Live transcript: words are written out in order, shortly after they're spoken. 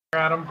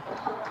Adam?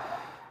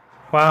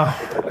 Wow,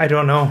 I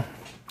don't know.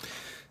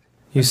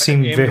 You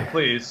seem very...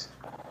 Please.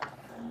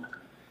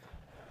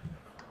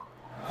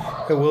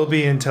 It will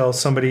be until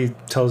somebody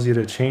tells you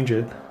to change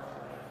it.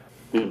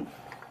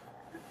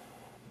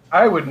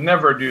 I would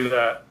never do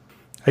that.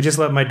 I just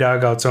let my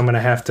dog out, so I'm going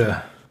to have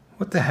to...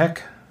 What the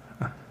heck?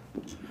 I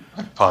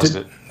paused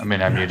it. I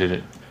muted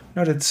it.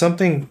 No, did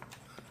something...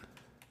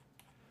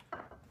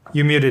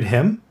 You muted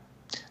him?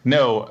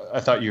 No,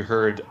 I thought you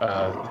heard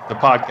the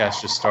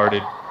podcast just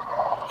started.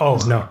 Oh,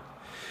 no.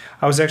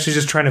 I was actually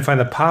just trying to find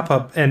the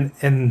pop-up,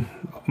 and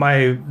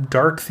my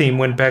dark theme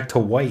went back to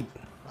white.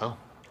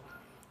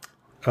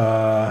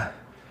 Oh.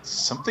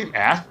 Something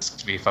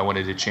asked me if I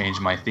wanted to change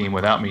my theme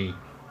without me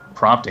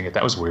prompting it.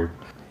 That was weird.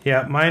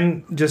 Yeah,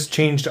 mine just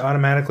changed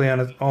automatically on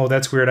it. Oh,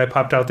 that's weird. I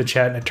popped out the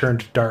chat and it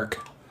turned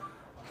dark.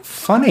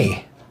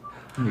 Funny.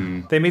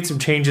 They made some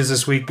changes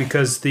this week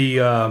because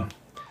the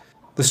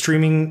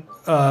streaming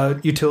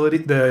utility,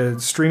 the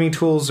streaming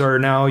tools are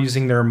now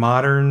using their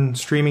modern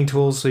streaming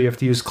tools. So you have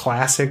to use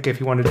Classic if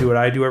you want to do what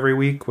I do every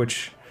week,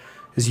 which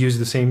is use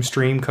the same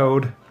stream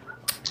code.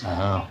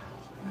 Oh.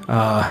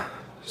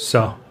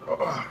 So,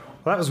 well,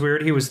 that was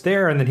weird. He was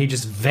there and then he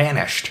just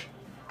vanished.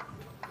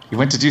 He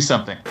went to do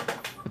something.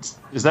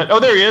 Is that? Oh,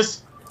 there he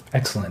is.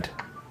 Excellent.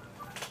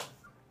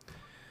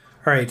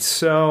 All right,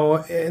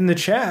 so in the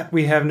chat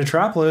we have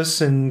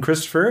Nitropolis and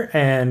Christopher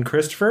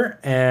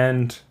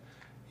and,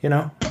 you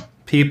know,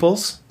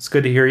 Peoples. It's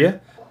good to hear you.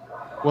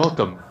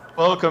 Welcome,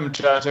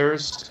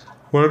 chatters.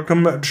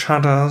 Welcome,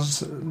 chatters,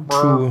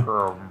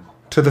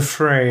 to the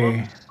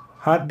fray.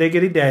 Hot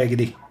diggity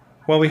daggity.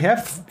 Well, we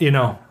have,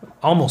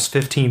 almost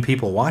 15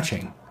 people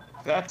watching.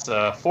 That's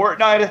a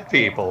fortnight of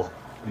people.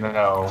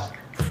 No.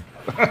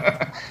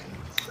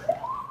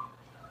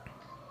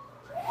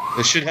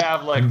 They should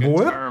have like a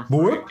term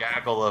for a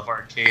gaggle of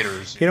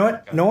arcaders. You know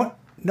what?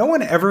 No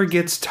one ever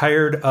gets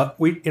tired of...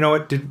 You know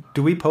what?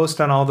 Do we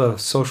post on all the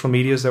social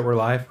medias that we're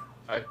live?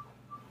 I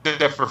did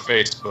that for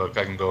Facebook.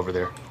 I can go over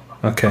there.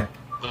 Okay.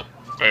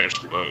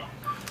 Facebook.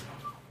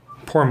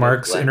 Poor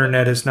Mark's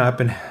internet has not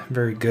been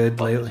very good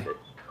lately.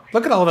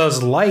 Look at all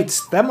those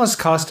lights. That must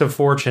cost a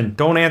fortune.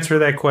 Don't answer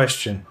that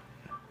question.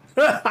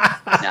 Not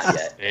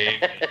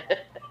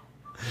yet.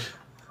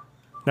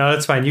 No,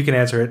 that's fine. You can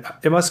answer it.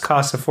 It must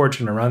cost a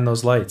fortune to run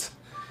those lights.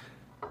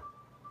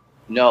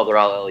 No, they're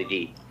all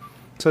LED.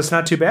 So it's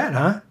not too bad,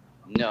 huh?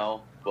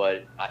 No,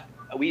 but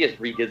we just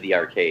redid the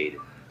arcade.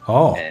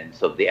 Oh. And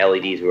so the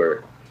LEDs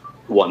were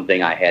one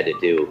thing I had to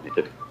do. It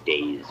took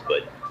days,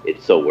 but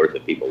it's so worth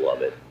it. People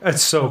love it.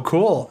 That's so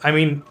cool. I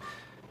mean,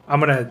 I'm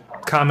going to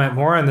comment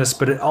more on this,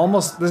 but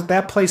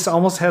that place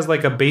almost has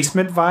like a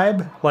basement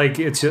vibe. Like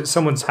it's just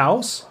someone's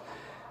house.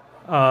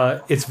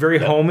 It's very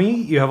homey.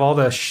 You have all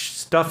the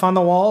stuff on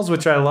the walls,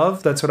 which I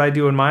love. That's what I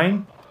do in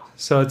mine.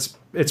 So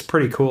it's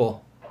pretty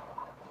cool.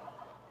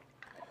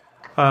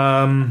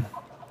 Hey,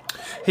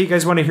 you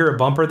guys want to hear a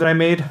bumper that I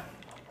made?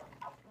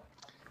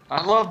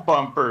 I love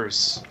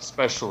bumpers,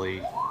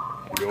 especially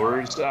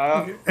yours.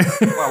 Wow,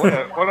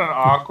 what an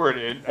awkward...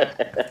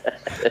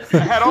 I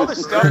had all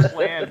this stuff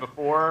planned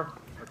before.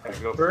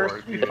 Okay, go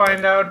First, we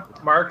find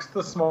out Mark's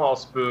the small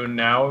spoon.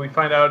 Now we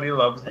find out he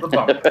loves the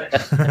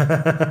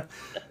bumper.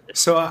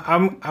 So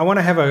I want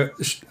to have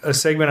a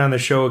segment on the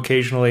show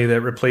occasionally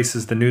that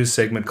replaces the news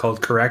segment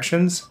called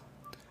Corrections,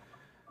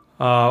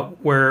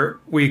 where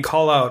we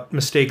call out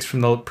mistakes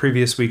from the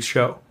previous week's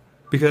show.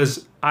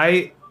 Because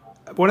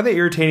one of the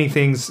irritating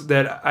things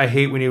that I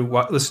hate when you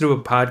listen to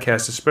a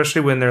podcast,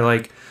 especially when they're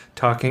like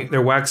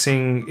they're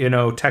waxing,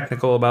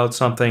 technical about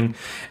something,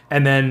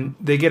 and then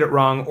they get it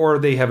wrong, or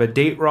they have a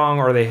date wrong,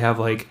 or they have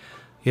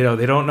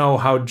they don't know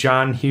how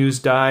John Hughes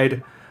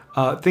died,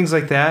 things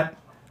like that.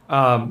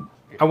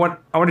 I want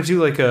to do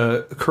like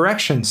a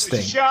corrections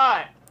thing.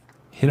 Shot.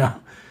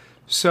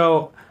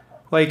 So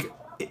like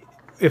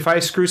if I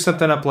screw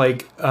something up,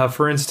 like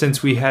for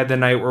instance, we had the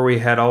night where we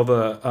had all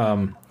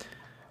the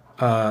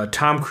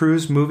Tom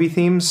Cruise movie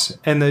themes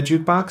in the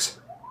jukebox.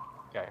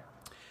 Okay.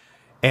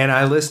 And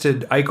I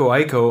listed Aiko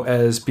Aiko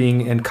as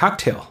being in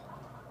Cocktail.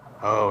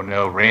 Oh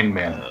no, Rain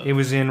Man. It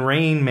was in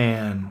Rain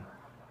Man.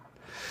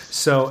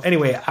 So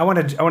anyway, I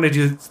want to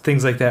do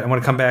things like that. I want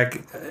to come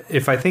back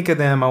if I think of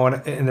them.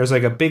 And there's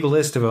like a big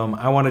list of them.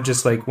 I want to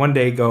just like one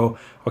day go,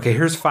 okay,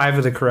 here's 5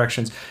 of the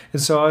corrections.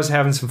 And so I was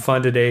having some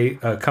fun today,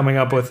 coming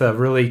up with a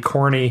really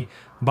corny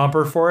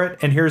bumper for it.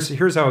 And here's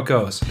how it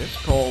goes. This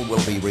call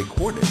will be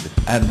recorded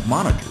and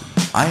monitored.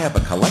 I have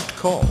a collect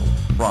call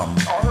from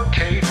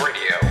Arcade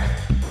Radio.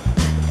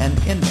 An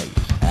inmate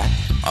at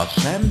a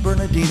San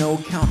Bernardino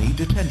County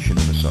detention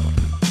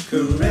facility.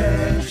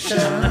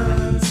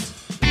 Corrections.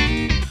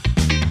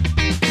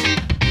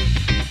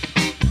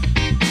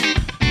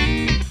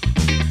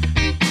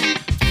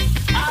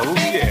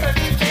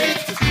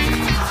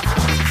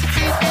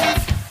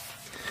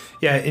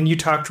 Yeah, and you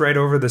talked right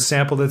over the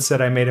sample that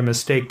said I made a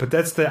mistake, but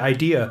that's the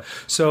idea.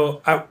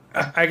 So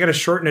I got to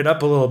shorten it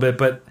up a little bit,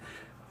 but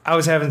I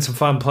was having some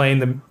fun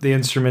playing the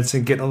instruments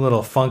and getting a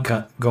little funk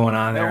going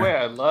on there. No way,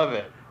 I love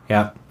it.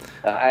 Yeah.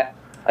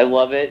 I I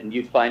love it, and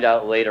you'd find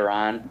out later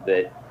on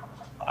that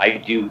I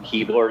do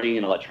keyboarding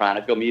and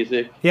electronica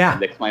music. Yeah. I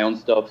mix my own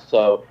stuff,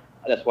 so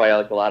that's why I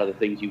like a lot of the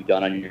things you've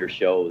done on your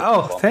shows.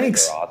 Oh,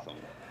 thanks. They're awesome.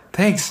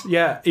 Thanks.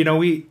 Yeah,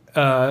 we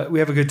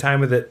have a good time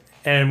with it,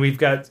 and we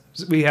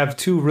have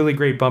 2 really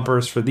great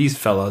bumpers for these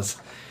fellas,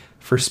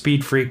 for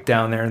Speed Freak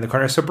down there in the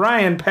corner. So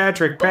Brian,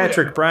 Patrick,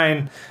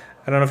 Brian.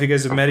 I don't know if you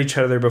guys have met each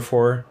other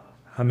before,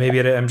 maybe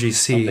at an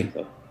MGC. I think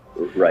so.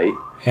 Right.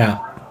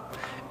 Yeah.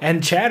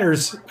 And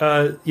Chatters,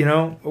 we're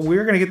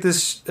going to get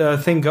this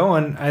thing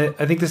going. I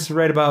think this is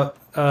right about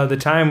the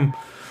time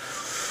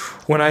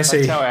when I say...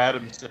 That's how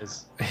Adam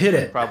says. Hit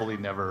it. He probably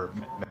never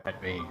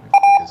met me.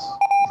 Because...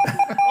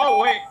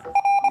 Oh, wait.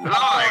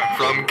 Live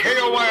from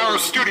KOYR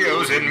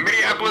Studios in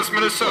Minneapolis,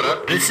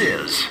 Minnesota, this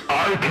is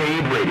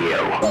Arcade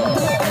Radio.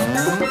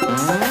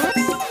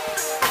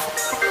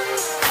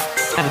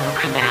 Hello,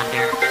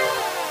 Commander.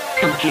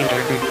 Computer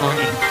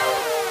reporting.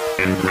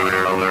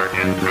 Intruder alert,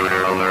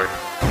 intruder alert.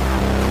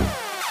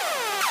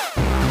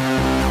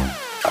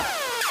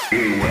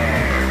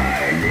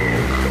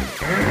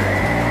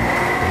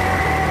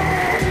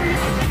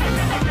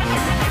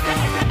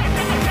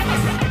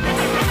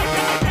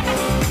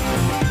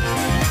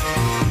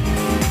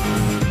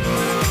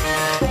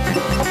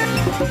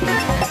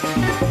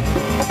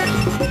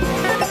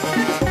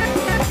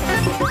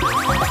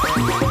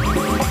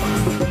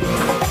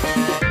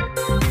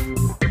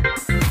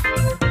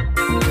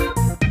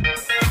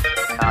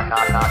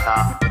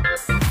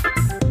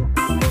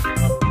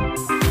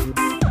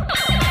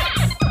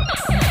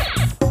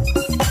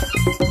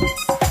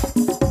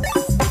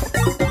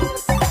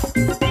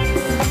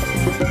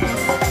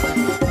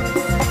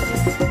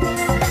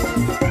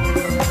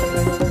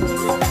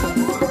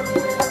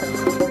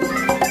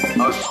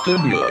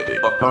 Stimulating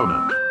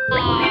opponent.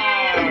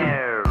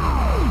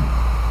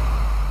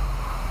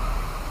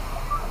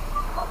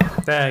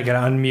 I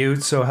gotta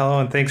unmute. So hello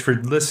and thanks for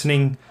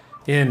listening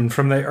in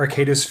from the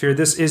Arcadosphere.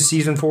 This is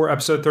Season 4,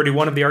 Episode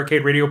 31 of the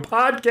Arcade Radio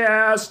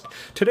Podcast.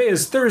 Today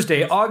is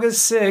Thursday,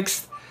 August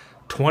 6th,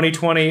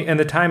 2020, and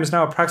the time is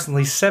now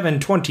approximately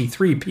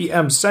 7:23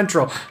 p.m.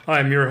 Central.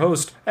 I'm your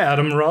host,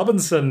 Adam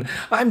Robinson.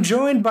 I'm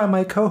joined by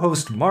my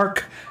co-host,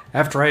 Mark.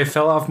 After I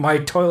fell off my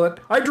toilet,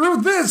 I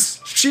drew this!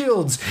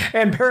 Shields!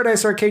 And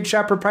Paradise Arcade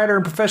Shop proprietor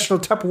and professional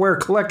Tupperware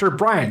collector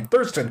Brian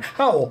Thurston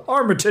Howell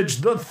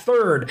Armitage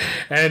III.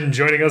 And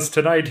joining us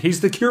tonight,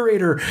 he's the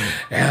curator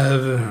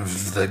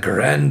of the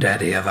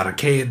granddaddy of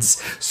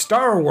arcades,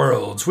 Star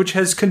Worlds, which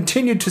has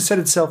continued to set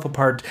itself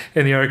apart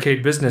in the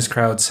arcade business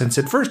crowd since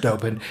it first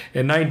opened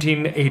in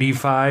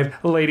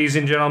 1985. Ladies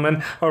and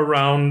gentlemen, a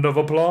round of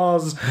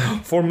applause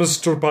for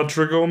Mr.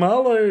 Patrick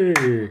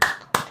O'Malley.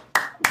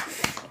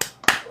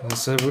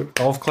 So,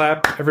 golf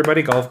clap,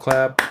 everybody, golf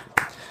clap.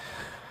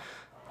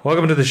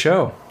 Welcome to the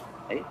show.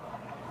 Hey,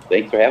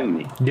 thanks for having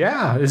me.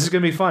 Yeah, this is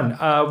going to be fun.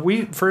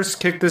 We first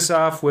kicked this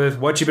off with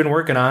what you've been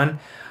working on.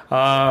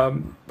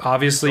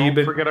 Obviously,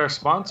 Don't forget our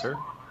sponsor.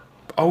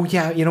 Oh,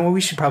 yeah, you know what? We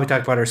should probably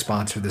talk about our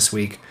sponsor this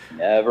week.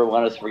 Never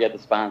want us to forget the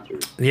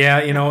sponsors. Yeah,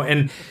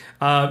 and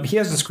he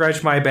hasn't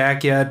scratched my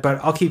back yet,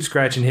 but I'll keep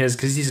scratching his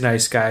because he's a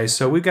nice guy.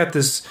 So we've got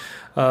this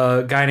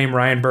guy named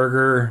Ryan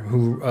Berger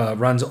who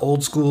runs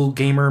Old School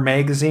Gamer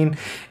Magazine,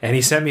 and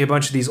he sent me a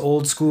bunch of these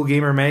Old School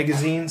Gamer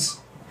magazines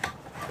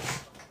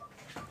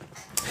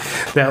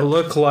that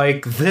look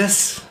like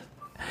this,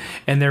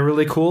 and they're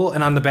really cool.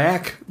 And on the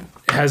back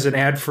has an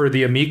ad for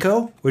the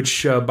Amico,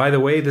 which, by the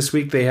way, this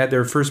week they had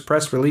their first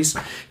press release.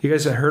 You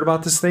guys have heard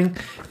about this thing?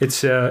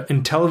 It's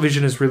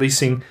Intellivision is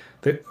releasing,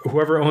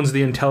 whoever owns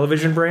the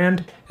Intellivision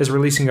brand is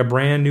releasing a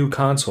brand new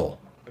console.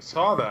 I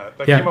saw that.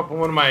 That Yeah. came up on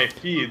one of my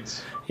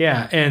feeds.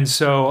 Yeah, and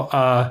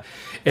so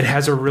it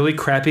has a really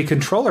crappy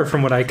controller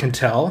from what I can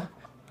tell.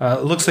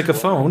 It looks like a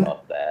phone.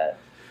 Love that.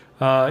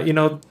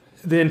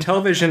 The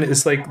Intellivision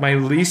is like my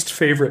least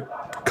favorite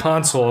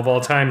console of all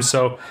time,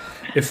 so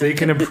if they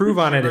can improve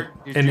on it...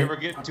 Did you ever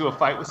get into a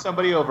fight with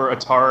somebody over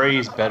Atari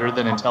is better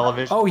than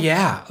Intellivision? Oh,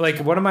 yeah. Like,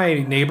 one of my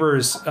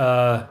neighbors...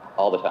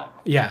 All the time.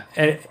 Yeah,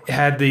 and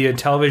had the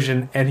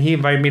television, and he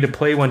invited me to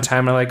play one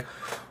time. I'm like,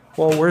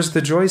 well, where's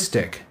the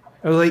joystick?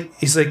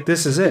 He's like,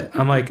 this is it.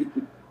 I'm like,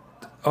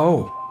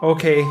 oh,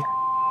 okay.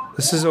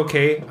 This is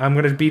okay. I'm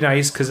going to be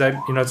nice because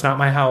it's not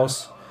my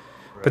house.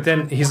 But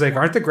then he's like,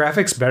 aren't the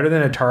graphics better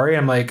than Atari?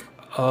 I'm like,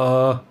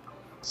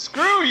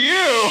 Screw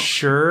you!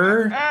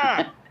 sure.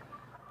 Ah.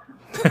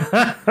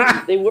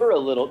 They were a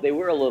little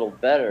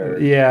better.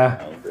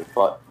 Yeah.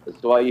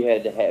 That's why you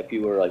had to have, if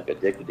you were like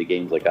addicted to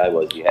games like I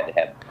was, you had to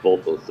have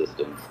both those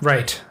systems.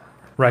 Right.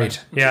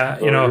 Yeah,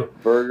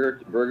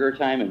 Burger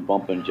Time and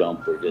Bump and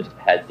Jump were just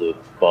heads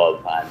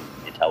above on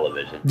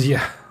television.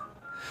 Yeah.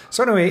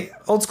 So anyway,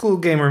 Old School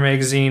Gamer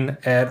Magazine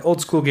at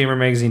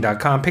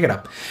oldschoolgamermagazine.com. Pick it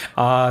up.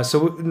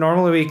 So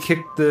normally we kick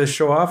the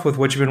show off with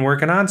what you've been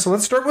working on. So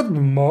let's start with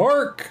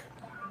Mark.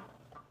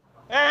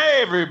 Hey,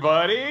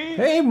 everybody!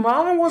 Hey,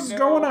 Mama, what's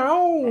going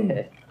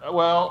on?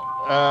 Well,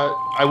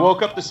 I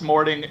woke up this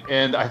morning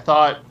and I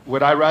thought,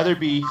 would I rather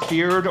be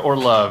feared or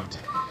loved?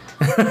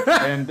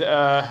 And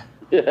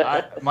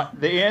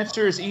the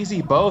answer is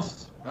easy,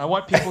 both. I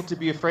want people to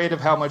be afraid of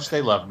how much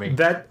they love me.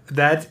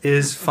 That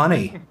is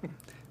funny.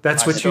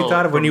 That's I what you stole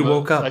thought it of when from you the-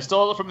 woke up. I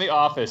stole it from the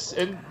office,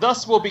 and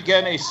thus will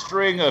begin a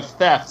string of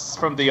thefts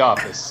from the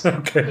office.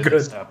 Okay, That good,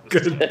 just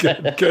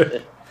happens.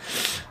 good.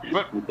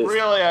 But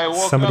really, I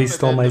woke Somebody up and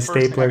stole then my the first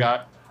thing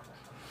stapler.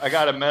 I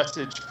got a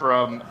message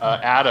from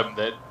Adam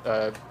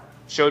that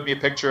showed me a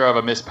picture of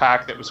a Miss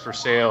Pack that was for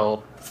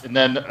sale, and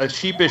then a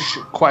sheepish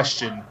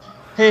question.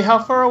 Hey, how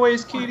far away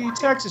is Katy,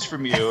 Texas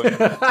from you? And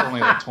it's only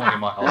like 20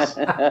 miles.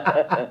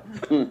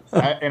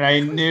 And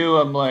I knew,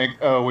 I'm like,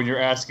 oh, when you're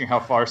asking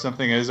how far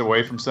something is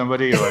away from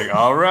somebody, you're like,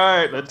 all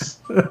right,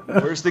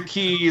 where's the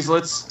keys?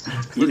 We're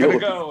going to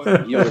go.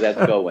 You know where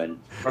that's going.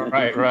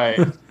 Right.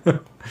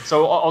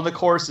 So on the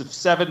course of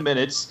 7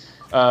 minutes,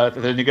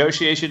 the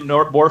negotiation,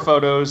 more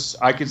photos,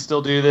 I can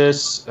still do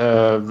this,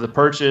 the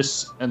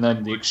purchase, and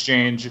then the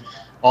exchange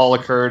all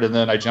occurred, and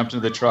then I jumped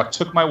into the truck,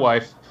 took my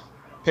wife,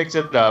 picked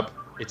it up.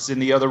 It's in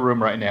the other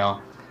room right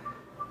now,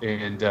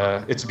 and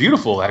it's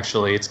beautiful,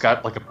 actually. It's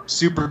got like a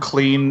super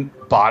clean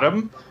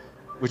bottom,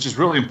 which is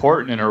really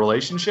important in a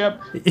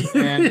relationship.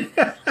 And,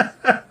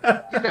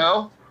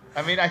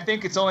 I mean, I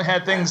think it's only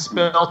had things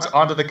spilled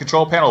onto the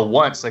control panel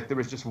once. Like, there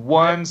was just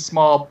one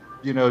small,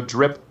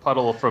 drip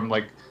puddle from,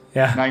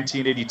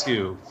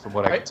 1982, from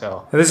what I could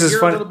tell. This is A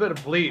fun. little bit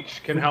of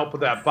bleach can help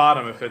with that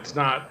bottom if it's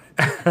not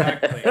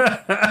that clean.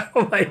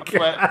 Oh my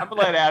god! I'm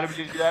gonna let Adam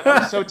do that. I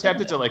was so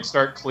tempted to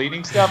start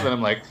cleaning stuff, and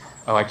I'm like,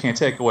 oh, I can't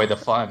take away the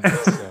fun.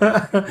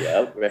 So,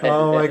 Yeah, right.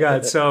 Oh my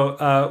god!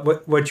 So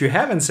what you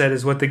haven't said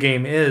is what the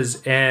game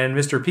is, and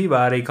Mr.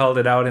 Peabody called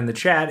it out in the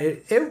chat.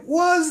 It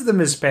was the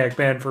Miss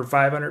Pac-Man for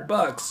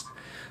 $500.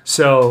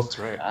 So that's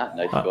right.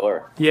 Nice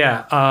score.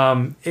 yeah,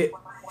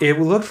 it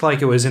looked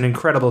like it was in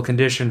incredible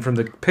condition from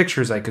the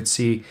pictures I could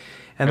see,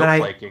 and No then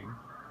flaking.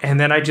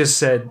 I just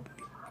said,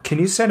 "Can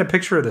you send a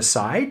picture of the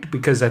side?"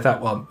 Because I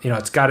thought, well,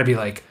 it's got to be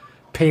like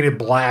painted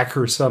black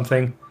or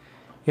something.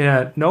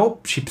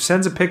 Nope. She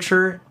sends a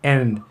picture,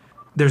 and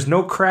there's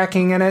no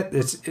cracking in it.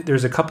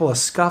 There's a couple of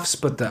scuffs,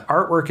 but the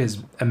artwork is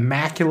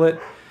immaculate.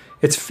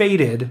 It's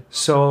faded,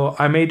 so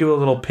I may do a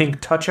little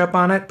pink touch up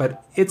on it,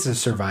 but it's a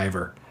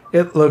survivor.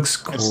 It looks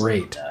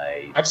great.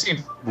 I've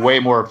seen way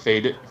more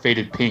faded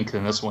pink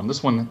than this one.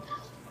 This one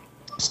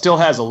still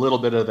has a little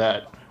bit of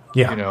that,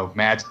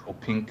 magical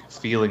pink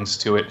feelings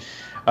to it.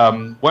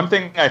 One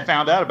thing I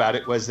found out about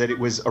it was that it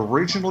was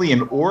originally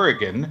in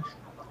Oregon,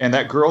 and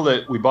that girl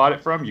that you bought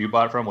it from,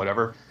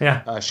 whatever.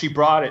 Yeah. She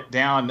brought it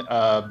down.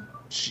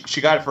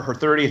 She got it for her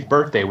 30th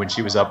birthday when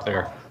she was up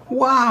there.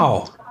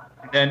 Wow.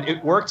 And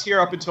it worked here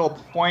up until a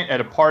point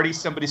at a party.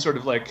 Somebody sort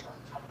of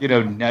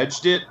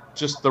nudged it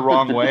just the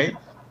wrong way.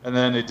 And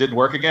then it didn't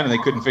work again, and they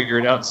couldn't figure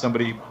it out. And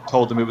somebody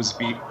told them it was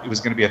going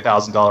to be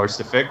 $1,000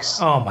 to fix.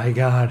 Oh my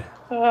god.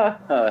 Well,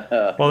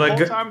 The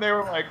whole time they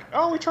were like,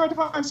 "Oh, we tried to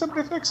find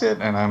somebody to fix it,"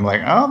 and I'm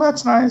like, "Oh,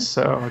 that's nice."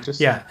 So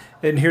just yeah.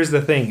 And here's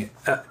the thing: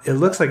 it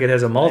looks like it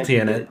has a multi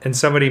in it, and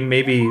somebody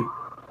maybe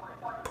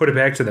put it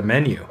back to the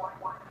menu.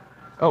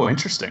 Oh,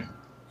 interesting.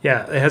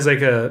 Yeah, it has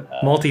like a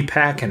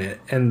multi-pack in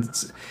it, and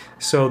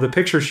so the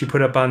picture she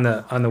put up on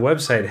the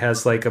website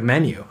has like a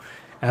menu,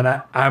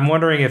 and I'm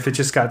wondering if it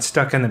just got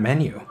stuck in the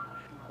menu.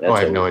 That's I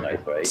have no always idea.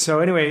 nice, right? So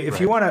anyway, if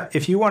you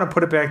wanna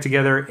put it back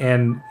together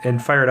and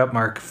fire it up,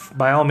 Mark,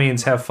 by all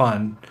means have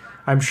fun.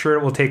 I'm sure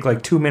it will take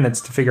like 2 minutes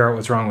to figure out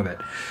what's wrong with it.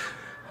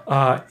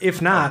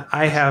 If not,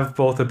 I have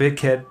both a bit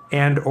kit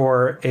and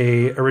or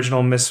a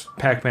original Miss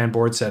Pac-Man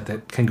board set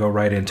that can go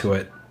right into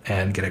it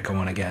and get it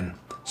going again.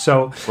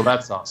 So Well,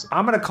 that's awesome.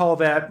 I'm going to call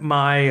that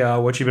my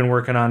what you've been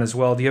working on as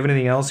well. Do you have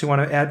anything else you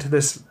want to add to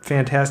this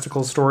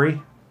fantastical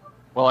story?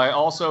 Well, I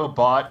also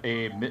bought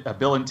a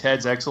Bill and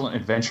Ted's Excellent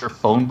Adventure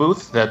phone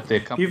booth that the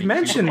company. You've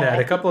mentioned that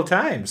a couple of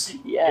times.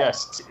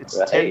 Yes, it's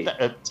Right.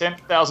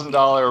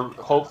 $10,000.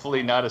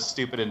 Hopefully, not a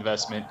stupid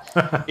investment.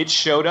 It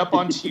showed up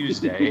on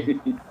Tuesday,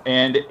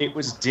 and it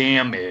was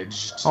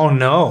damaged. Oh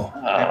no!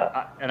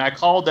 And I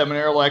called them, and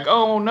they were like,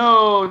 "Oh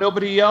no,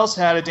 nobody else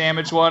had a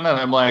damaged one." And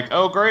I'm like,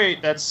 "Oh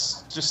great,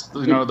 that's just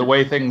the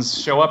way things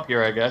show up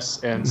here, I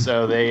guess." And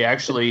so they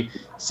actually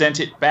sent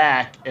it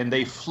back, and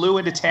they flew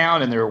into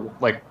town, and they're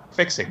like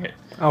fixing it.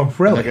 Oh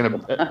really? They're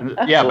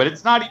gonna, yeah, but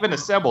it's not even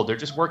assembled. They're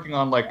just working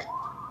on like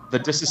the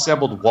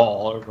disassembled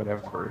wall or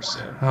whatever.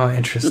 So, Oh,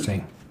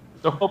 interesting.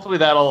 so hopefully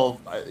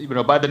that'll,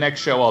 by the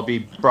next show, I'll be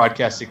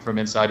broadcasting from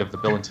inside of the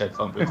Bill and Ted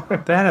phone booth.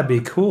 That'd be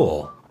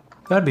cool.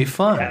 That'd be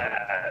fun.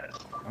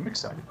 I'm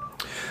excited.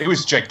 It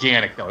was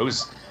gigantic though. It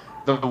was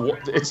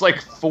it's like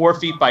 4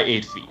 feet by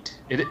 8 feet.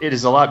 It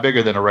is a lot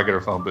bigger than a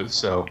regular phone booth.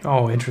 So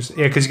Oh, interesting.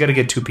 Yeah, because you got to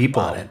get 2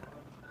 people on it.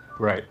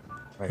 right.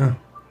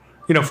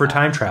 For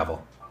time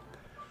travel.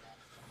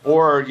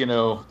 Or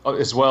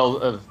as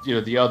well as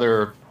the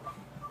other,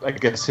 I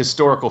guess,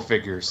 historical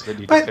figures that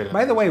need to fit.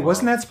 By in the as way, well.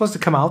 wasn't that supposed to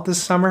come out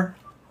this summer?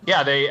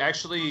 Yeah, they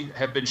actually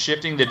have been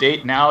shifting the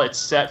date. Now it's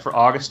set for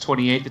August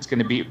 28th. It's going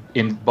to be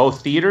in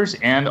both theaters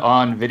and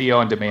on video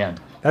on demand.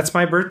 That's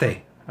my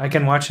birthday. I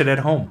can watch it at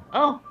home.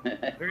 Oh,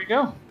 there you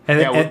go. And-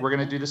 yeah, and- we're going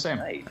to do the same.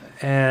 Nice.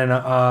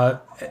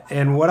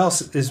 And what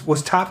else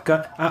was Top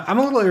Gun? I'm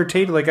a little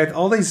irritated. Like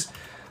all these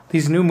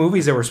these new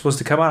movies that were supposed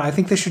to come out, I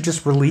think they should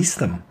just release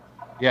them.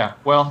 Yeah,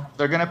 well,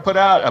 they're going to put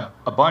out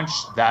a bunch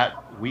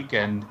that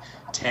weekend.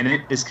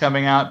 Tenet is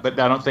coming out, but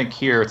I don't think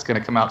here. It's going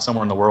to come out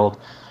somewhere in the world.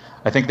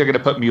 I think they're going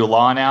to put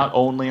Mulan out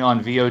only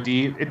on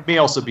VOD. It may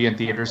also be in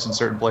theaters in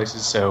certain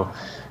places. So,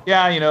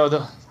 yeah, you know,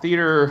 the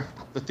theater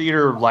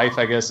life,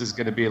 I guess, is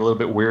going to be a little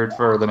bit weird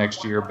for the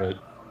next year, but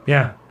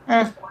Yeah.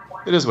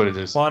 it is what it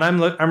is. Well,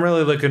 and I'm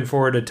really looking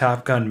forward to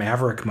Top Gun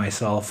Maverick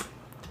myself.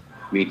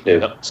 Me too.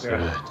 That's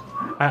good.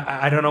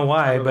 I don't know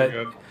why, Really but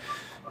good.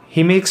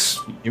 he makes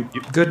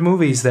good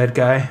movies, that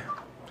guy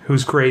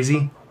who's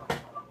crazy.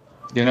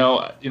 You know,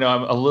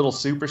 I'm a little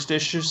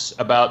superstitious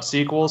about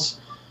sequels,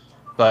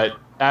 but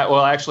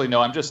well, actually,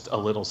 no, I'm just a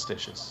little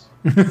stitious.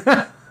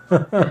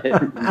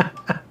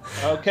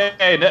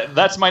 Okay,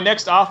 that's my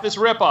next Office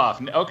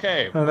ripoff.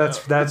 Okay, Oh,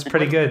 that's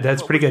pretty good.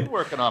 That's pretty What are good. you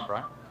working on,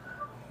 Brian?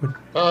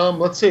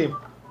 Let's see.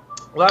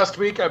 Last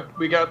week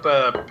we got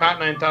the Pat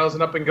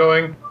 9000 up and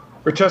going.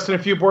 We're testing a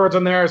few boards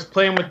on there. I was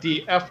playing with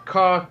the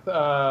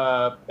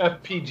FCOTH,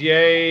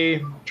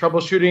 FPGA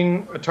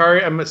troubleshooting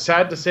Atari. I'm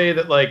sad to say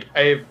that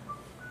I've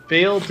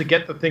failed to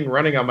get the thing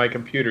running on my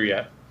computer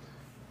yet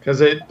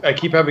because I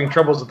keep having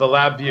troubles with the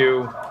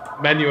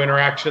LabVIEW menu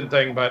interaction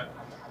thing. But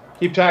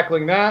keep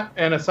tackling that.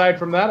 And aside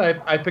from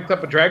that, I picked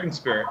up a Dragon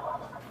Spirit.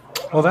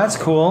 Well, that's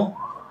cool.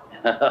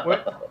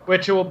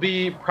 Which will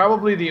be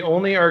probably the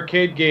only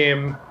arcade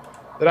game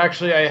that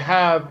actually I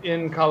have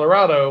in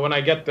Colorado when I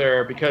get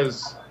there,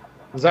 because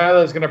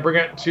Zyla is going to bring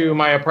it to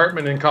my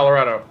apartment in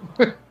Colorado.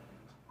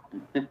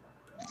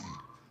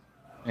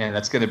 Man,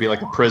 that's going to be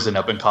like a prison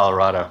up in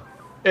Colorado.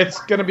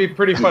 It's going to be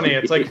pretty funny.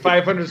 It's like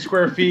 500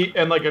 square feet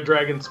and like a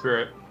dragon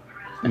spirit.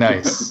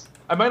 Nice.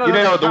 I might not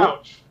have a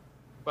couch,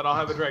 but I'll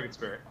have a dragon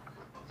spirit.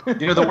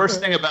 You know, the worst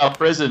thing about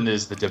prison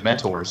is the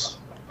Dementors.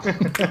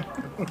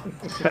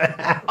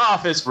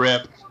 Office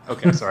rip.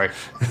 Okay, sorry.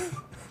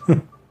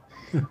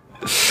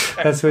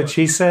 That's what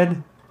she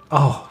said.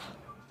 Oh,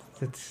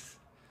 it's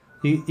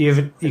you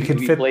can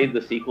Have you fit. played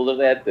the sequel to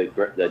that,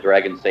 the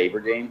Dragon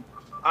Saber game?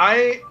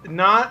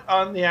 Not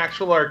on the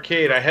actual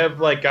arcade. I have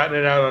gotten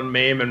it out on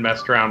MAME and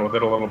messed around with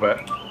it a little bit,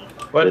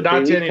 but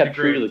not to any kept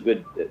true degree. to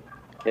the good.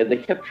 Yeah, they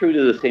kept true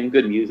to the same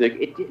good music.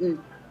 It didn't.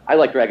 I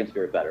like Dragon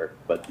Spirit better,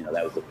 but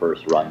that was the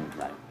first run.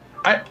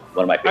 One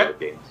of my favorite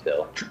games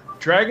still.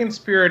 Dragon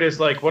Spirit is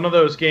one of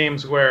those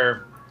games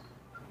where,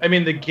 I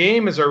mean, the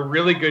game is a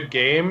really good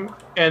game,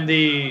 and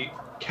the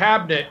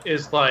cabinet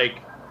is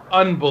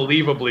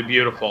unbelievably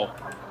beautiful.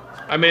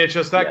 I mean, it's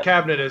just that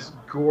cabinet is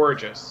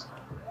gorgeous.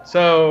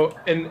 So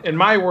in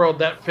my world,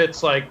 that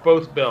fits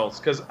both bills,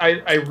 because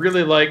I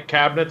really like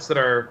cabinets that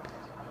are,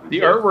 the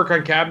artwork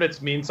on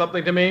cabinets means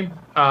something to me.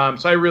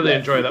 So I really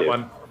enjoy that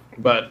one,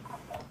 but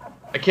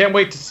I can't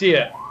wait to see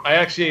it. I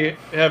actually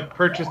have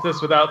purchased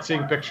this without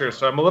seeing pictures,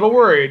 so I'm a little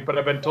worried, but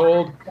I've been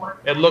told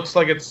it looks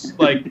like it's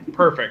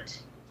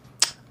perfect.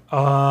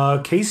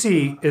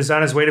 Casey is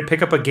on his way to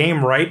pick up a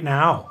game right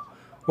now.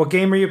 What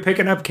game are you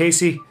picking up,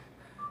 Casey?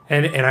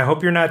 And I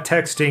hope you're not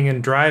texting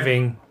and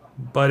driving,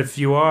 but if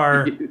you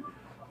are,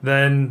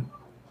 then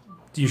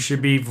you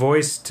should be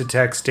voice to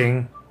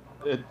texting.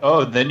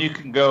 Then you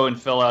can go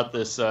and fill out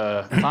this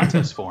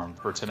contest form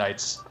for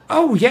tonight's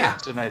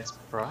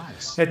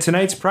prize.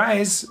 Tonight's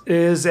prize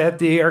is at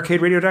the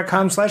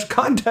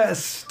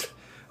arcaderadio.com/contest.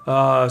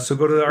 So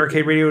go to the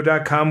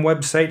arcaderadio.com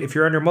website. If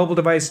you're on your mobile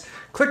device,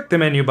 click the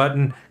menu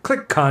button,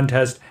 click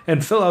contest,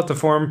 and fill out the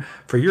form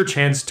for your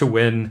chance to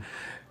win.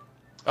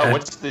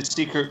 What's the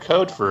secret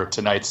code for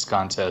tonight's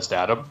contest,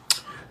 Adam?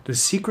 The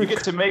secret You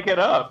get to make it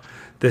up.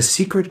 The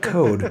secret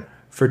code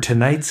for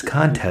tonight's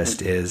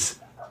contest is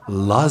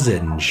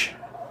lozenge.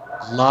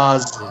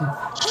 Lozenge.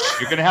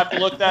 You're going to have to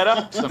look that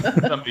up, some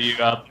of you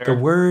out there. The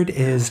word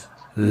is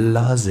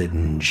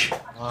lozenge.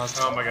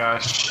 Oh my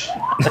gosh. I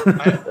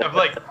have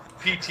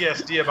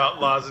PTSD about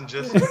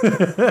lozenges.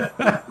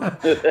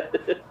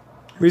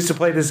 We used to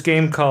play this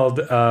game called,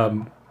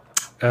 what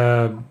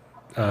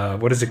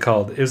is it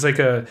called? It was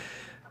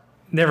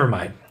never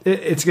mind.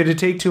 It's going to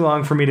take too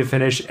long for me to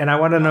finish, and I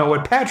want to know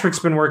what Patrick's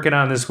been working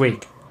on this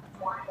week.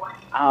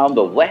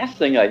 The last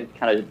thing I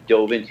kind of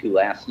dove into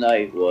last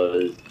night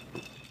was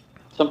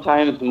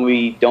sometimes when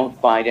we don't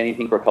find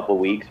anything for a couple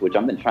of weeks, which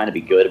I've been trying to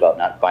be good about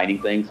not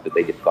finding things, but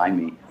they just find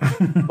me.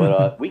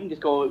 But we can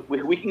just go.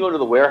 We can go to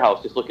the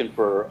warehouse just looking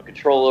for a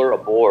controller, a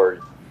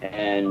board,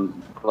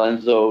 and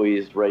Glenn's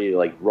always ready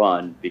to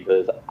run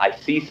because I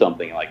see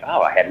something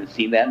I haven't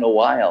seen that in a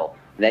while,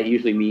 and that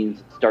usually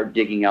means start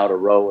digging out a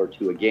row or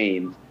two of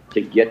games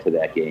to get to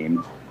that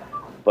game.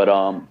 But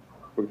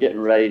we're getting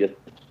ready to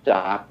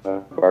stock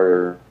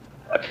our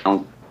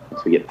accounts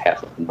once we get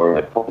past more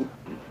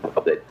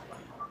of it.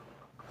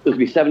 There's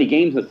going to be 70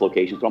 games in this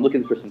location, so I'm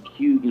looking for some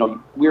cute,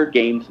 weird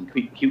games, some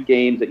cute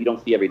games that you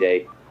don't see every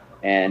day.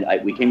 And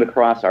we came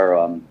across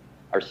our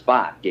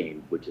Spot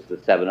game, which is the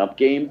 7-Up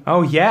game.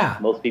 Oh yeah.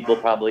 Most people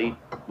probably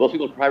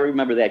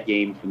remember that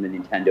game from the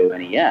Nintendo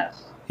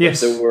NES.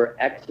 Yes. There were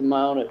X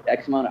amount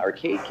of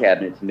arcade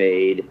cabinets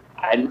made,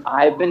 and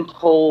I've been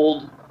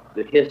told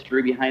the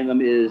history behind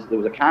them is there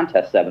was a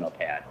contest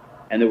 7-Up had,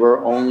 and there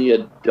were only a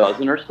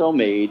dozen or so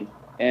made,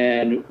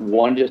 and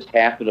one just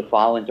happened to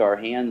fall into our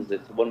hands.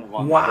 It's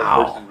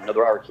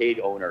another arcade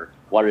owner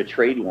wanted to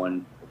trade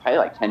one probably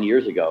like 10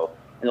 years ago,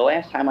 and the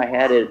last time I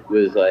had it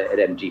was at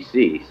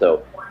MGC.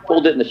 So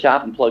pulled it in the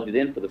shop and plugged it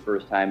in for the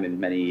first time in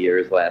many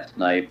years last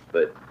night.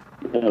 But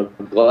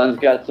Glenn's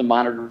got some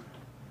monitor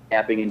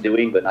tapping and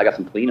doing, but I got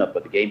some cleanup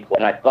with the gameplay.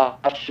 And I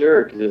thought,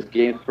 sure, because this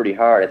game's pretty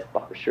hard, I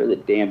thought for sure the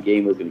damn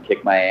game was going to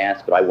kick my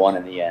ass, but I won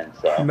in the end.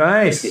 So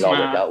nice. It all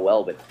worked out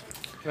well. But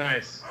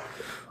nice.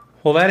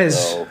 Well, that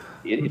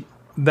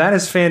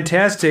is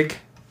fantastic.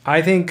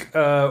 I think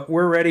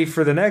we're ready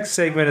for the next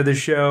segment of the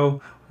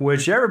show,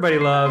 which everybody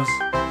loves,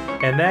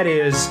 and that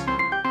is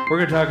we're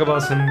going to talk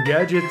about some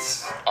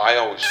gadgets. I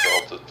always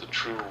felt that the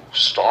true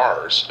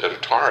stars at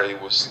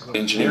Atari was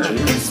engineering.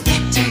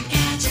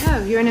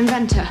 Oh, you're an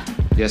inventor.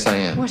 Yes, I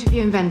am. What have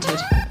you invented?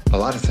 A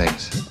lot of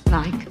things.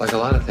 Like? Like a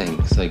lot of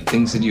things. Like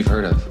things that you've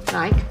heard of.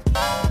 Like?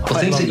 Well,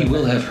 things that you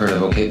will have heard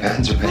of. Okay,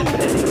 patents are pending.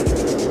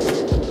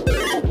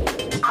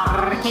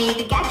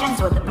 Arcade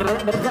gadgets with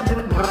Brian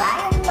McLeod.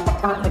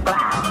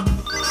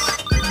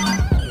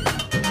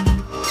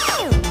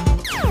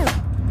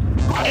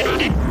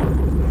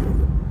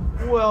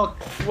 Well,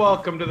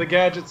 welcome to the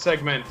gadget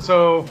segment.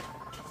 So,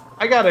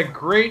 I got a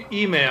great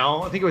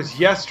email, I think it was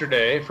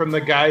yesterday, from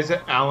the guys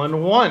at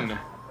Allen One.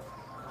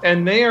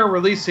 And they are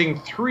releasing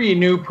 3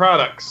 new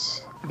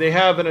products. They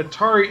have an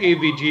Atari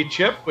AVG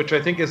chip, which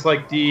I think is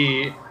like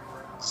the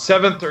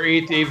 7th or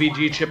 8th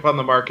AVG chip on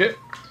the market.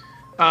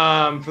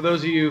 For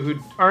those of you who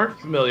aren't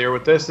familiar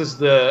with this is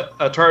the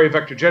Atari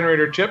Vector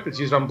Generator chip. It's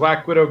used on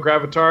Black Widow,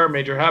 Gravatar,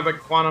 Major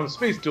Havoc, Quantum,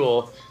 Space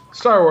Duel,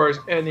 Star Wars,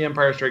 and The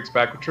Empire Strikes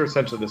Back, which are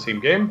essentially the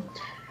same game.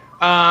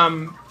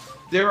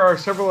 There are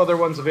several other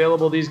ones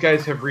available. These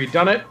guys have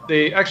redone it.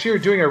 They actually are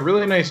doing a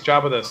really nice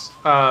job of this.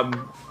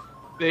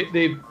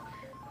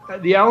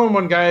 The Allen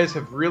One guys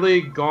have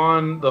really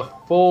gone the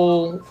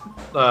full,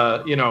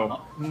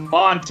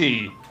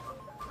 Monty.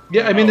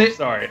 Yeah, I mean,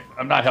 sorry,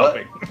 I'm not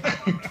helping.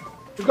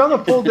 They've gone the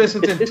full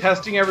distance in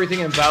testing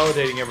everything and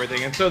validating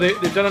everything, and so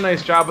they've done a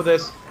nice job of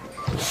this.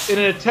 In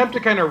an attempt to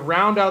kind of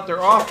round out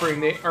their offering,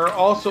 they are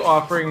also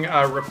offering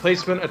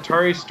replacement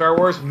Atari Star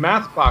Wars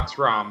Mathbox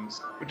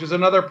ROMs, which is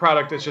another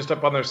product that's just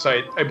up on their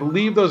site. I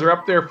believe those are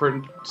up there for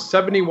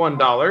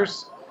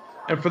 $71.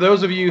 And for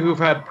those of you who've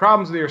had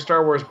problems with your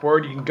Star Wars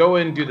board, you can go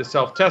in and do the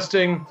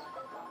self-testing.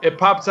 It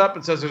pops up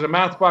and says there's a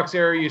Mathbox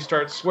error. You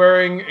start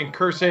swearing and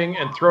cursing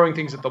and throwing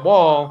things at the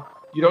wall.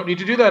 You don't need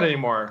to do that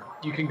anymore.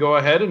 You can go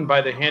ahead and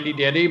buy the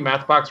handy-dandy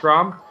Mathbox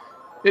ROM.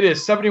 It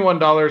is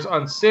 $71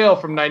 on sale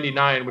from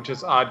 $99, which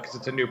is odd because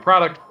it's a new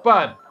product,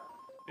 but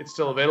it's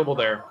still available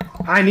there.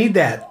 I need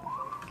that.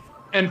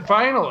 And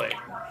finally,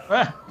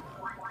 the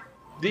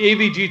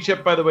AVG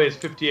chip, by the way, is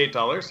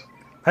 $58.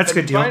 That's a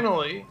good deal.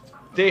 Finally,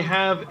 they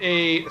have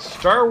a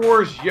Star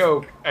Wars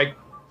yoke.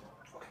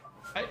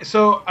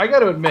 So I got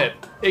to admit,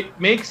 it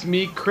makes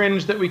me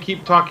cringe that we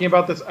keep talking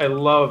about this. I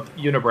love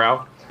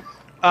Unibrow.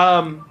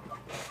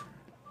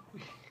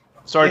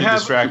 Sorry to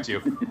distract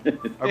you.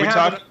 Are we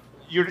talking?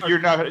 You're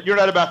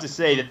not about to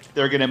say that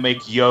they're going to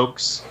make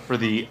yokes for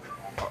the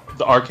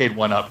arcade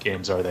 1-up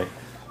games, are they?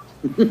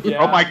 Yeah,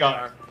 oh my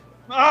god!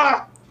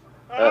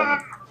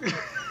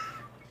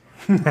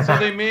 So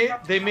they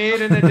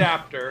made an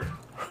adapter.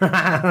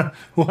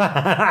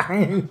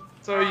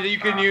 So you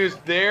can use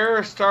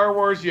their Star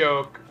Wars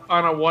yoke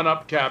on a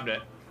 1-up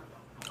cabinet.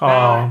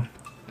 Now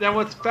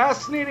what's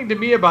fascinating to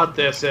me about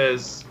this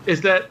is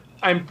that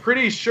I'm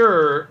pretty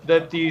sure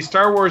that the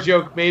Star Wars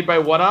yoke made by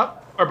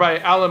 1-up or by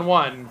Allen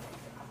One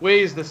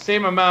weighs the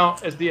same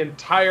amount as the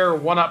entire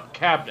 1-up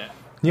cabinet.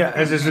 Yeah,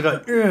 as is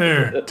like,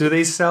 do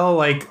they sell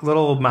like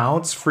little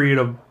mounts for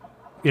you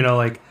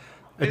to,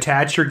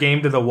 attach your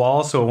game to the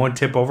wall so it won't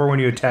tip over when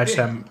you attach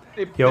them?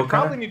 They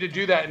probably need to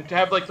do that and to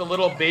have like the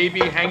little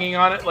baby hanging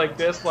on it like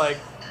this, like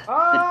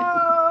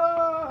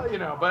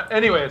But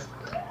anyways,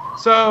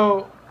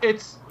 so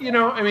it's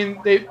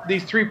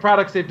these 3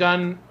 products they've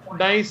done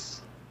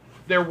nice.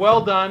 They're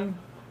well done.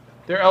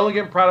 They're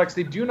elegant products.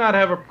 They do not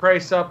have a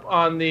price up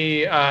on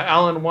the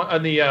Allen One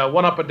on the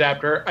 1-up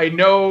adapter. I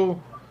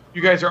know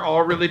you guys are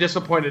all really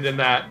disappointed in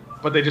that,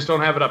 but they just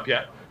don't have it up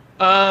yet.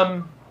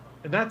 And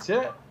that's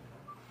it.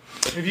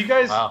 Have you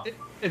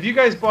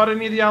guys bought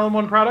any of the Allen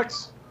One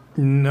products?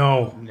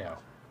 No.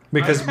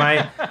 Because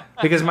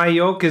my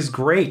yoke is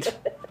great.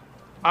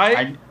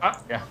 I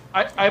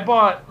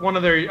bought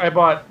I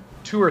bought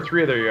 2 or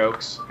 3 of their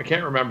yokes. I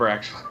can't remember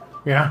actually.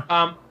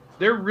 Yeah.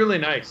 They're really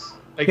nice.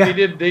 They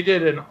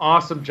did an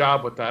awesome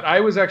job with that.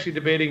 I was actually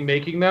debating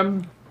making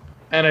them,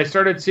 and I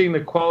started seeing the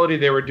quality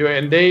they were doing,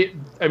 and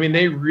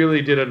they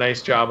really did a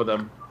nice job of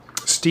them.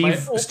 Steve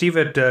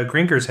at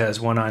Grinkers has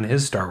one on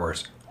his Star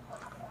Wars.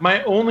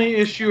 My only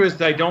issue is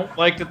that I don't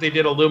like that they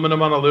did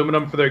aluminum on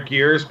aluminum for their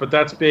gears, but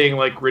that's being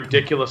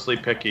ridiculously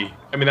picky.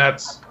 I mean,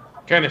 that's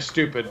kind of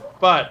stupid,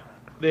 but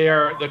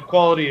the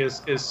quality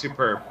is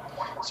superb.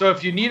 So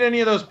if you need any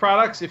of those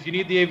products, if you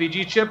need the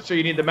AVG chips or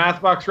you need the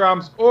Mathbox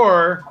ROMs,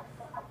 or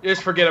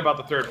just forget about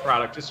the third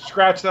product. Just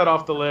scratch that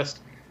off the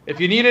list. If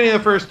you need any of the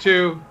first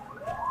 2,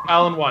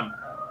 Alan won.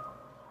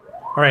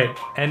 All right,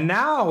 and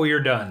now you're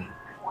done.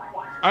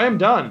 I am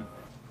done.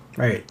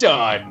 All right.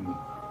 Done.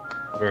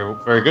 Very,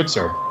 very good,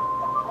 sir.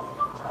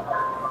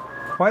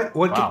 What?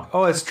 Wow.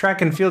 Oh, it's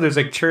track and field. There's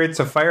like Chariots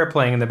of Fire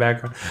playing in the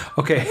background.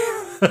 Okay,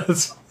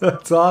 that's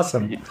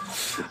awesome.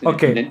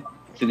 Okay.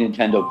 It's a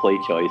Nintendo Play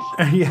choice.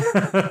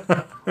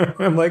 Yeah.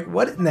 I'm like,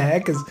 what in the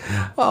heck is...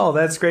 Oh,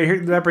 that's great. Here,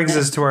 that brings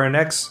us to our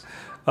next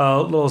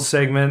little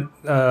segment.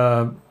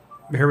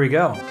 Here we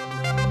go.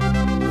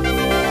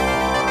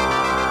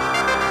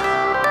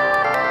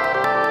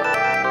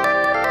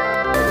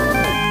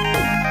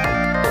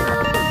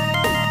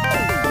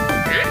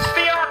 It's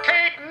the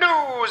Arcade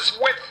News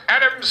with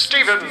Adam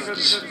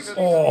Stevens.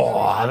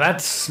 Oh,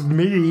 that's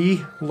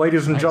me,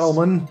 ladies and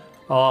gentlemen.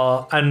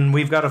 And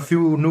we've got a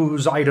few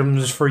news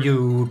items for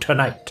you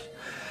tonight.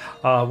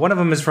 One of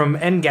them is from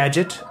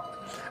Engadget.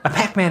 A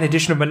Pac-Man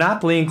edition of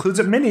Monopoly includes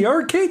a mini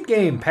arcade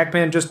game.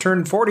 Pac-Man just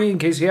turned 40 in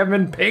case you haven't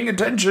been paying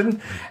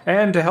attention.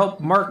 And to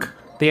help mark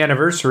the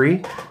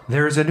anniversary,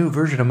 there is a new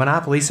version of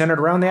Monopoly centered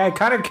around the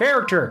iconic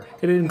character.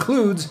 It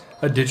includes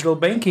a digital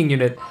banking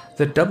unit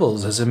that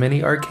doubles as a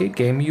mini arcade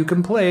game you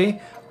can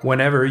play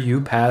whenever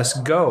you pass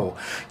go.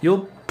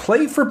 You'll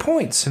play for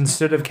points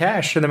instead of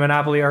cash in the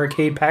Monopoly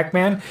Arcade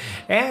Pac-Man,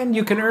 and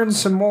you can earn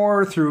some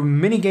more through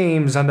mini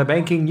games on the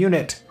banking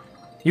unit.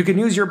 You can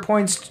use your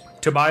points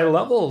to buy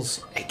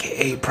levels,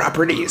 aka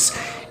properties.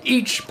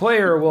 Each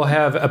player will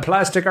have a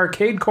plastic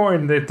arcade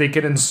coin that they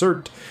can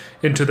insert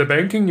into the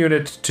banking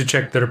unit to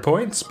check their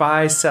points,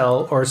 buy,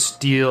 sell, or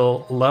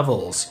steal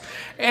levels,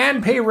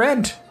 and pay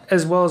rent,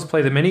 as well as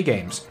play the mini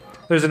games.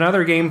 There's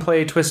another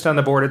gameplay twist on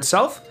the board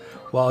itself.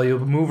 While you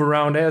move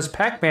around as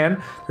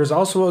Pac-Man, there's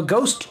also a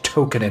ghost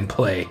token in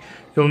play.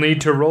 You'll need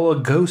to roll a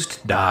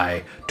ghost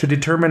die to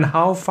determine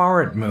how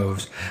far it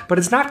moves, but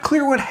it's not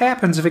clear what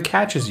happens if it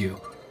catches you.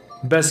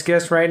 Best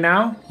guess right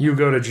now? You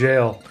go to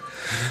jail.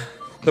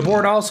 The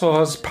board also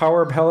has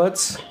power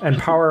pellets and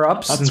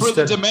power-ups. That's where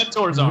the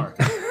Dementors are.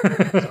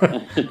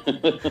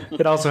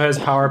 It also has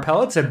power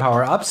pellets and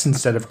power-ups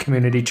instead of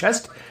community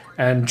chest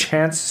and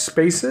chance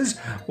spaces,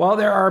 while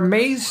there are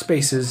maze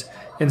spaces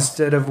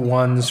instead of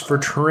ones for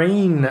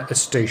train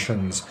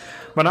stations.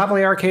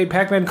 Monopoly Arcade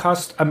Pac-Man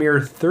costs a mere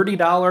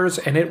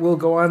 $30, and it will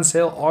go on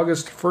sale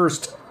August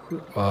 1st.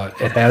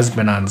 It has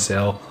been on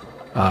sale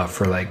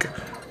for like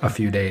a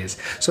few days.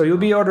 So you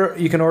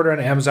can order on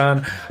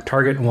Amazon,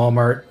 Target, and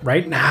Walmart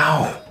right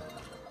now.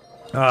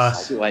 Why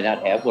do I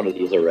not have one of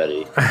these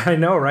already? I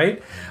know,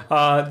 right?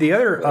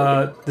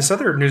 This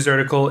other news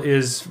article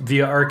is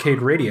via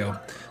Arcade Radio.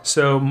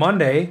 So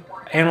Monday,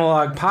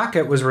 Analog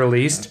Pocket was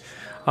released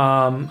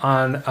on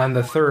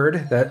the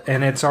 3rd,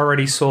 and it's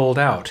already sold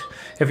out.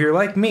 If you're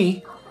like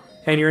me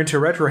and you're into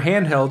retro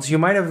handhelds, you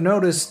might have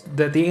noticed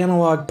that the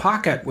Analog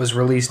Pocket was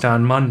released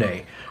on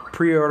Monday.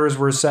 Pre-orders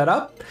were set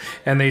up,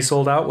 and they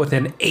sold out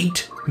within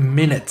 8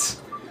 minutes.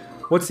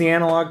 What's the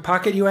Analog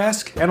Pocket, you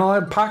ask?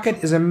 Analog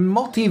Pocket is a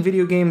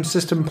multi-video game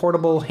system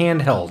portable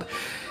handheld.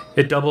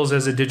 It doubles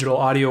as a digital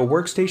audio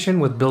workstation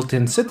with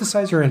built-in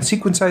synthesizer and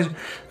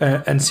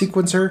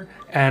sequencer.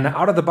 And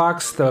out of the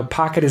box, the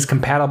Pocket is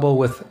compatible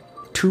with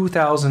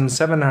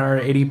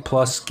 2,780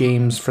 plus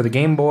games for the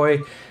Game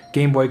Boy,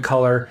 Game Boy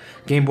Color,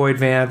 Game Boy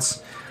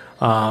Advance,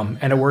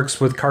 and it works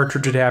with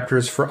cartridge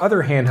adapters for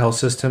other handheld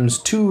systems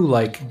too,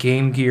 like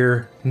Game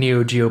Gear,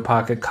 Neo Geo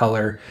Pocket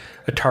Color,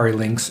 Atari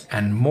Lynx,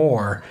 and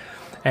more.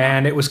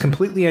 And it was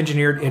completely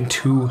engineered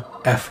into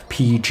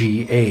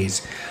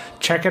FPGAs.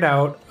 Check it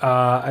out.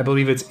 I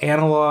believe it's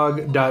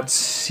analog.co.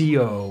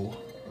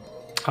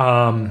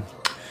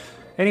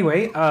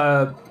 Anyway,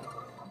 the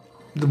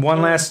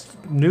one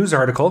last news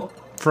article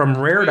from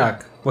Rare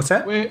Duck. What's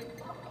that? Wait.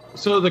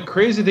 So the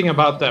crazy thing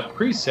about that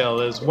pre-sale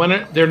is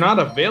they're not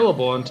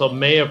available until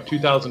May of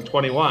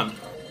 2021.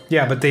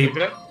 Yeah, but they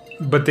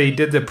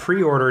did the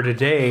pre-order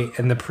today,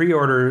 and the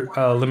pre-order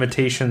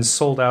limitations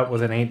sold out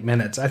within 8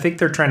 minutes. I think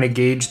they're trying to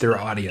gauge their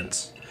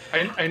audience.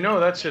 I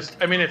know, that's just...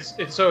 I mean,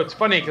 it's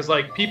funny because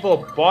like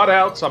people bought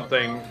out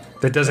something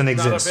that doesn't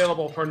exist. Not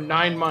available for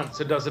 9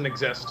 months. It doesn't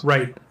exist.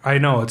 Right. I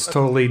know. It's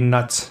totally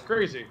nuts.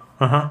 Crazy.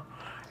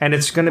 And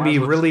it's going to be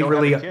really.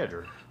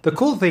 The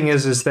cool thing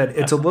is that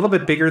it's a little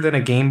bit bigger than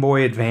a Game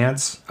Boy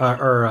Advance,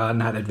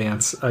 not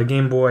Advance, a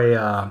Game Boy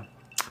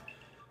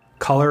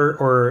Color,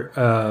 or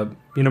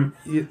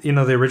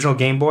the original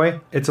Game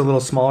Boy. It's a little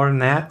smaller than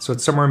that, so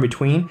it's somewhere in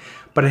between.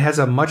 But it has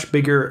a much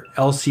bigger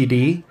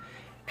LCD,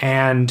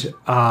 and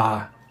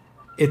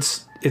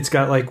it's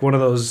got like one of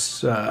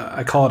those.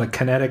 I call it a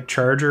kinetic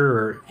charger,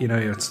 or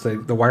it's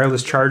the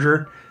wireless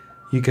charger.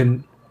 You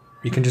can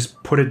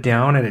just put it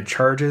down and it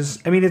charges.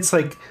 I mean, it's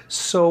like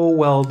so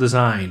well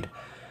designed.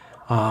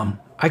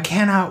 I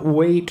cannot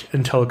wait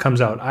until it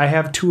comes out. I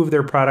have 2 of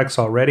their products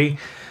already.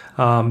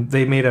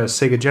 They made a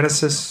Sega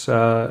Genesis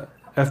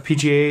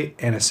FPGA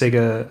and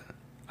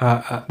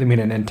they made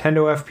a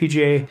Nintendo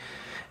FPGA,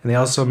 and they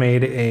also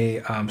made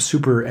a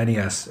Super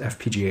NES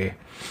FPGA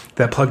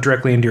that plug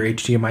directly into your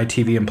HDMI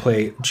TV and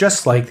play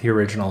just like the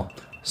original.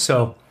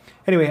 So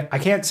anyway, I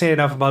can't say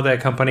enough about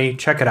that company.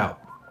 Check it out.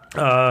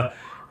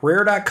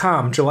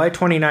 Rare.com, July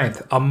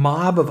 29th. A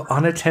mob of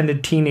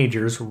unattended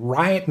teenagers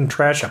riot and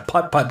trash a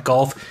putt-putt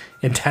golf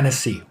in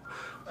Tennessee.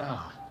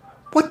 Oh.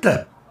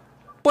 What?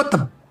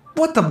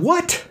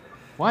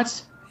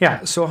 What?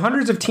 Yeah, so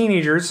hundreds of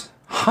teenagers,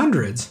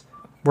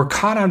 were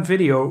caught on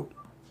video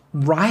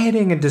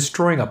rioting and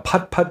destroying a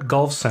putt-putt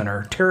golf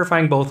center,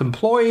 terrifying both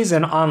employees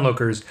and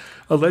onlookers,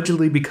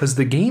 allegedly because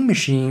the game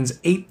machines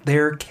ate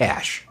their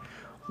cash.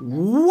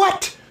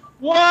 What?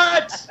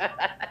 That's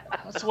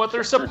what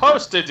they're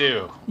supposed to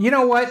do. You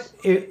know what?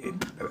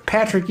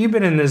 Patrick, you've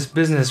been in this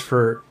business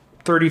for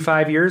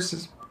 35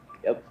 years.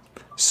 Yep.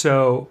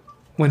 So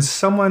when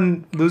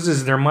someone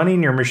loses their money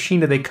in your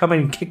machine, do they come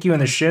and kick you in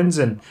the shins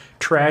and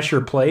trash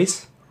your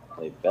place?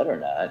 They better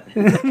not.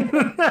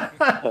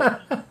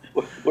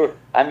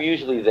 I'm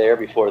usually there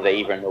before they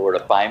even know where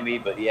to find me,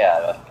 but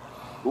yeah,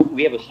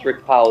 we have a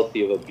strict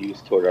policy of abuse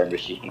toward our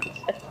machines.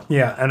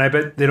 Yeah, and I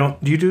bet they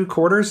don't... Do you do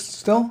quarters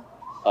still?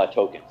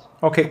 Tokens.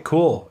 Okay,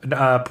 cool.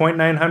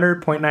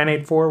 0.900,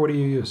 0.984, what do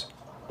you use?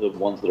 The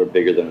ones that are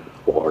bigger than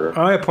a quarter.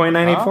 Oh, yeah,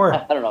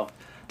 0.984. I don't know.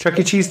 Chuck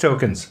E. Cheese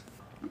tokens.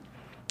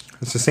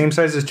 It's the same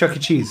size as Chuck E.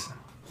 Cheese.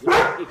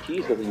 Chuck E.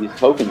 Cheese doesn't use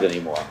tokens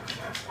anymore.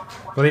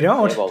 Well, they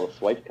don't. They have all the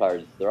swipe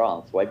cards. They're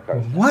all on swipe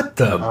cards. What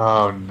the?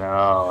 Oh,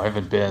 no. I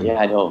haven't been. Yeah,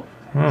 I know.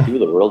 See where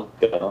the world's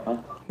going.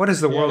 What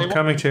is the world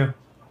coming to?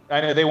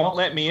 I know. They won't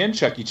let me in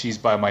Chuck E. Cheese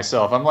by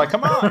myself. I'm like,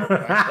 come on.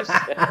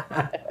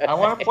 I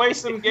want to play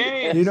some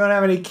games. You don't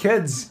have any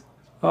kids.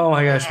 Oh,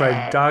 my gosh.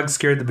 My dog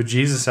scared the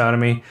bejesus out of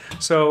me.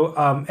 So,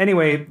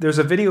 anyway, there's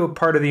a video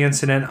part of the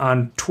incident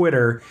on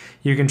Twitter.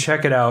 You can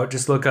check it out.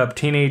 Just look up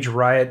Teenage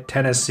Riot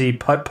Tennessee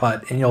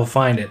Putt-Putt, and you'll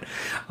find it.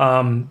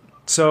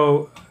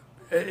 So...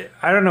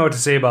 I don't know what to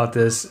say about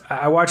this.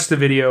 I watched the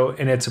video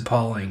and it's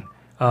appalling.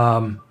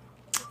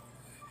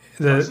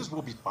 This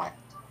will be fine.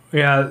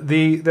 Yeah,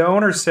 the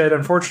owner said,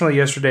 unfortunately,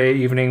 yesterday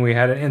evening we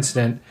had an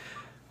incident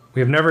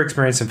we have never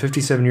experienced in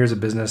 57 years of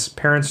business.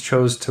 Parents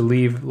chose to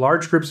leave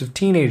large groups of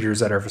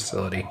teenagers at our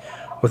facility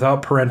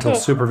without parental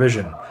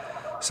supervision.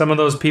 Some of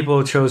those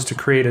people chose to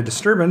create a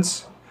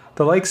disturbance,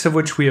 the likes of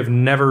which we have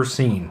never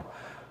seen.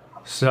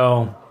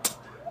 So,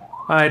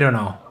 I don't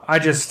know. I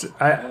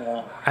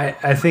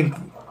think...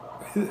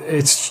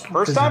 It's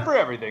first time for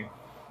everything.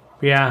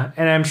 Yeah,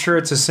 and I'm sure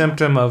it's a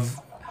symptom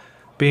of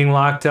being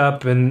locked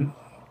up and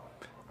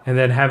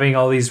then having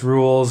all these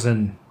rules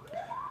and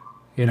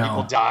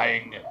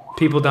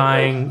people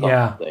dying.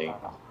 Yeah. You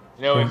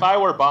know, if I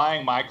were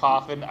buying my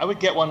coffin, I would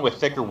get one with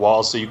thicker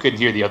walls so you couldn't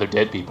hear the other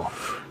dead people.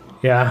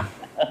 Yeah.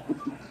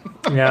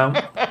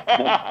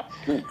 Yeah.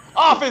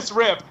 Office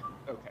rip.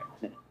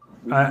 Okay.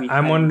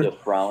 I'm wondering to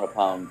frown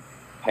upon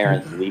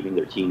parents leaving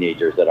their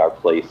teenagers at our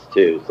place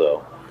too.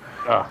 So.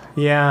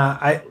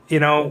 Yeah,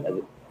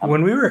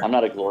 when we were... I'm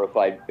not a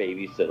glorified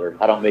babysitter.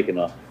 I don't make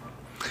enough.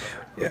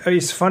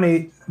 It's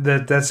funny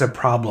that that's a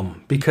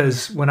problem,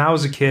 because when I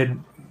was a kid,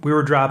 we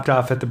were dropped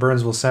off at the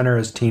Burnsville Center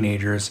as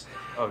teenagers.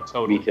 Oh,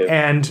 totally. Me too.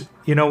 And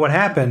you know what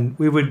happened?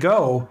 We would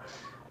go,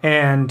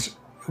 and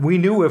we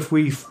knew if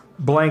we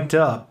blanked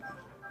up,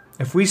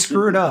 if we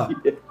screwed up,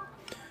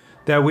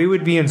 that we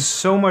would be in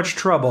so much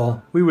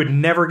trouble, we would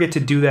never get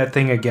to do that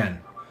thing again.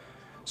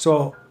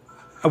 So...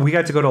 we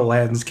got to go to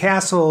Aladdin's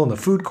Castle and the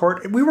food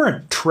court. We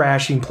weren't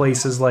trashing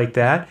places like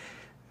that.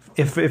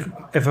 If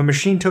a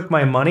machine took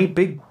my money,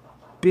 big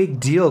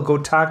deal. Go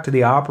talk to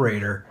the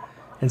operator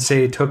and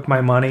say it took my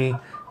money.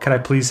 Can I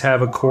please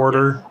have a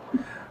quarter?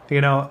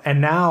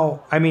 And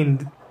now, I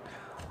mean,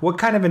 what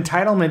kind of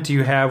entitlement do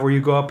you have where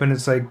you go up and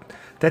it's like,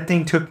 that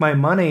thing took my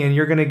money and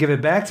you're going to give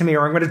it back to me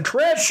or I'm going to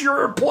trash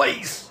your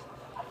place?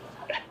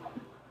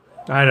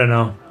 I don't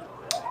know.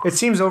 It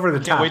seems over the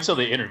top. Can't wait till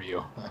the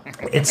interview.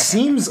 It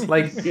seems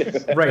like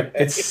right.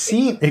 It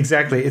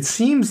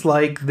seems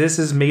like this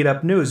is made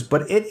up news,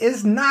 but it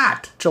is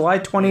not. July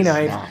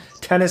 29th,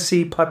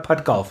 Tennessee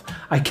putt-putt golf.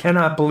 I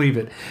cannot believe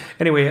it.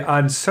 Anyway,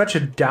 on such a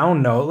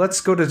down note,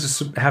 let's go to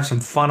just have some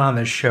fun on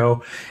this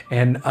show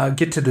and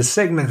get to the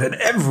segment that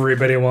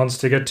everybody wants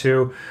to get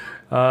to,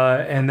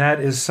 and that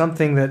is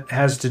something that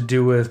has to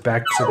do with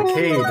Back to the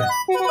Cade.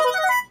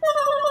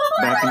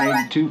 Back in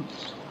 '82.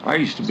 I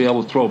used to be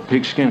able to throw a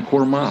pigskin a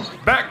quarter mile.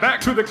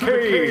 Back to the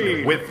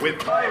cave with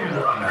Time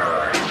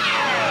Runner.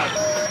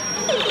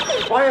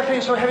 Why are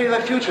things so heavy in the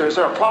future? Is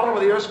there a problem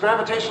with the Earth's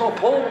gravitational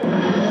pull?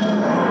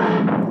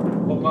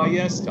 Why,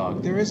 yes,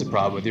 Doc. There is a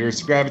problem with the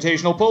Earth's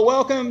gravitational pull.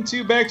 Welcome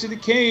to Back to the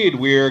Cade.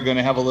 We're going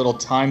to have a little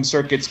Time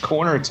Circuits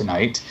corner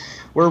tonight,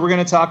 where we're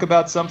going to talk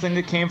about something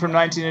that came from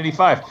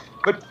 1985.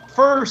 But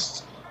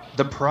first...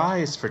 the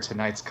prize for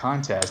tonight's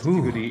contest, if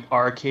you go to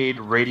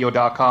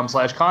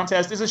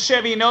arcaderadio.com/contest, is a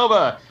Chevy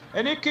Nova,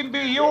 and it can be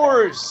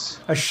yours.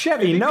 A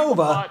Chevy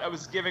Nova? I thought I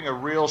was giving a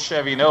real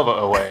Chevy Nova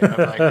away.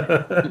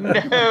 I'm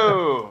like,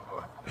 no.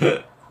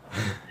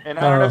 And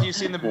I don't know if you've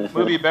seen the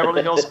movie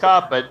Beverly Hills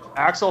Cop, but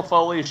Axel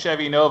Foley's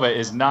Chevy Nova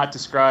is not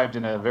described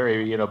in a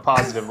very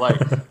positive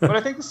light. But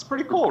I think this is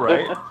pretty cool,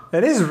 right?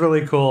 It is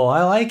really cool.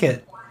 I like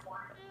it.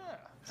 Yeah.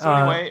 So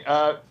anyway,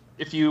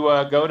 if you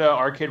go to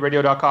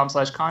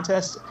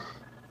arcaderadio.com/contest,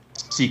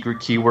 secret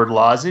keyword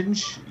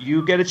lozenge,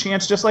 you get a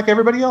chance just like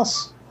everybody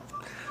else.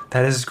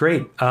 That is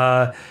great.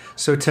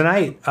 So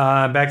tonight,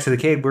 back to the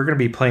Cade, we're going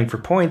to be playing for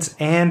points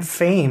and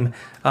fame,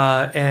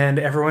 and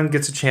everyone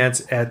gets a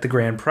chance at the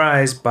grand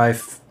prize by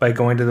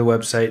going to the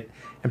website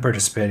and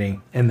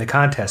participating in the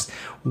contest.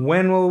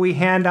 When will we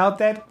hand out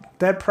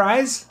that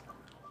prize?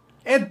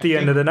 At the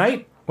end of the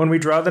night, when we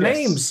draw the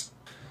names.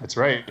 That's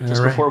right.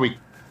 Just before we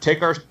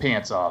take our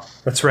pants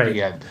off. That's right.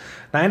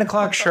 9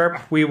 o'clock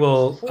sharp, we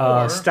will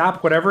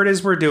stop whatever it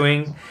is we're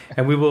doing,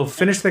 and we will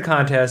finish the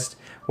contest,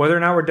 whether or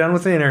not we're done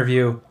with the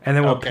interview, and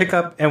then we'll pick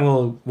up and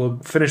we'll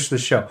finish the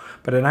show.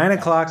 But at 9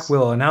 o'clock,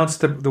 we'll announce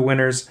the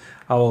winners.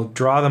 I will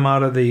draw them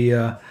out of the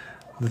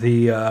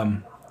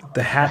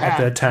hat at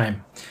that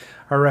time.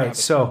 All right,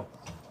 so.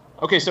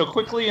 Okay, so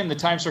quickly in the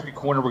Time Circuit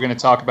Corner, we're going to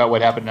talk about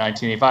what happened in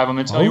 1985. I'm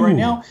going to tell you right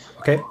now.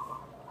 Okay.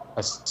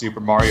 A Super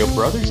Mario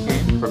Brothers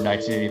game from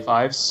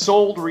 1985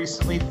 sold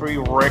recently for a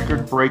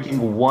record-breaking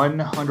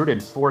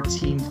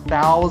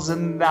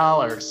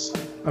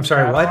 $114,000. I'm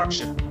sorry, what?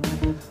 Auction.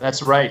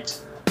 That's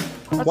right.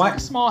 That's like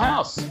a small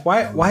house.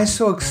 Why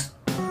so?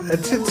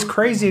 It's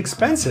crazy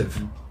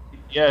expensive.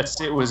 Yes,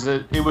 it was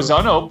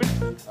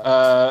unopened,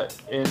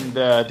 and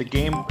the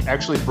game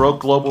actually broke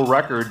global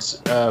records.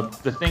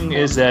 The thing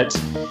is that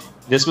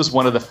this was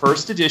one of the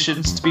first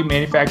editions to be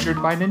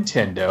manufactured by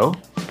Nintendo,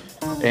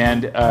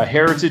 and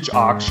Heritage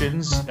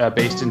Auctions,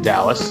 based in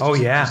Dallas,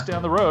 just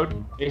down the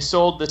road, they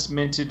sold this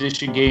mint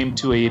edition game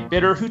to a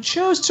bidder who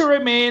chose to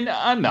remain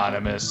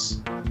anonymous.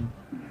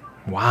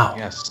 Wow.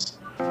 Yes,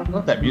 I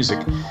love that music.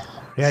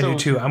 Yeah, I do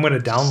too. I'm going to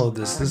download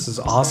this. This is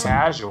awesome.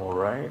 Casual,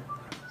 right?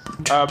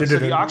 So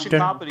the auction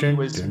copy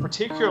was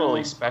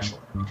particularly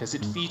special because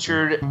it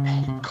featured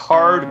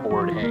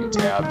cardboard hang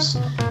tabs,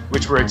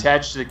 which were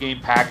attached to the game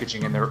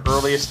packaging in their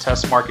earliest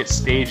test market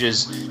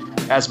stages.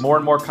 As more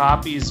and more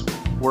copies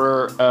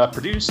were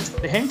produced,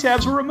 the hang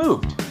tabs were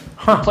removed,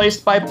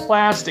 replaced by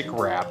plastic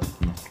wrap.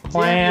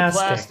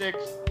 Plastic.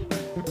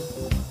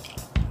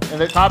 And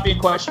the copy in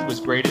question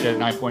was graded at a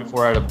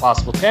 9.4 out of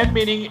possible 10,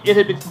 meaning it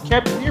had been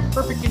kept in near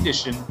perfect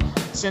condition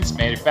since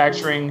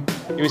manufacturing.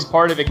 It was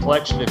part of a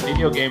collection of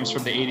video games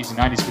from the 80s and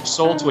 90s, which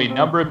sold to a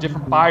number of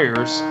different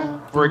buyers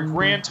for a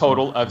grand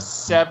total of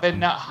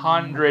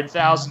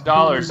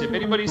 $700,000. If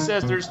anybody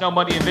says there's no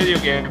money in video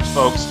games,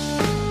 folks,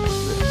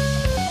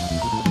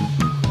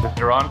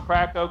 they're on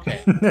crack. Okay.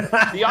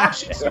 The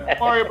auction Super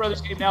Mario Brothers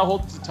game now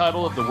holds the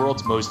title of the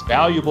world's most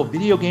valuable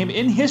video game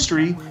in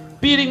history,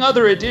 beating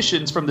other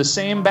editions from the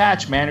same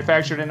batch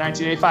manufactured in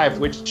 1985,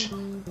 which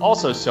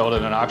also sold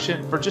at an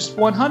auction for just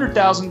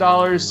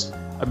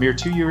 $100,000 a mere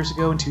 2 years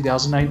ago in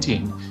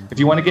 2019. If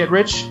you want to get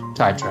rich,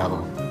 time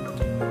travel.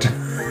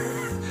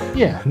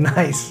 Yeah.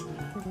 Nice.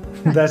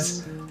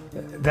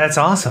 That's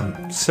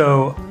awesome.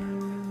 So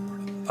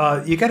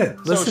you gotta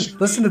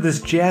listen to this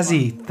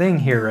jazzy thing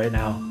here right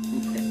now.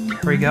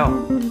 Here we go.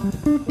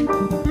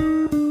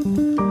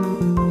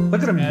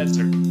 Look at them.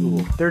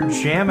 Cool. They're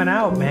jamming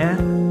out,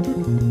 man.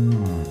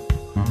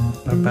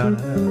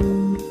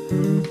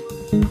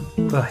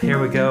 Well, here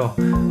we go.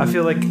 I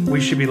feel like we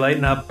should be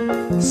lighting up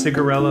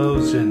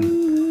cigarellos and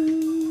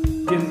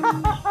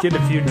getting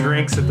a few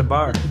drinks at the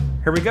bar.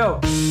 Here we go.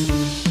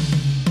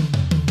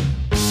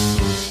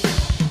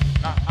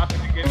 Not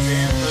gonna get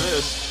banned for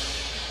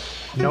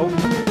this. Nope.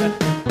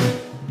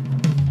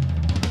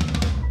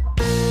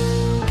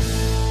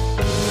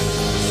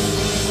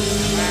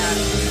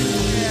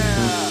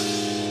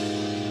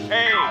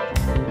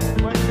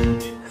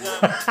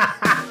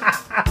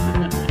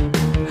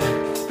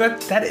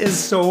 That is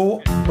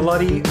so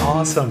bloody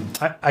awesome.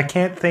 I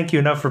can't thank you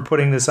enough for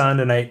putting this on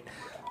tonight,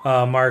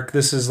 Mark.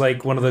 This is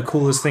like one of the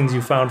coolest things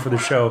you found for the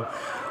show.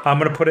 I'm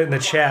going to put it in the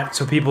chat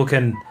so people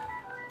can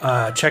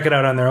check it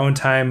out on their own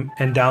time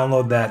and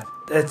download that.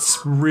 It's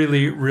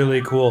really,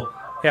 really cool.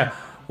 Yeah.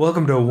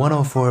 Welcome to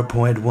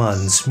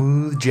 104.1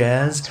 Smooth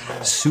Jazz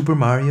Super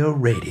Mario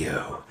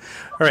Radio.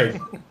 All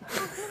right.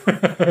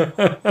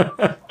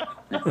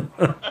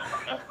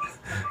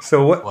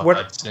 So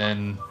what's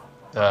in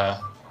the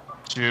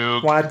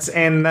juke? What's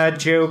in the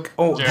juke?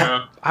 Oh,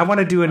 I want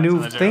to do a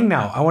new thing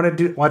now. I want to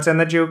do what's in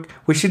the juke.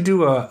 We should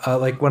do a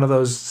like one of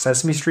those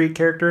Sesame Street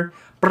character.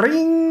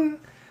 Bring.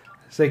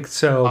 It's like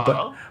so,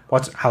 but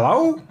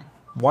hello?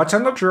 What's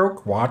in the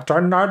juke? What's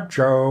in the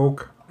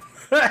joke?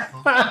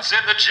 What's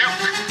in the juke?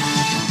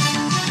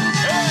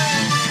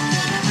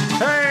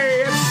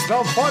 Hey, it's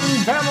the fun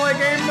family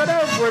game that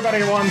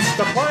everybody wants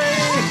to play.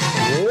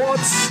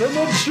 What's in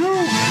the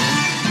juke?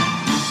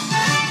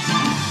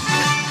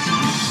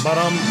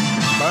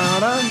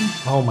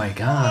 Oh my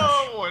gosh.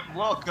 Hello and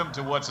welcome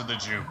to What's in the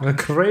Juke.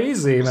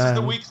 Crazy, this man. This is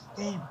the week's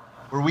game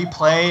where we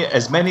play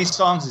as many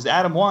songs as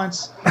Adam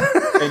wants,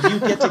 and you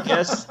get to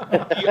guess.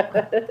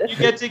 You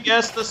get to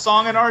guess the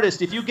song and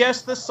artist. If you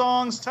guess the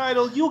song's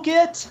title, you'll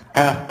get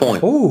half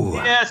point. Ooh.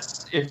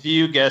 Yes. If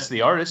you guess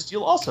the artist,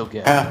 you'll also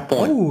get half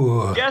point.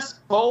 Ooh. Guess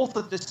both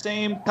at the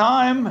same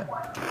time.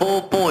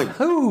 Full point.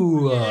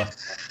 Ooh.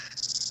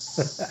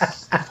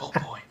 Yes. Full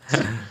point.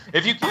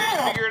 If you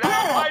can't figure it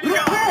out, why do you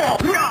go?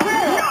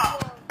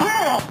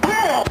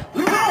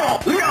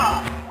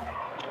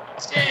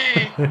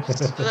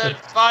 That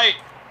fight.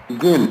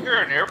 Begin.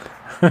 You're in here.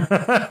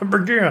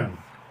 Begin.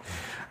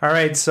 All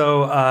right,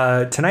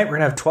 so tonight we're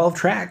going to have 12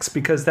 tracks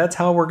because that's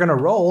how we're going to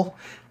roll.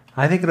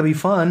 I think it'll be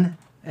fun,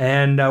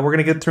 and we're going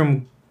to get through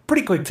them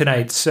pretty quick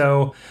tonight.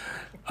 So,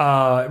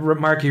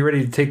 Mark, are you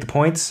ready to take the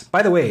points?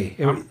 By the way,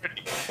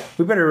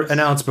 we better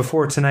announce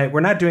before tonight,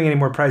 we're not doing any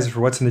more prizes for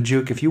What's in the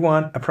Juke. If you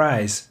want a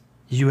prize,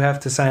 you have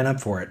to sign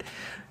up for it.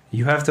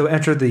 You have to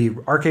enter the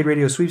Arcade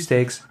Radio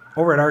sweepstakes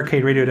over at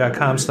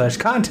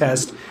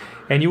arcaderadio.com/contest,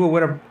 and you will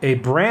win a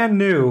brand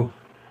new,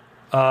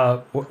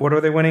 what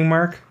are they winning,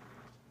 Mark?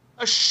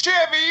 A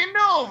Chevy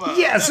Nova.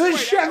 Yes, a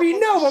Chevy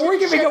Nova. We're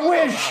giving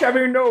away a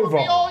Chevy Nova.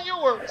 It'll be all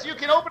yours. You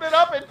can open it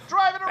up and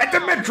drive it around. At the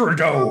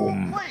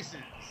Metrodome. Places.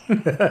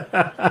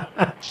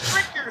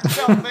 Shrink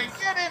yourself and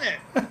get in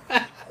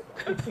it.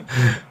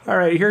 All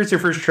right, here's your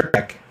first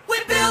track. We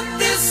built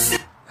this.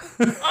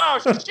 Oh,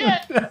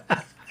 shit.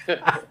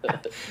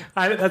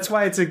 That's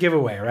why it's a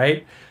giveaway,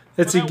 right?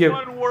 It's a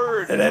giveaway. One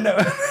word. And I know.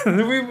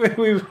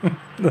 we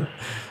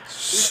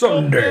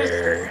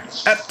Sunday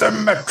at the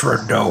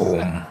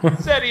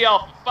Metrodome. SETI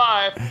Alpha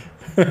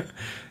 5.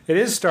 It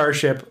is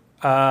Starship.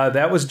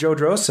 That was Joe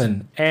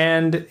Drossen.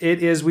 And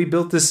it is We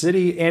Built This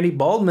City, Andy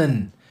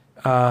Baldwin.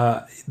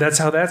 That's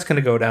how that's going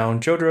to go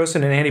down. Joe Drossen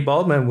and Andy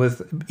Baldwin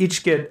with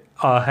each get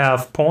a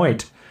half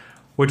point,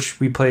 which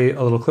we play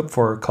a little clip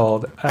for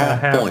called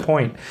Half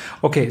Point.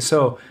 Okay,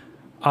 so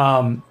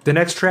the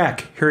next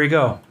track. Here we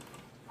go.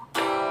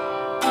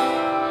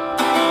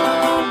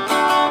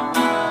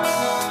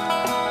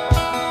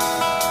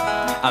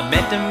 I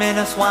met him in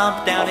a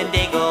swamp down in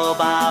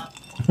Dagobah.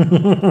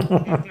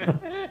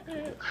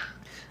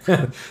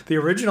 The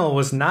original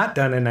was not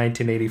done in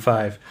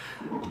 1985.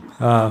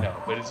 No,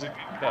 but it's a good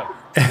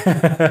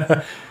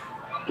cover.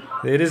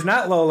 It is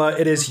not Lola.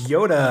 It is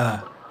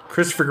Yoda.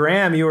 Christopher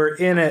Graham, you are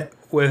in it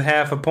with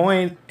half a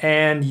point.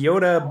 And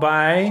Yoda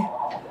by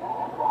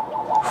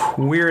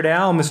Weird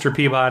Al, Mr.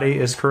 Peabody,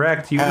 is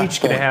correct. You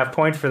each get a half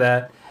point for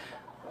that.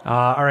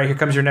 All right, here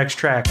comes your next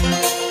track.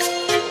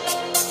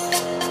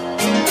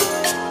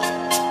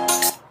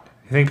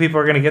 You think people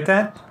are going to get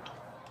that?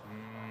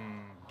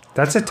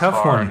 That's a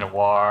tough one.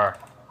 Noir.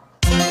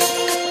 This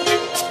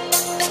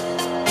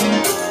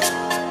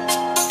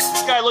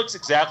guy looks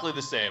exactly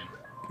the same.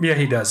 Yeah,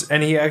 he does.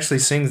 And he actually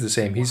sings the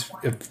same. He's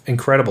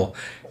incredible.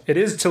 It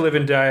is To Live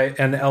and Die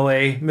in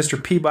L.A.,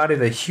 Mr. Peabody,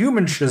 the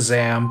human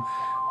Shazam.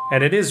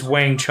 And it is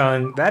Wang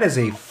Chung. That is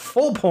a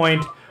full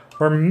point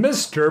for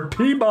Mr.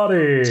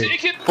 Peabody.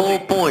 Take it. Full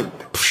point.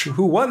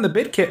 Who won the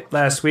bid kit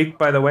last week,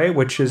 by the way,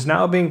 which is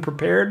now being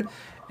prepared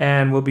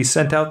and will be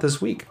sent out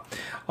this week.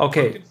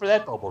 Okay. Looking for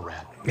that bubble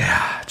wrap.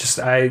 Yeah,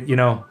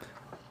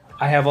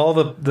 I have all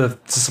the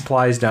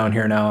supplies down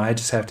here now. I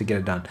just have to get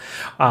it done.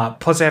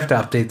 Plus, I have to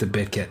update the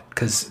bid kit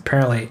because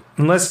apparently,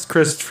 unless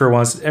Christopher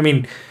wants,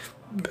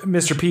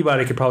 Mr.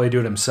 Peabody could probably do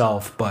it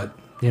himself, but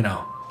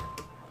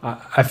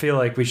I feel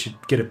like we should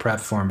get it prepped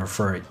for him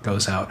before it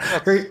goes out.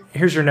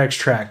 Here's your next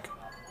track.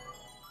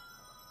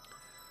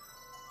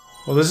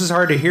 Well, this is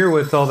hard to hear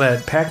with all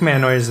that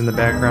Pac-Man noise in the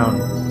background.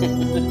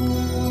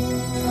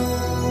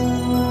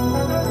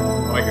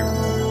 Right here.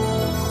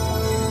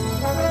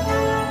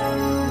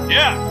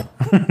 Yeah.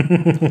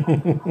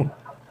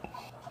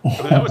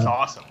 That was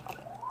awesome.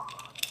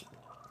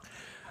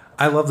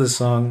 I love this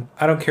song.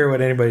 I don't care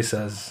what anybody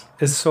says.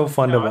 It's so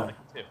fun to watch.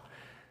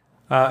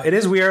 It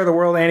is We Are the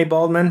World, Andy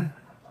Baldwin,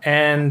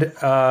 and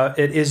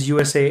it is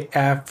USA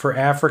for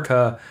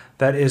Africa.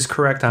 That is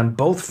correct on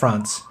both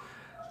fronts.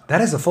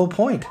 That is a full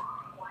point.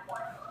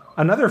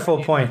 Another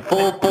full point.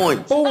 Full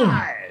point. Boom.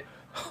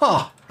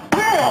 Huh.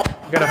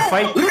 Got a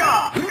fight.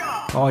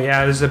 Oh,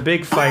 yeah, there's a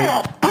big fight.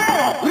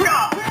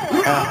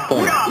 Half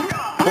point.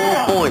 Full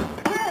point.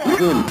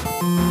 Good.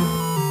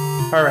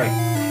 All right,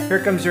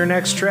 here comes your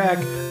next track.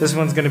 This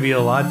one's going to be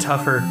a lot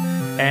tougher.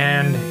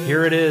 And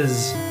here it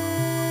is.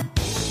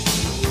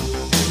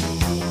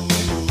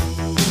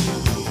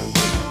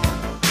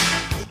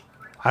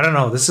 I don't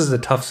know. This is a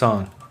tough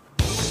song.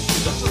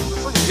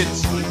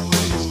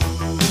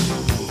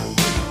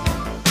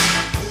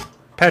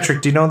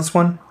 Patrick, do you know this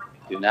one?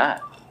 Do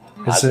not.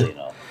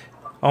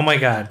 Oh my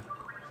God.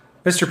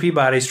 Mr.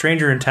 Peabody,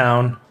 Stranger in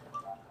Town.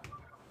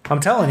 I'm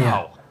telling you.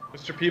 Wow.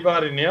 Mr.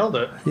 Peabody nailed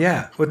it.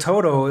 Yeah, with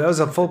Toto, that was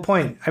a full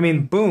point.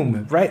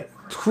 Boom, right?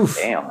 Oof.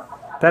 Damn.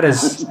 That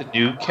is the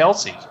new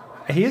Kelsey.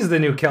 He is the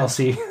new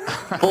Kelsey.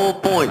 Full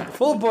point.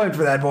 Full point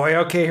for that boy.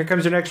 Okay, here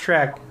comes your next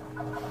track.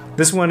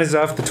 This one is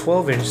off the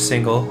 12-inch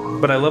single,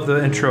 but I love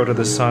the intro to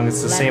this song.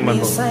 It's the same one.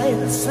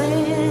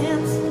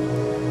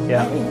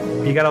 Yeah,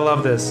 you gotta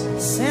love this.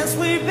 Since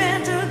we've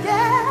been together.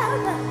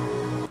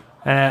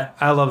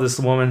 I love this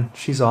woman.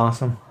 She's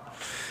awesome.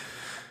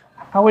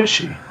 How is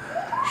she?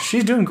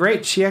 She's doing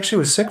great. She actually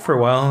was sick for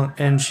a while,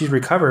 and she's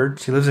recovered.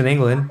 She lives in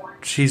England.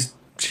 She's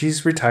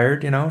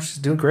retired. She's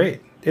doing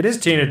great. It is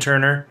Tina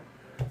Turner.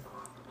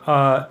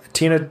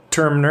 Tina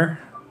Turner,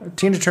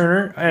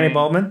 Andy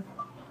Baldwin.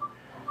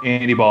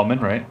 Andy Baldwin,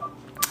 right?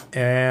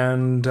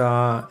 And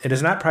it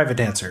is not Private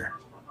Dancer.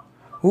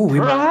 Ooh,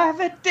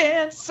 Private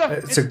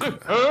dancer.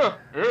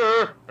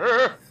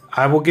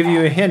 I will give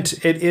you a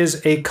hint. It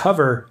is a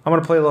cover. I'm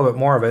going to play a little bit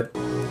more of it.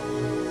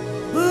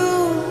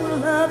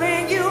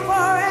 Loving you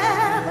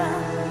forever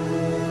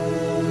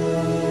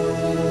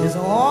is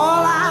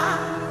all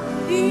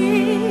I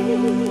need.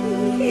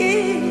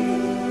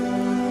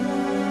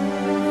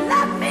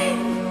 Let me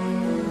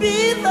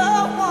be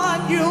the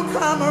one you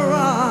come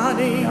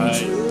running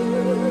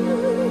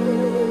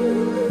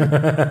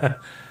to.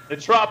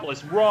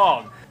 Metropolis,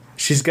 wrong.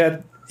 She's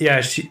got,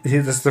 that's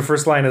the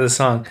first line of the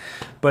song.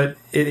 But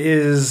it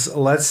is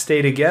Let's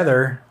Stay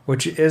Together,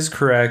 which is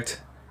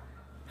correct.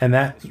 And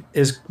that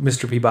is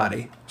Mr.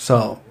 Peabody.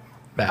 So,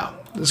 wow,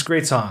 this is a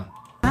great song.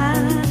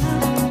 I'm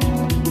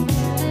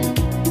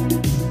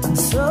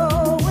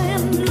so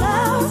in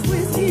love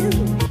with you.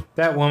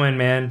 That woman,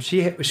 man,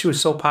 she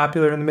was so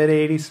popular in the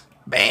mid-'80s.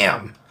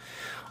 Bam!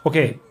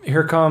 Okay,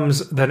 here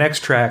comes the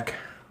next track.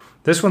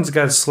 This one's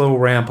got a slow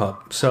ramp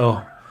up,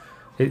 so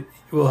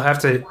we'll have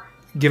to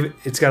give it.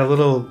 It's got a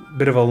little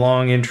bit of a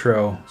long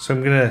intro, so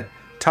I'm gonna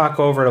talk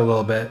over it a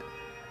little bit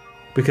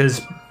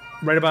because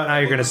right about now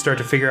you're gonna start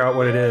to figure out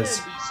what it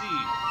is.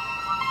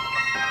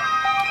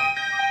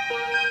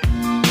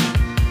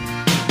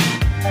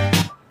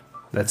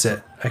 That's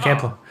it. I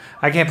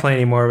can't play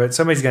any more of it.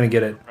 Somebody's gonna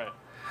get it. Right.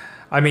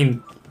 I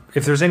mean,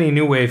 if there's any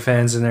New Wave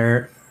fans in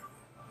there,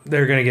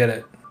 they're gonna get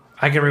it.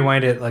 I can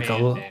rewind it like a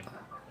little.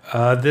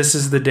 This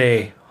is the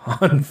day.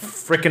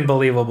 Frickin'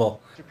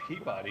 believable.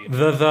 Peabody.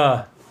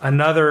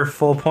 Another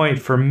full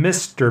point for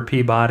Mr.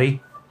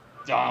 Peabody.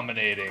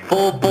 Dominating.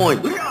 Full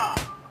point.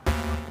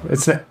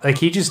 It's not, like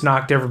he just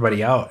knocked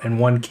everybody out in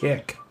one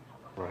kick.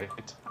 Right.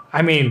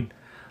 I mean,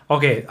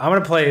 okay, I'm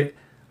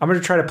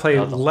gonna try to play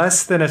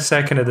less than a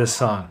second of this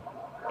song.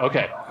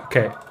 Okay.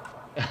 Okay.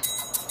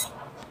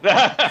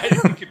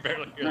 You can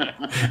barely hear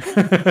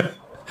that.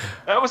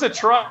 That was a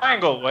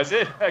triangle, was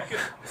it?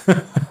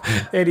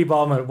 Andy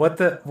Baldwin, what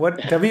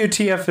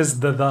WTF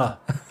is the?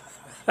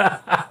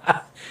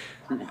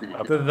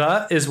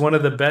 The is one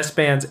of the best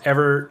bands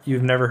ever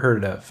you've never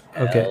heard of.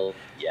 Okay. Hell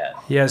yes.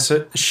 Yeah,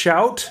 so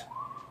Shout,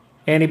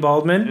 Andy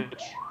Baldwin,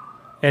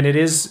 and it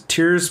is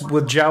Tears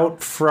with Jout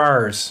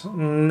Frars.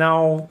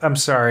 No, I'm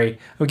sorry.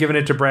 I'm giving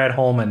it to Brad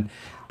Holman.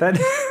 That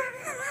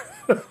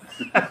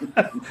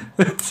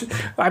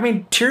I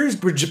mean,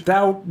 Tears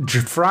Without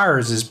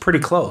Friars is pretty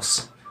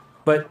close,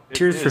 but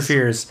Tears for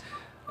Fears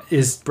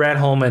is Brad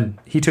Holman.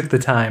 He took the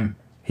time.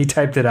 He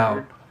typed it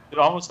out. It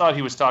almost thought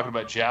he was talking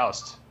about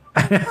Joust.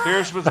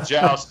 Tears with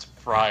Joust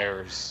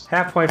Friars.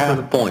 Half point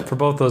for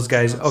both those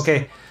guys.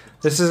 Okay,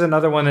 this is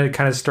another one that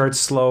kind of starts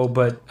slow,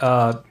 but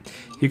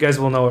you guys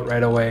will know it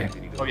right away.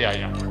 Oh yeah.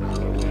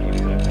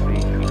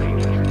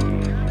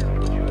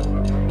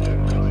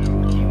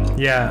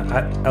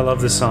 Yeah, I love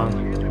this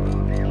song.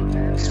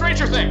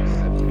 Stranger Things.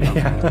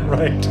 Yeah,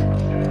 right.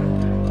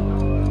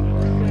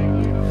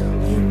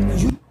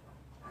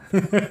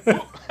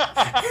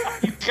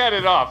 You cut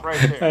it off right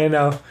there. I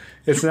know.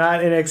 It's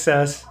not in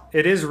excess.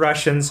 It is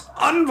Russians.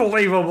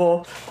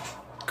 Unbelievable.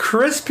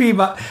 Chris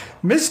Peabody,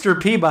 Mr.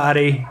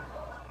 Peabody,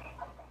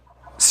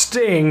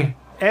 Sting,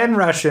 and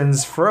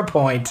Russians for a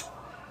point.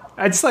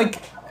 It's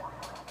like,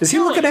 is he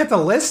looking at the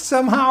list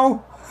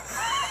somehow?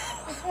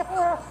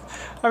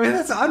 I mean,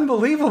 that's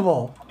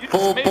unbelievable.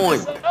 Full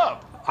point.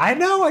 I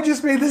know. I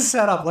just made this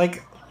setup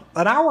like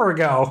an hour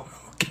ago.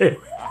 Okay.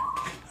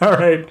 All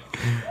right.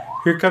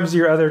 Here comes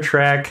your other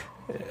track.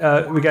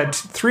 We got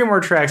 3 more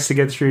tracks to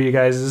get through, you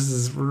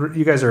guys.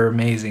 You guys are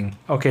amazing.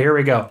 Okay, here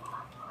we go.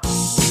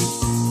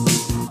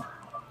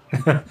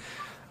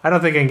 I don't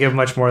think I can give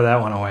much more of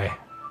that one away.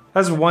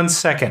 That's 1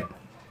 second.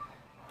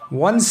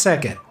 1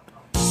 second.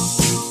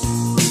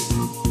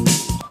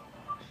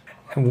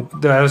 And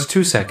that was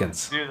 2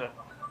 seconds. Do that.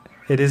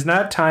 It is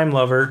not Time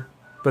Lover,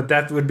 but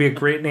that would be a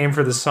great name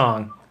for the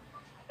song.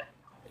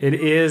 It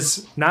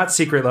is not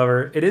Secret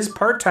Lover. It is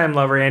Part-Time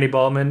Lover, Andy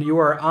Baldwin. You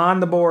are on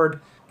the board.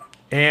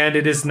 And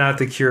it is not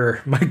The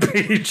Cure, Mike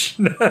Page.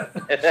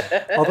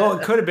 Although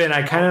it could have been.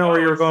 I kind of know where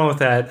you were going with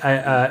that.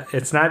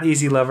 It's not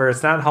Easy Lover.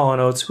 It's not Hall &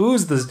 Oates.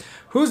 Who's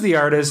the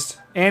artist?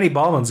 Andy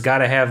Baldwin's got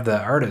to have the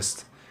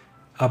artist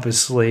up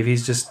his sleeve.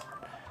 He's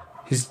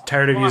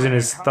tired of using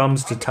his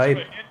thumbs to type.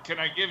 What hint can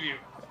I give you?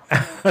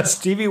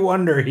 Stevie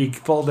Wonder, he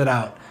pulled it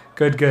out.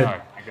 Good.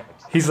 Right,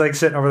 He's like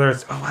sitting over there.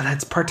 Oh,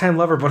 that's Part-Time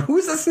Lover, but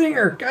who's the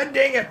singer? God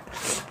dang it.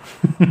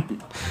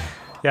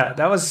 Yeah,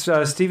 that was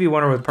Stevie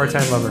Wonder with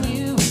Part-Time Lover.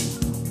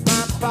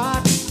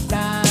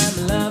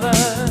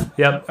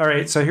 Yep. All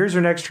right. So here's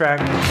your next track.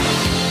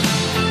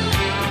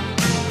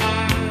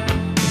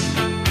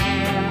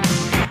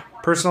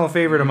 Personal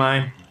favorite of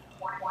mine.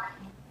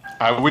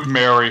 I would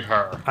marry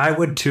her. I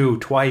would too,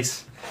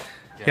 twice.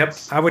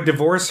 Yes. Yep. I would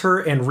divorce her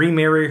and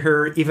remarry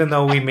her, even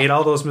though we made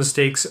all those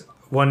mistakes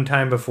one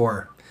time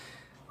before.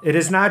 It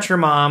is not your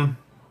mom.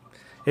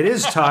 It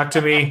is Talk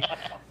to Me.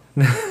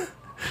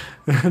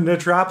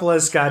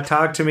 Metropolis got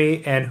Talk to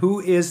Me, and who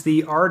is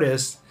the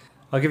artist?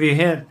 I'll give you a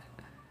hint.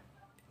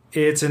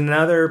 It's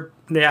another,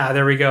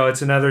 there we go.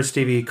 It's another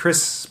Stevie,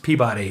 Chris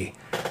Peabody.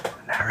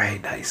 All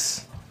right,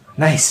 nice.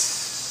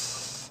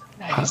 Nice.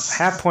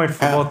 Half point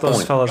for both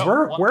those fellas.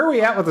 Where are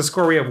we at with the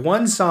score? We have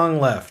one song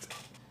left.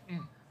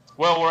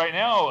 Well, right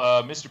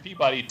now, Mr.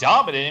 Peabody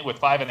dominating with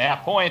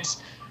 5.5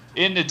 points.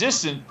 In the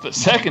distant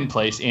second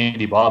place,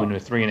 Andy Bobbin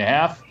with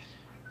 3.5.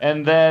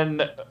 And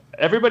then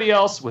everybody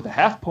else with a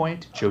half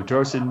point, Joe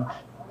Dorson,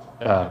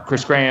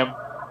 Chris Graham,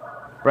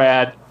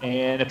 Brad,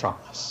 and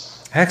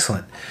Atropolis.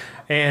 Excellent.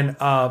 And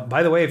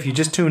by the way, if you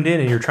just tuned in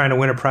and you're trying to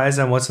win a prize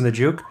on What's in the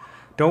Juke,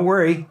 don't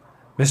worry.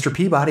 Mr.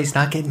 Peabody's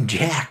not getting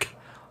jack.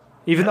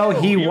 Even though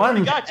he won.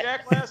 He got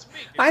jack last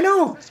week. I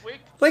know.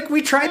 Like,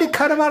 we tried to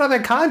cut him out of the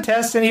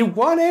contest, and he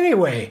won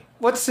anyway.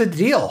 What's the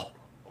deal?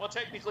 Well,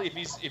 technically, if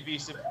he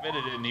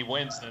submitted it and he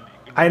wins, then he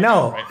can I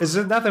know. win, right? There's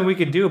nothing we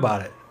can do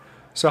about it.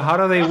 So how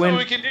do they win? What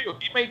we can do.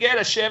 He may get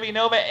a Chevy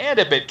Nova and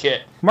a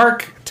BitKit.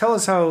 Mark, tell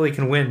us how we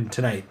can win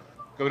tonight.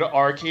 Go to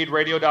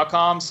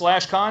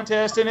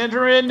arcaderadio.com/contest and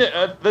enter in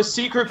the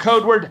secret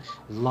code word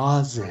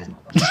lozenge.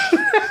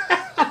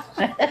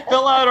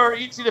 Fill out our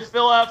easy to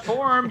fill out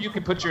form. You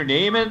can put your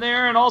name in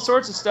there and all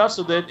sorts of stuff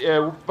so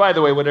that, by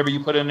the way, whatever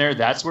you put in there,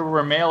 that's where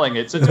we're mailing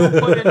it. So don't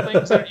put in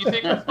things that you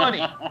think are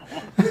funny.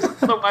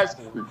 Otherwise,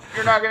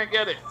 you're not going to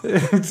get it.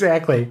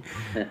 Exactly.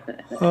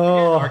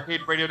 Oh.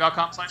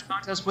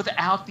 Arcaderadio.com/contest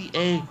without the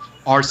A.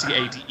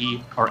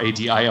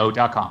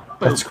 RCADERADIO.com.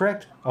 That's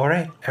correct. All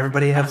right.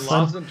 Everybody have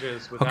fun.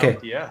 Lozenges without Okay.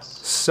 the S.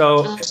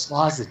 So,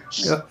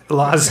 lozenge.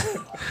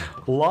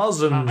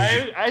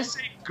 Lozenge. I say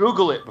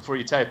Google it before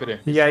you type it in.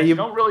 Yeah, you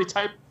don't really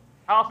type.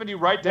 How often do you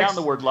write down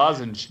the word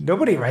lozenge?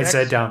 Nobody writes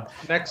that down.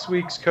 Next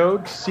week's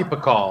code,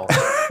 Sepacol.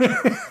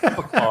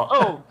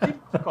 Oh,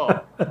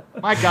 Sepacol.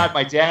 My God,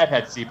 my dad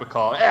had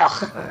Sepacol.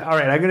 All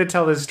right, I'm going to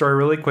tell this story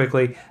really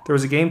quickly. There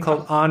was a game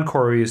called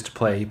Encore we used to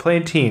play. You play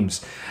in teams,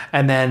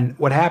 and then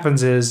what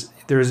happens is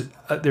there's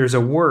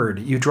a word.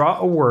 You draw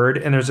a word,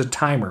 and there's a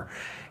timer.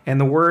 And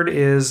the word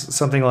is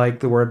something like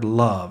the word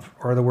love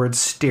or the word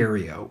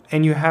stereo.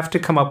 And you have to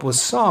come up with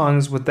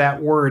songs with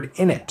that word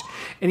in it.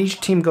 And each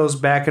team goes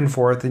back and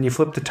forth, and you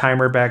flip the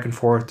timer back and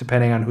forth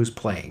depending on who's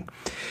playing.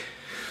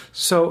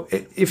 So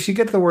if you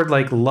get the word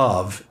like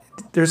love,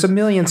 there's a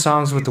million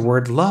songs with the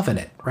word love in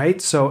it,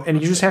 right? So, and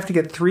you just have to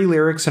get 3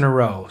 lyrics in a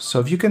row. So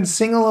if you can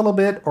sing a little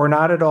bit or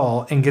not at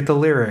all and get the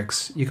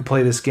lyrics, you can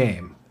play this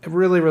game.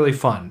 Really, really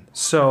fun.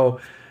 So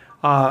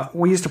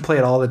we used to play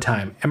it all the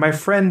time. And my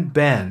friend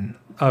Ben,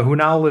 who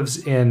now lives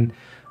in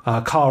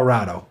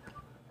Colorado,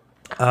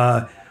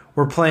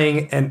 we're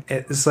playing, and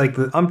it's like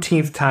the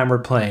umpteenth time we're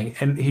playing,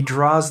 and he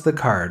draws the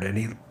card, and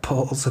he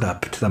pulls it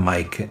up to the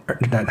mic. Or,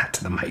 not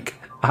to the mic.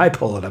 I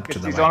pull it up to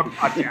the mic. He's on a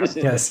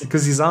podcast. Yes,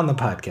 because he's on the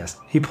podcast.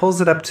 He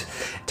pulls it up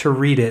to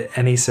read it,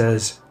 and he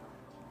says,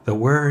 the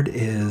word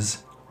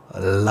is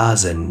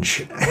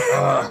lozenge.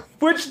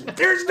 Which,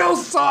 there's no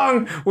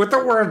song with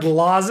the word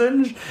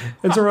lozenge.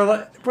 And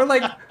so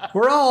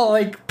we're all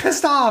like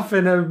pissed off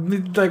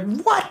and like,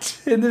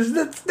 what? And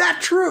that's not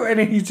true. And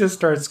he just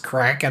starts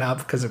cracking up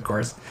because, of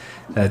course,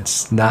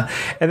 that's not.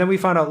 And then we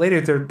found out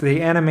later the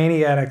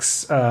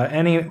Animaniacs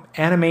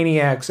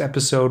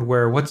episode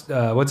where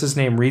what's his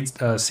name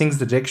sings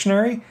the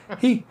dictionary.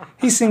 He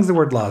sings the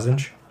word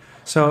lozenge.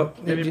 So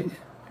anyway,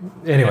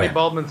 Andy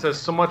Baldwin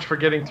says, so much for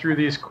getting through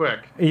these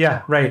quick.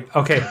 Yeah, right.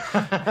 Okay.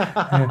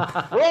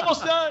 We're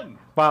almost done.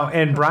 Wow,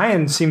 and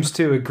Brian seems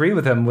to agree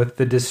with him with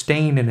the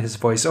disdain in his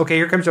voice. Okay,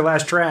 here comes your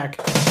last track.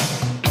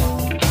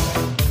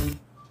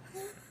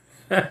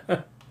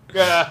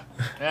 Yeah.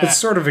 It's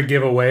sort of a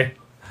giveaway.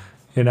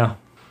 You know,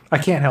 I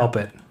can't help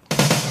it.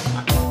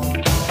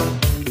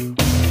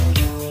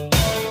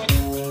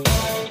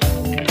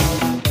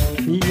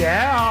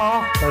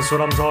 Yeah, that's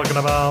what I'm talking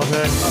about.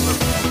 And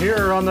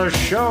here on the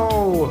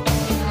show,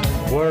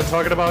 we're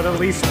talking about at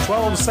least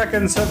 12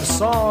 seconds of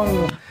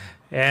song.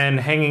 And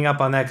hanging up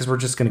on that because we're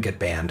just going to get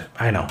banned.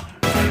 I know.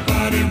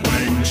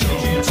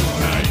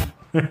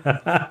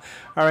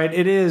 All right,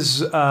 it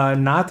is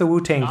not the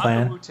Wu-Tang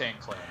Clan. The Wu-Tang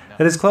Clan. No.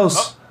 It is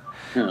close.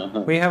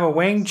 Oh. We have a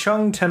Wang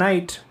Chung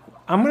tonight.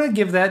 I'm going to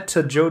give that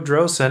to Joe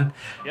Drosen.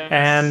 Yes.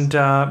 And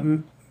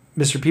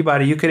Mr.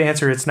 Peabody, you could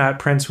answer it's not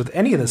Prince with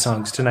any of the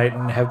songs tonight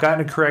and have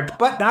gotten it correct,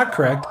 but not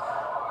correct.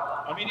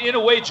 I mean, in a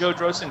way, Joe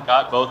Drosen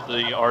got both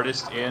the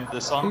artist and the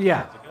song.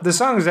 Yeah, the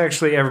song is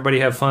actually Everybody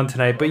Have Fun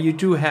Tonight, but you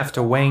do have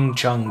to Wang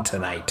Chung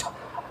tonight.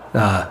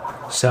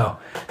 So,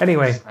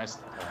 anyway,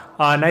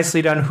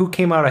 nicely done. Who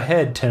came out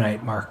ahead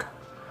tonight, Mark?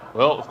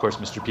 Well, of course,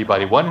 Mr.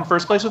 Peabody won in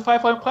first place with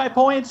 5.5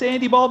 points,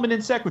 Andy Baldwin in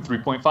second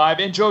with 3.5,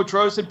 and Joe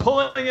Drosen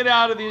pulling it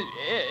out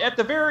at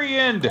the very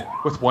end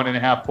with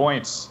 1.5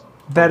 points.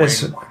 That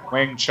is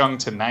Wang Chung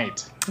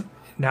tonight.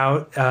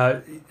 Now,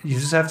 you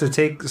just have to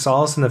take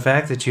solace in the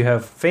fact that you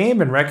have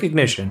fame and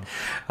recognition.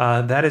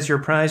 That is your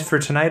prize for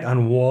tonight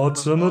on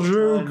What's in the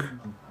Juke.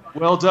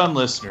 Well done,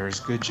 listeners.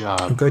 Good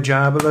job. Good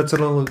job. That's a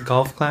little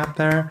golf clap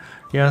there.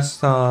 Yes,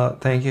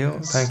 thank you.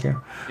 Thank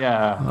you.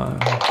 Yeah.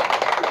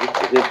 Is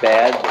it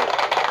bad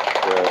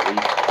that there are at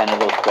least 10 of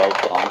those 12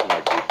 songs in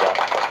our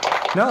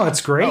jukebox? No,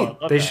 it's great.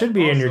 They should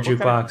be in your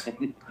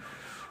jukebox.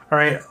 All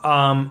right.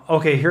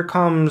 Okay, here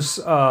comes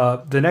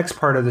the next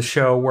part of the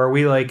show where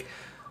we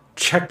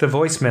check the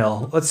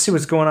voicemail. Let's see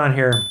what's going on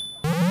here.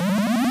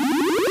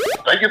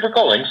 Thank you for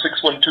calling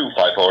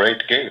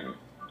 612-548-GAME.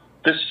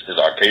 This is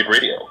Arcade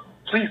Radio.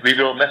 Please leave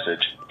your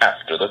message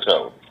after the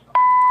tone.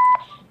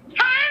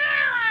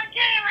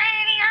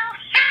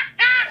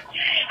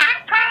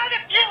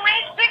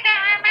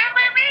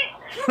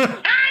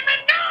 I'm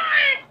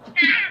annoyed!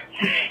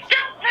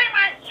 Don't play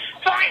my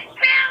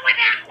voicemail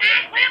without my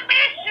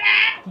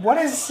permission! What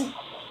is...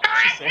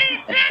 Please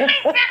send me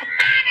some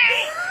money!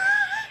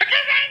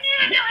 Because I need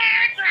a new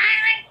hair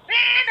dryer and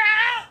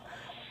sandal!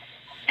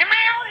 And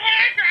my old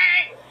hair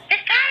dryer,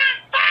 it caught on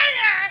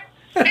fire!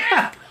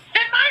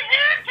 And my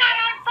hair caught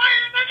on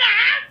fire and then the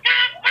house caught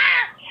on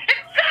fire! It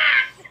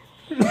sucked!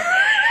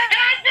 And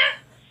I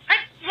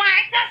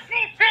just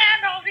need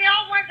sandals, the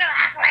old ones are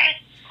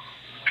ugly!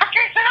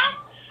 Okay, so don't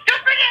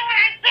forget what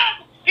I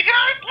said. You can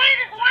only play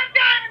this one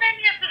time and then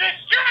you have to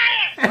destroy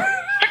it.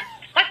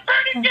 Like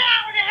burn it down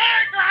with a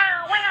hair dryer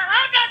or whatever.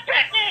 I'm not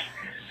picking.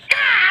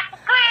 God,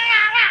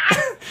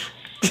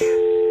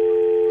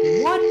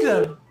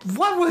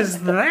 What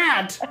was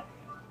that?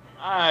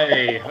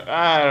 I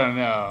don't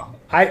know.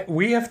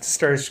 We have to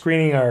start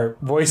screening our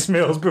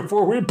voicemails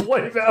before we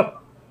play them.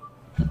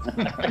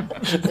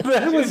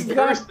 That was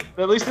not...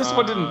 At least this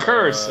one didn't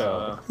curse,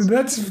 so.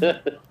 That's...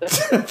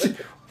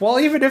 Well,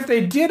 even if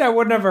they did, I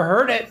would never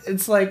heard it.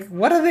 It's like,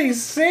 what are they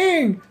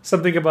saying?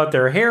 Something about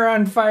their hair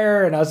on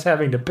fire and us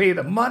having to pay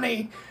the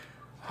money.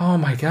 Oh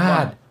my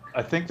God.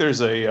 I think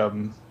there's a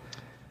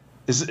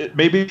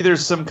maybe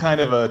there's some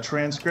kind of a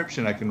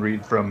transcription I can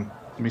read from.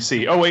 Let me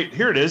see. Oh wait,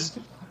 here it is.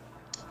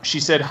 She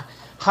said,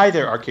 "Hi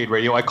there, Arcade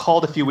Radio. I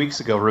called a few weeks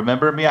ago.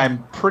 Remember me?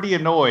 I'm pretty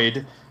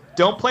annoyed.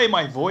 Don't play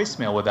my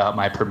voicemail without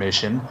my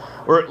permission,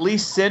 or at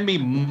least send me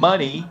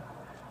money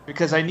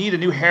because I need a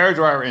new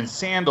hairdryer and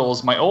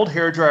sandals. My old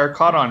hairdryer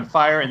caught on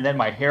fire, and then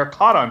my hair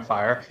caught on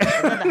fire,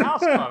 and then the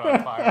house caught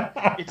on fire.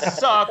 It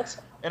sucked,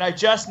 and I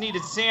just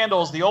needed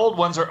sandals. The old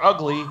ones are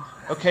ugly.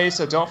 Okay,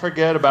 so don't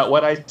forget about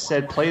what I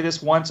said. Play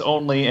this once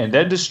only, and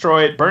then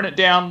destroy it. Burn it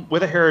down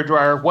with a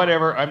hairdryer.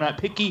 Whatever. I'm not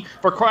picky.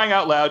 For crying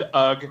out loud.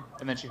 Ugh."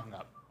 And then she hung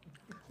up.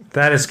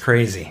 That is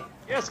crazy.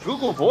 Yes,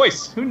 Google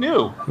Voice. Who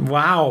knew?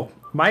 Wow.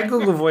 My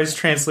Google Voice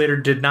translator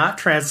did not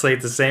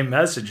translate the same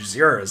message as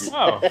yours.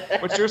 Oh,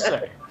 what's yours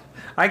say?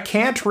 I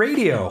can't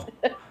radio.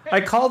 I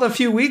called a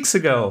few weeks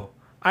ago.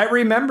 I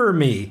remember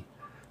me.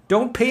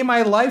 Don't pay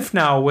my life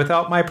now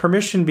without my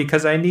permission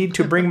because I need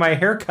to bring my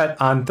haircut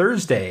on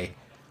Thursday.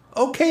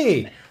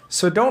 Okay,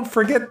 so don't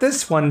forget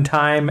this one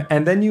time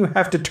and then you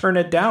have to turn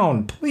it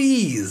down,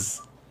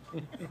 please.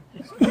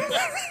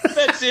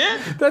 That's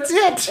it? That's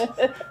it.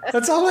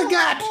 That's all I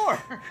got.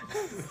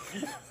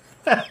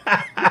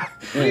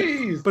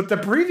 Please. But the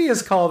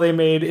previous call they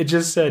made, it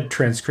just said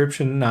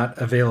transcription not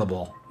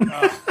available.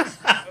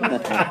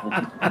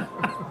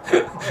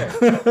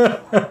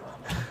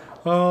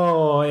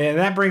 Oh, and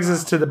that brings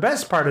us to the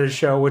best part of the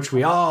show, which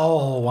we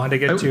all want to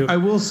get to. I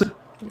will say,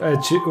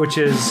 which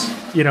is,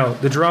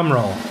 the drum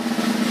roll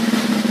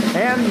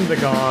and the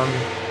gong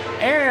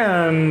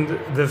and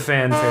the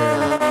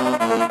fanfare.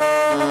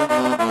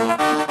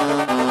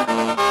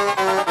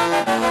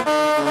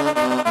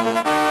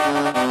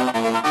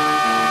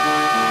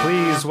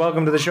 Please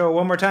welcome to the show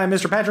one more time,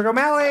 Mr. Patrick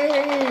O'Malley.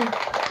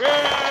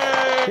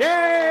 Yay!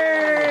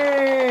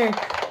 Yay!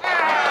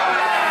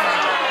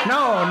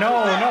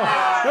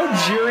 No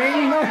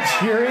jeering, no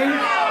cheering.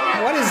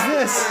 What is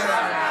this?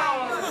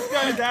 This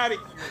guy's daddy.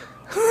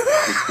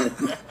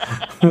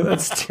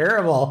 That's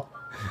terrible.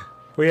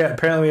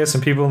 Apparently we have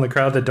some people in the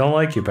crowd that don't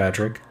like you,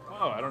 Patrick.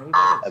 Oh, I don't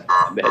know.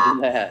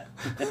 Imagine that.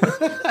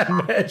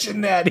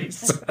 Imagine that, he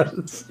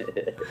says.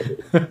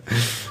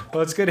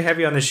 Well, it's good to have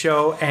you on the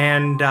show.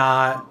 And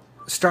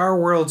Star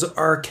Worlds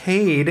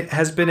Arcade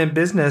has been in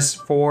business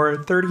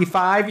for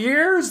 35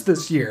 years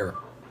this year.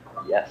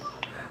 Yes.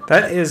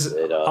 That is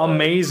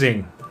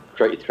amazing.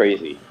 It's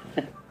crazy.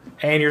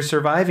 And you're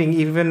surviving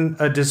even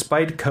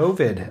despite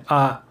COVID.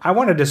 I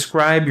want to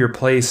describe your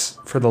place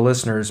for the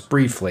listeners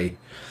briefly.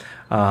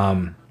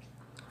 And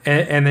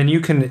then you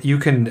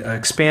can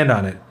expand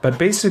on it. But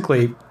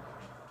basically,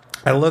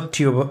 I looked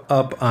you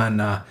up on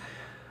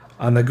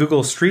the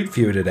Google Street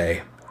View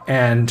today,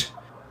 and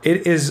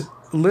it is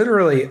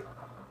literally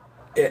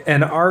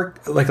an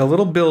like a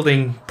little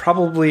building,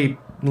 probably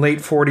late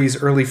 40s,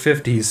 early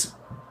 50s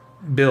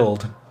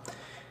build,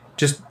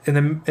 just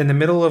in the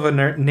middle of a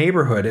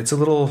neighborhood. It's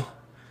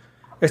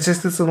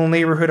just this little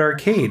neighborhood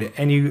arcade,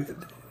 and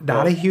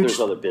a huge. There's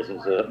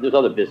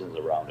other business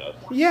around us.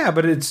 Yeah,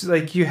 but it's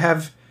like you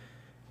have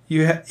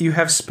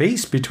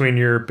space between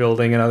your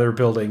building and other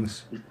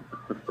buildings.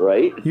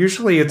 Right.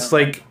 Usually it's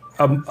like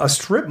a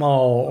strip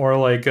mall or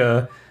like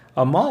a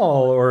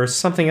mall or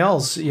something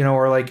else,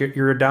 or like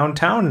you're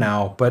downtown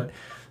now. But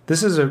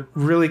this is a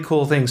really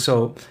cool thing.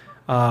 So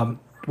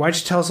why don't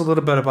you tell us a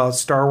little bit about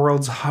Star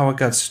Worlds, how it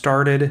got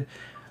started,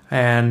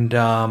 and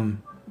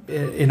and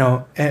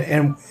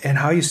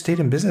how you stayed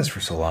in business for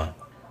so long.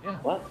 Yeah.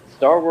 Well,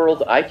 Star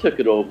Worlds, I took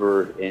it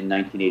over in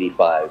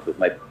 1985 with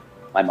my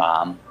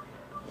mom,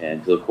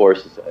 and of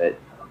course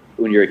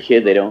when you're a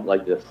kid, they don't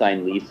like to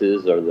sign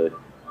leases, or the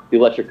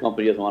electric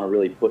company doesn't want to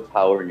really put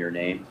power in your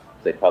name.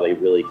 They probably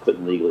really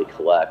couldn't legally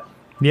collect.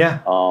 Yeah.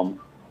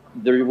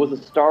 There was a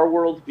Star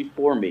World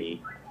before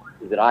me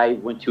that I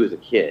went to as a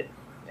kid,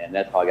 and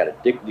that's how I got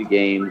addicted to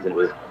games.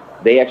 And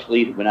they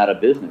actually went out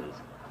of business,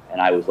 and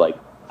I was like,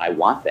 I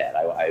want that.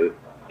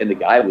 And the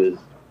guy was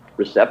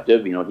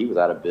receptive. You know, he was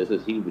out of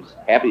business. He was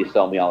happy to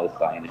sell me all his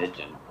signage,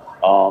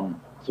 and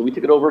so we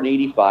took it over in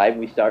 '85.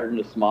 We started in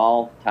a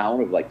small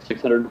town of like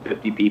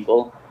 650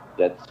 people.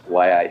 That's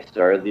why I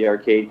started the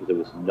arcade, because there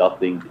was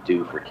nothing to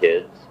do for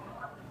kids.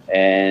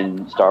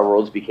 And Star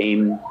Worlds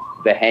became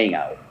the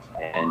hangout.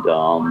 And,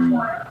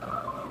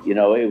 you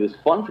know, it was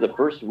fun for the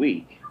first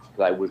week,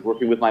 because I was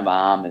working with my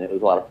mom, and it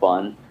was a lot of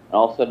fun. And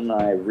all of a sudden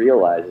I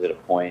realized at a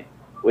point,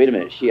 wait a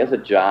minute, she has a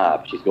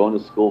job. She's going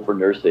to school for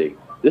nursing.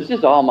 This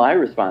is all my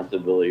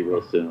responsibility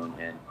real soon.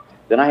 And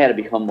then I had to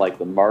become like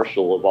the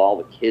marshal of all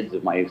the kids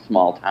of my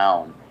small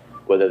town,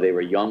 whether they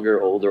were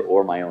younger, older,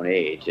 or my own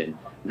age. And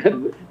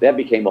that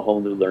became a whole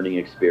new learning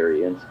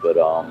experience. But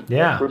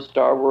that's where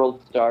Star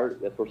World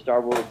started.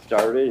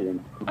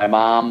 And my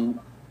mom,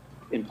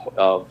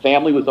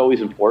 family was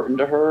always important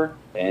to her,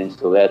 and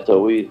so that's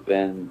always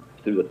been,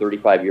 through the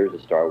 35 years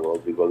of Star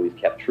World, we've always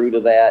kept true to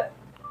that.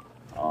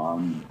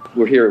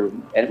 We're here,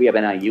 and we have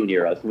NIU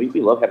near us, and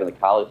we love having the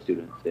college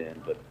students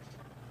in, but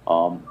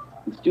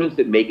the students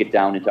that make it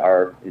down into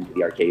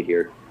the arcade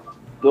here,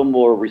 they're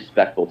more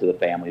respectful to the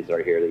families that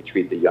are here. They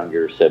treat the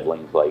younger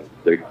siblings like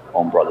their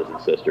own brothers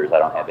and sisters. I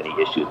don't have any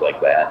issues like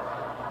that.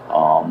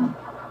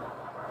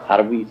 How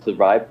did we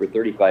survive for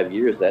 35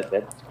 years?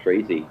 That's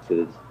crazy,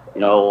 because,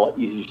 you know,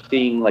 you're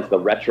seeing like the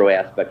retro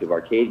aspect of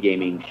arcade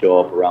gaming show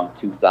up around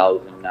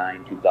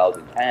 2009,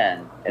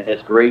 2010, and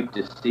it's great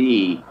to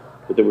see.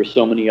 But there were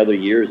so many other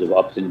years of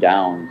ups and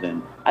downs,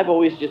 and I've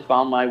always just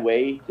found my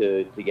way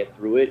to get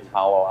through it,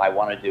 how I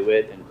want to do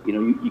it. And, you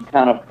know, you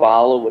kind of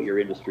follow what your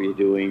industry is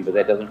doing, but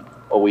that doesn't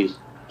always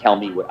tell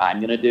me what I'm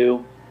going to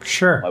do.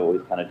 Sure. I've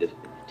always kind of just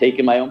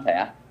taken my own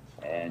path.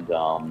 And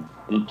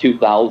in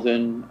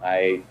 2000,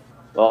 I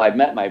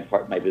met my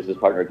business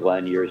partner,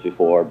 Glenn, years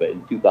before, but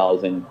in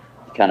 2000,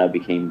 he kind of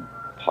became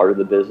part of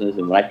the business.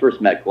 And when I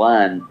first met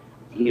Glenn,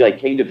 he like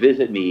came to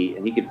visit me,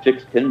 and he could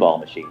fix pinball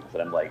machines.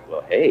 And I'm like,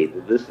 well, hey,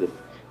 this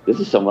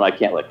is someone I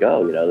can't let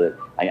go. You know, that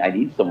I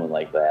need someone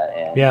like that.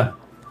 And yeah.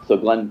 So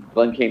Glenn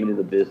came into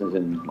the business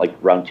in like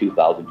around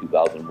 2000,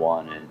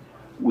 2001, and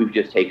we've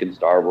just taken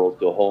Star Wars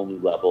to a whole new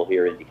level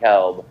here in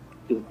DeKalb.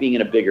 Because being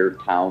in a bigger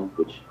town,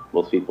 which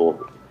most people,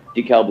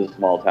 DeKalb is a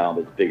small town,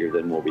 but it's bigger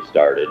than where we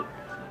started.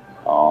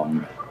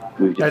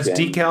 That's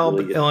DeKalb,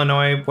 really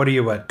Illinois. What are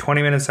you?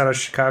 20 minutes out of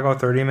Chicago?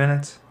 30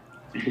 minutes?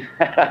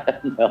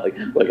 No,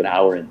 like an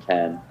hour and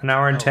 10. An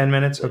hour and 10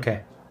 minutes?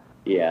 Okay.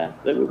 Yeah,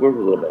 we're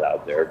a little bit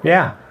out there. But,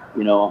 yeah.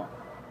 You know,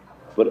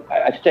 but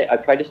I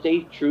try to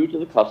stay true to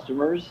the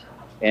customers,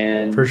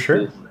 and for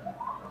sure,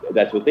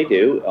 that's what they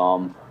do.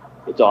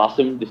 It's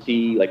awesome to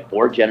see like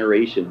 4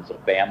 generations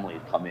of families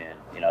come in.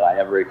 You know, I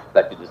never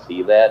expected to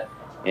see that,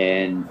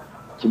 and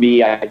to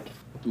me, I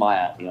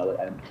smile. You know,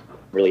 I'm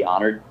really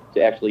honored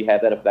to actually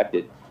have that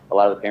affected. A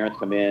lot of the parents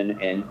come in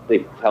and they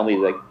tell me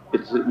like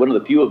it's one of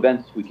the few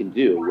events we can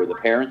do where the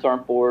parents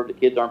aren't bored, the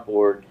kids aren't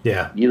bored.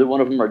 Yeah. Neither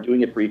one of them are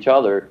doing it for each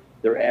other.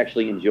 They're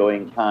actually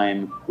enjoying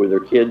time with their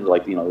kids.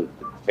 Like, you know,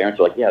 the parents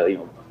are like, yeah, you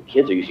know, the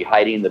kids are usually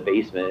hiding in the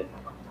basement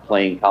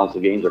playing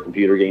console games or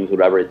computer games,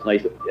 whatever. It's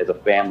nice as a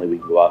family we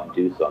can go out and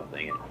do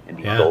something and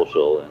be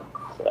social. And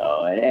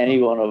so, and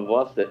any one of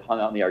us that hung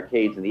out in the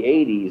arcades in the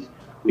 80s,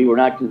 we were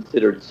not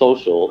considered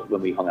social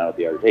when we hung out at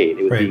the arcade.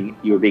 It was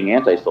you were being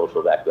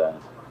antisocial back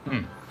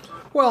then.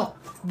 Well,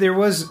 there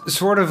was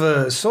sort of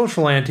a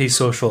social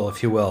antisocial,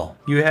 if you will.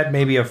 You had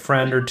maybe a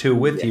friend or two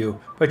with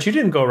you, but you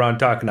didn't go around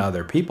talking to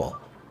other people.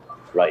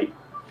 Right.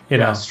 You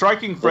know,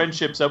 striking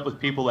friendships up with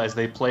people as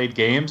they played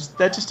games,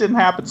 that just didn't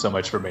happen so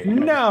much for me.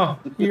 No.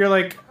 You're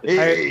like...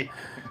 Hey.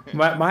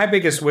 My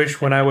biggest wish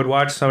when I would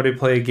watch somebody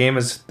play a game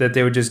is that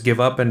they would just give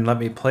up and let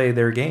me play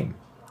their game.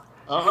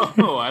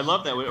 Oh, I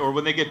love that. Or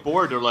when they get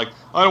bored, they're like,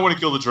 I don't want to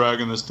kill the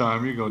dragon this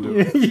time. You're going to do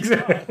it.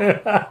 Exactly.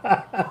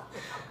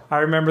 I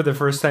remember the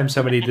first time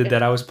somebody did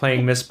that.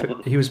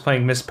 He was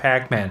playing Miss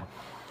Pac-Man,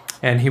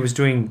 and he was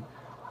doing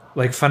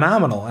like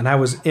phenomenal, and I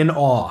was in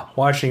awe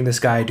watching this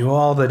guy do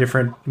all the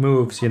different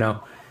moves, you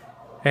know,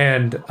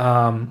 and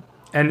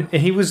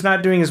he was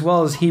not doing as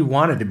well as he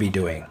wanted to be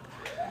doing.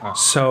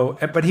 So,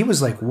 but he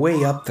was like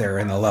way up there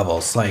in the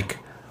levels. Like,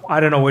 I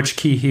don't know which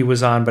key he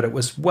was on, but it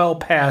was well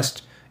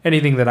past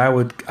anything that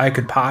I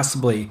could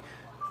possibly,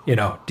 you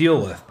know,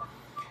 deal with.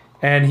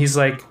 And he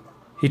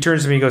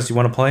turns to me, he goes, "Do you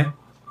want to play?"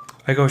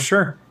 I go,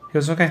 "Sure." He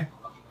goes, "Okay."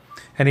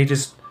 And he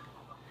just,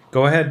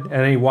 "Go ahead." And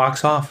then he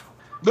walks off.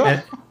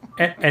 And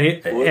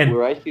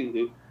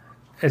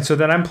so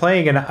then I'm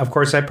playing, and of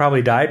course I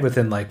probably died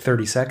within like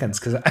 30 seconds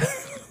because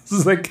this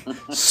is like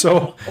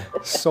so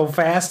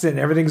fast and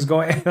everything's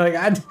going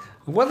like,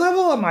 what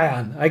level am I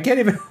on? I can't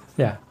even.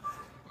 Yeah.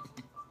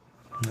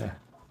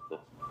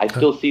 I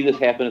still see this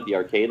happen at the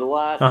arcade a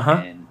lot,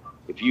 and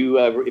if you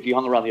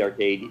hung around the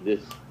arcade,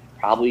 this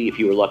probably, if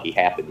you were lucky,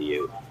 happen to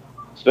you.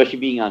 Especially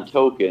being on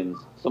tokens,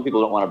 some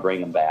people don't want to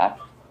bring them back.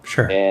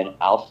 Sure. And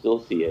I'll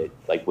still see it.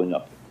 Like when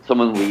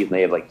someone leaves and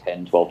they have like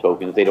 10, 12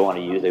 tokens they don't want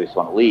to use, they just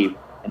want to leave.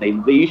 And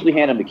they usually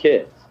hand them to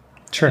kids.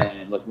 Sure.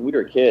 And like when we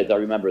were kids, I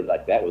remember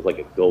like that was like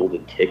a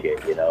golden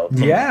ticket, you know?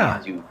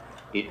 Yeah.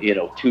 You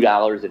know,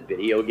 $2 in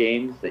video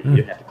games that you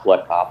didn't have to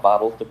collect pop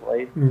bottles to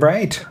play.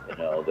 Right. You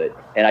know,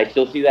 and I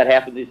still see that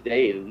happen these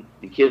days. And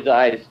the kids'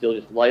 eyes still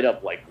just light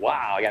up like,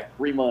 wow, I got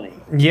free money.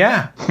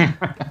 Yeah.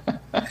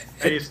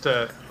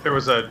 There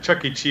was a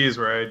Chuck E. Cheese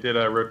where I did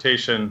a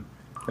rotation,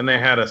 and they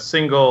had a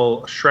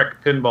single Shrek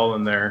pinball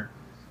in there.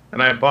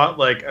 And I bought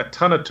like a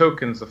ton of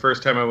tokens the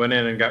first time I went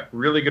in and got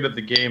really good at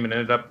the game and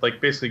ended up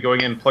like basically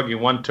going in, plugging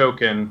one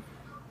token,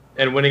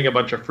 and winning a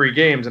bunch of free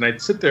games. And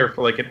I'd sit there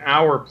for like an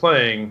hour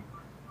playing,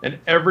 and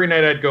every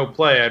night I'd go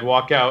play, I'd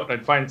walk out and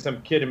I'd find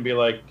some kid and be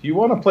like, "Do you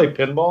want to play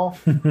pinball?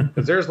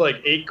 Because there's like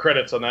 8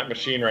 credits on that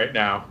machine right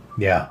now."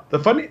 Yeah. The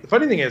funny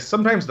thing is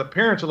sometimes the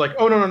parents are like,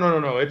 "Oh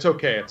no, it's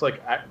okay." It's like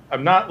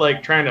I'm not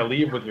like trying to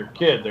leave with your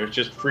kid. There's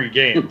just free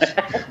games.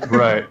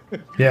 Right.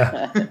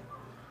 Yeah.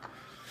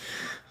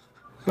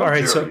 All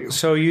right,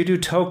 so you do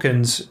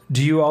tokens.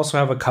 Do you also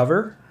have a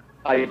cover?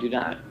 I do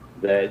not.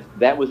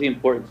 That was the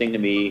important thing to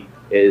me,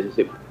 is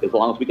as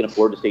long as we can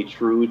afford to stay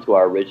true to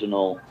our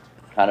original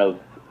kind of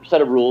set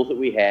of rules that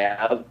we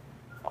have.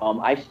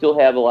 I still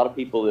have a lot of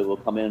people that will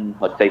come in,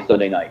 let's say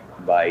Sunday night,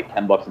 buy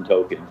 $10 in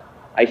tokens.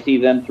 I see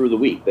them through the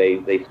week.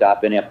 They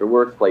stop in after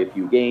work, play a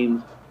few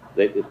games.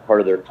 It's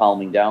part of their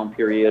calming down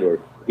period, or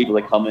people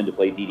that come in to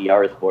play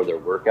DDR is for their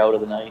workout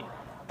of the night.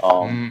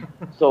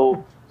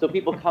 So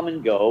people come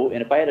and go,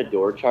 and if I had a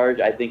door charge,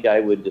 I think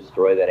I would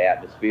destroy that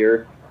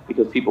atmosphere,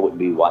 because people wouldn't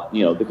be,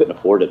 they couldn't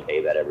afford to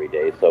pay that every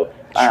day. So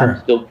I'm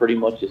still pretty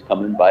much just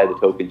come and buy the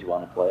tokens you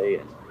want to play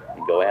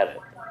and go at it.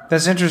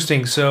 That's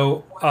interesting.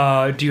 So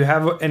do you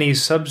have any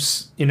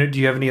subs? Do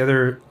you have any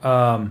other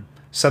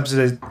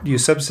subsidize? Do you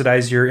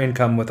subsidize your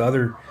income with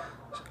other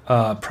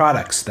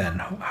products? Then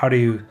how do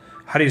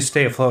you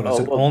stay afloat? Is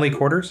it only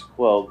quarters?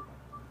 Well,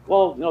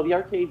 the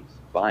arcade's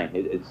fine.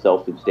 It's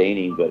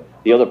self-sustaining, but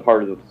the other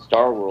part of the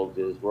Star World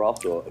is we're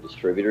also a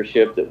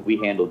distributorship that we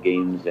handle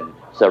games in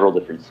several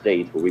different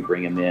states, where we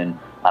bring them in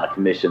on a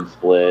commission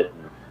split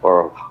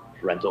or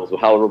rentals,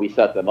 however we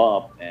set them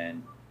up,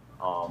 and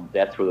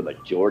that's where the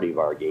majority of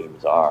our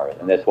games are.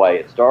 And that's why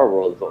at Star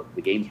World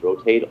the games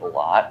rotate a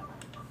lot.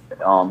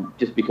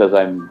 Just because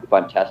if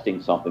I'm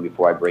testing something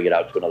before I bring it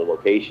out to another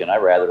location, I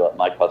rather let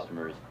my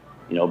customers,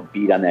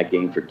 beat on that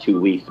game for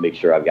 2 weeks to make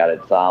sure I've got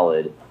it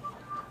solid.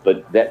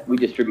 But that we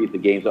distribute the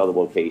games to other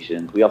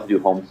locations. We also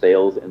do home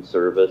sales and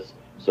service.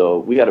 So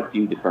we got a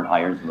few different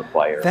irons in the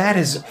fire. That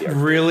is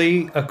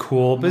really a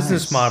cool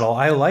business model.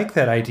 I like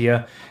that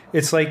idea.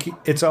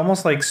 It's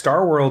almost like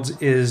Star Worlds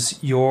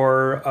is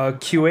your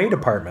QA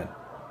department.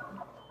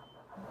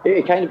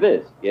 It kind of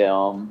is,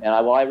 and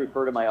I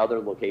refer to my other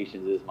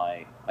locations as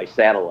my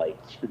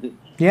satellites.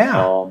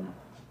 Yeah.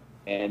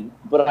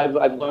 But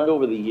I've learned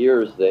over the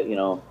years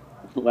that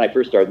when I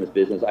first started in this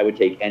business, I would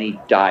take any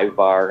dive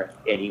bar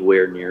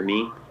anywhere near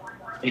me,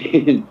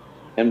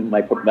 and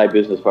my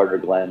business partner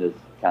Glenn is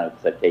kind of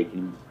said, "Hey,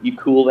 can you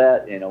cool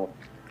that?"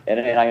 And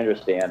I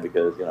understand,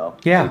 because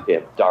they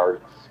have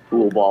darts,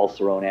 pool balls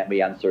thrown at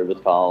me on service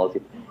calls.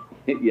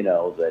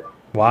 That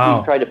wow.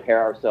 We've tried to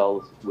pair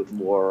ourselves with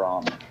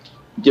more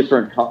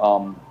different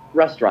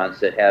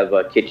restaurants that have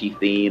kitschy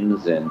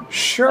themes, and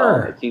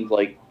it seems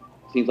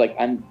like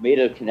I'm made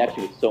a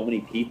connection with so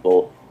many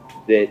people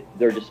that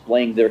they're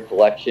displaying their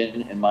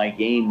collection, and my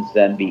games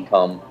then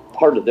become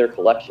part of their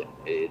collection.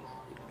 It's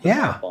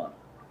fun.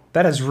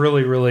 That is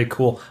really, really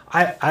cool.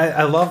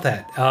 I love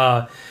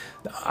that.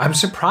 I'm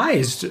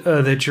surprised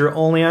that you're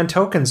only on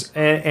tokens,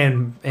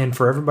 and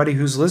for everybody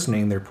who's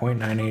listening, they're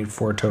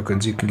 0.984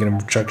 tokens. You can get them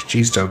from Chuck E.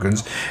 Cheese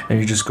tokens, and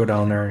you just go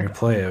down there and you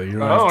play it. You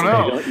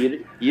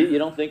don't You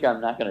don't think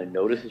I'm not going to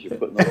notice as you're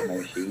putting those in my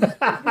machines? They do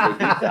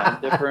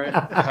sound different.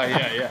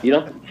 Yeah.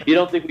 You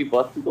don't think we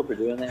bust people for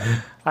doing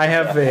that? I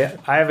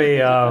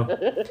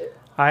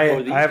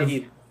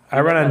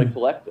run on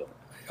collect them.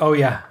 Oh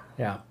yeah.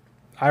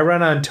 I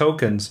run on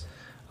tokens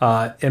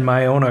in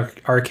my own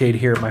arcade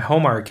here, my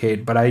home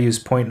arcade, but I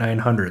use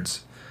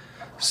 0.900s,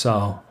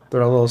 so they're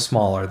a little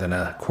smaller than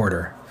a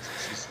quarter.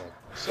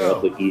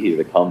 So it's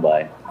easier to come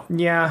by.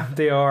 Yeah,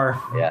 they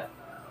are. Yeah.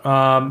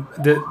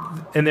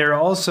 And they're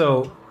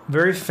also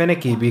very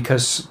finicky,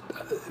 because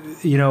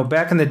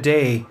back in the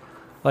day,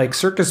 like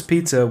Circus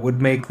Pizza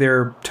would make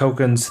their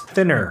tokens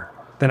thinner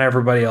than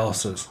everybody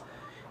else's,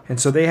 and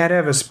so they had to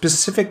have a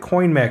specific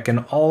coin mech in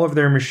all of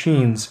their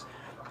machines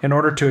in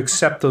order to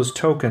accept those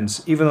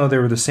tokens, even though they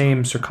were the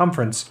same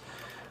circumference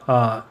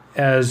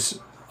as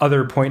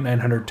other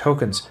 0.900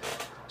 tokens.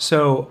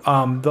 So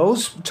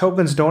those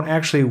tokens don't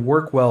actually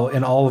work well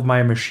in all of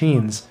my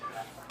machines.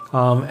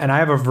 And I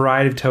have a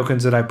variety of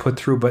tokens that I put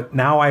through, but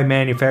now I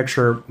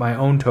manufacture my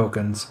own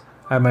tokens.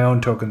 I have my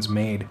own tokens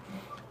made,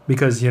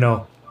 because,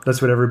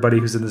 that's what everybody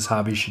who's in this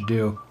hobby should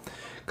do.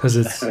 because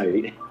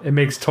it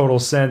makes total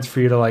sense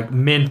for you to like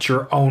mint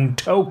your own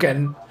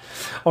token.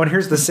 Oh, and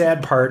here's the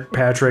sad part,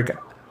 Patrick.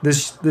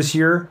 This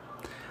year,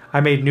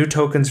 I made new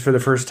tokens for the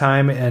first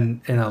time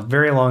in a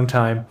very long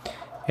time,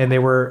 and they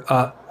were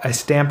I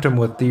stamped them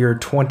with the year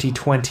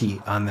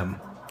 2020 on them.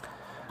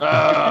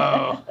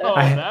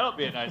 That'll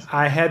be a nice.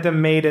 I had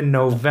them made in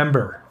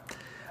November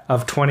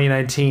of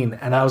 2019,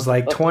 and I was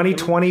like,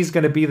 2020 is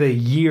going to be the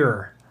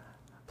year.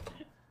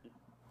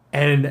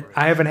 And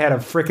I haven't had a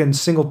freaking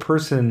single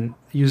person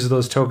use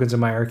those tokens in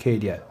my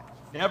arcade yet.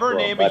 Never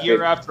name a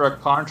year after a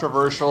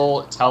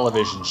controversial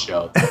television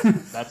show.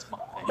 That's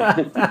my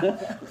thing.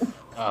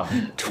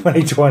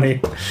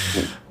 2020.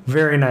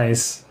 Very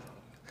nice.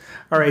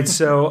 All right,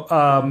 so...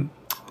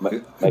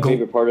 my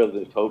favorite part of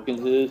the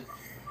tokens is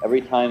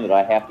every time that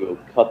I have to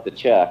cut the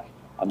check,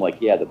 I'm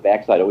like, yeah, the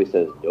backside always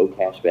says no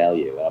cash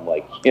value. And I'm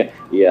like,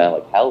 yeah,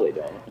 like hell they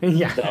don't.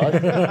 Yeah.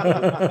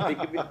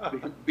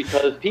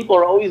 Because people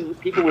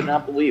would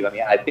not believe. I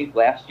mean, I think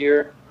last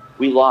year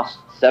we lost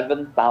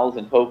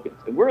 7,000 tokens.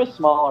 And we're a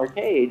small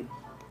arcade,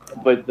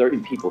 but they're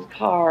in people's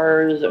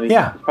cars. I mean,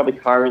 there's probably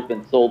cars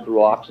been sold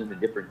through auctions in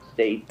different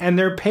states. And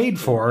they're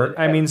paid for.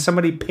 I mean,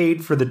 somebody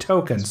paid for the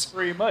tokens. It's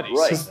free money.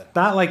 Right. So it's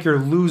not like you're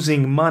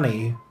losing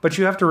money, but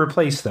you have to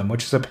replace them,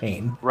 which is a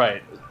pain.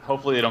 Right.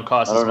 Hopefully they don't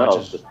cost I as don't much know.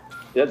 as...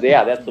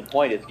 Yeah, that's the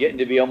point. It's getting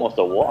to be almost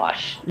a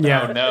wash.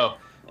 Yeah. Oh, no.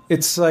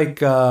 It's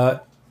like, I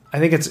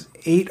think it's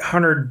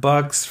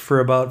 $800 for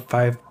about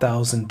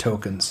 5,000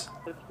 tokens.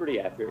 That's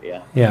pretty accurate,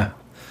 yeah. Yeah.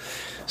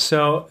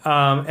 So,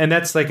 and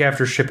that's like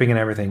after shipping and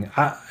everything.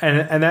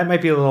 And that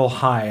might be a little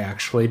high,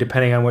 actually,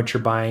 depending on what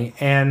you're buying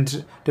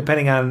and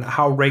depending on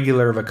how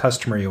regular of a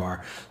customer you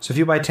are. So if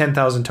you buy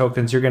 10,000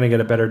 tokens, you're going to get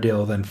a better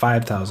deal than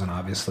 5,000,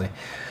 obviously.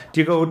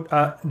 Do you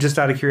go, just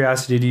out of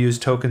curiosity, do you use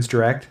Tokens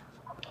Direct?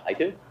 I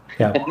do.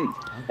 Yeah. And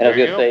I was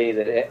going to say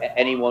that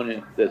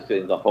anyone that's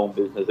in the home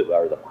business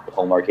or the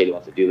home arcade who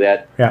wants to do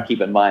that, keep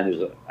in mind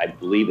I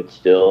believe it's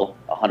still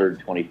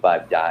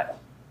 125 die.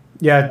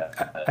 Yeah,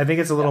 I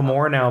think it's a little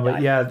more now,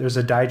 but yeah, there's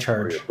a die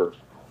charge.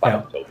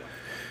 Yeah.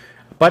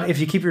 But if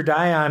you keep your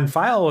die on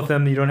file with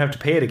them, you don't have to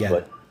pay it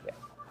again.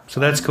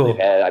 So that's cool.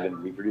 I've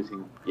been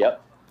reproducing.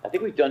 Yep. I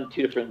think we've done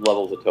 2 different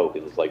levels of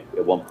tokens. It's like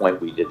at one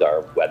point we did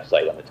our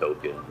website on the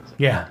tokens.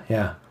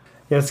 Yeah.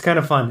 It's kind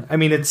of fun. I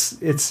mean,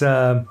 it's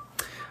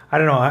I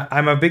don't know.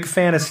 I'm a big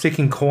fan of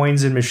sticking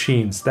coins in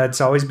machines.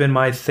 That's always been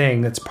my thing.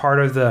 That's part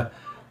of the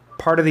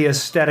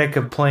aesthetic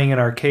of playing an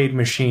arcade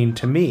machine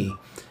to me,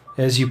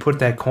 is you put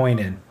that coin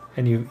in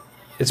and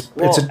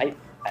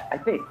I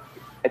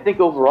think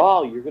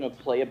overall you're going to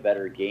play a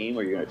better game,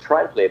 or you're going to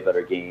try to play a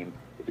better game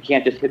if you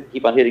can't just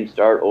keep on hitting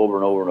start over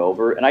and over and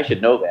over. And I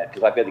should know that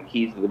because I've had the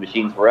keys to the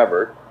machines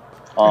forever.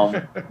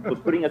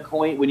 But putting a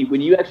coin when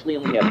you actually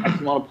only have X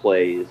amount of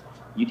plays,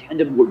 you tend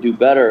to do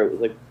better.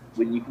 Like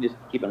when you can just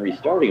keep on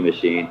restarting a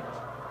machine.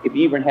 If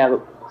you even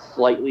have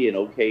slightly an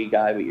okay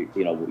guy, but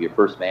your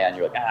first man,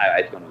 you're like,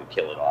 I just want to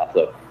kill it off.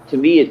 So to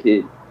me, it's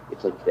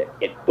like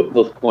it put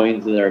those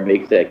coins in there and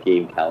makes that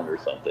game count or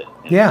something.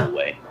 In a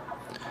way.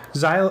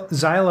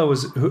 Zyla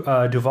was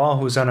Duval,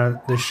 who was on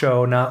the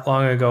show not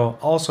long ago,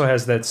 also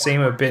has that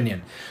same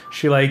opinion.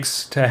 She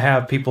likes to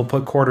have people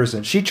put quarters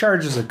in. She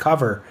charges a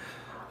cover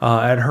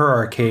at her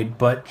arcade,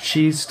 but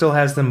she still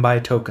has them buy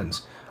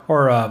tokens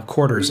or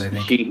quarters, I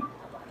think.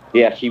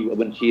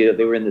 When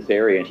they were in this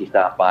area and she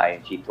stopped by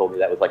and she told me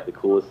that was like the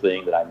coolest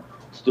thing, that I'm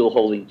still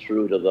holding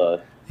true to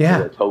the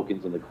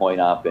tokens and the coin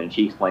op, and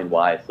she explained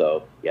why.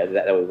 So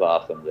that was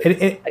awesome.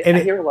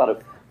 I hear a lot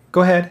of.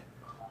 Go ahead.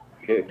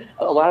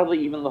 A lot of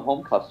even the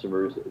home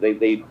customers,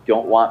 they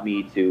don't want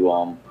me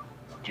to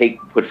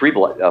put free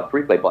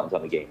play buttons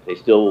on the game. They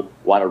still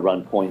want to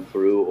run coins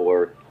through,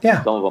 or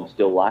some of them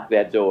still lock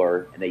that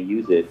door and they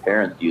use it.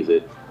 Parents use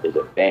it as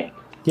a bank.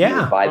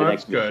 Yeah, buy the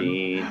next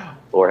machine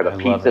or have a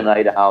pizza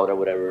night out or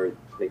whatever.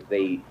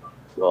 And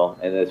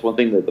that's one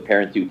thing that the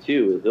parents do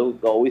too, is they'll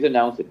always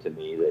announce it to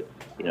me that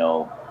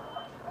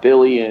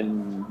Billy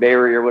and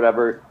Mary or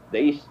whatever,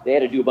 they had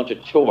to do a bunch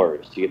of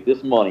chores to get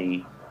this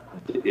money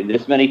in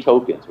this many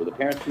tokens, where the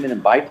parents come in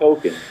and buy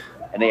tokens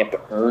and they have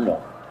to earn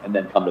them and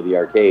then come to the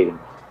arcade. And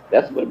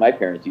that's what my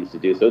parents used to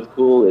do. So it's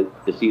cool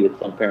to see that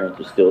some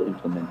parents are still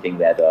implementing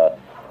that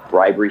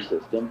bribery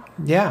system.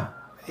 Yeah.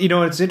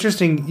 It's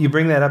interesting you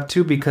bring that up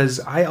too,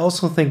 because I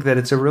also think that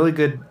it's a really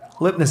good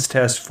litmus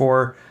test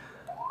for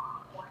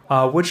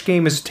which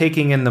game is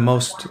taking in the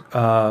most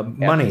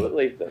money.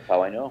 Absolutely. That's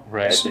how I know.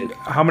 Right.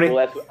 How many?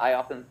 Well, I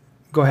often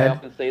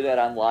say that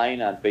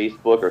online on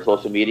Facebook or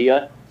social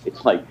media.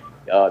 It's like,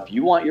 if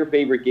you want your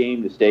favorite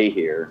game to stay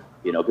here,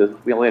 because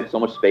we only have so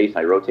much space and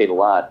I rotate a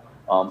lot,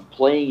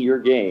 playing your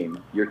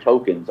game, your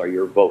tokens are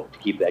your vote to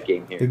keep that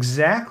game here.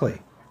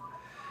 Exactly.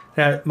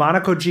 Now,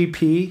 Monaco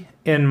GP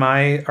in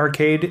my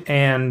arcade,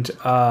 and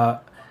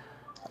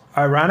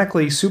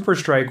ironically, Super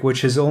Strike,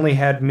 which has only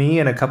had me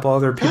and a couple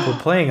other people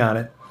playing on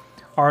it,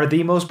 are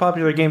the most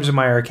popular games in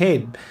my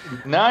arcade.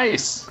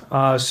 Nice.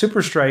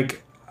 Super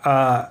Strike,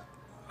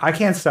 I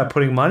can't stop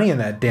putting money in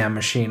that damn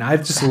machine. I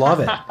just love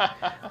it.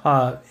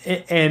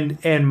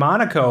 And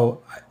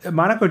Monaco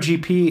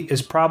GP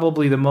is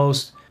probably the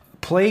most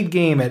played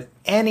game at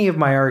any of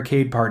my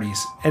arcade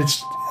parties. And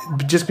it's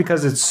just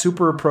because it's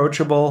super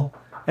approachable,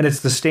 and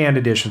it's the stand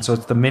edition, so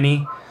it's the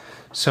mini.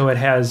 So it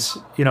has,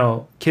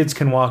 kids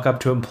can walk up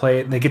to it and play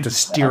it, and they get to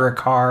steer a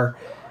car,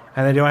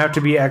 and they don't have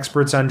to be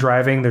experts on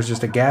driving. There's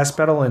just a gas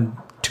pedal and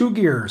 2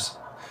 gears.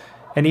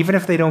 And even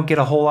if they don't get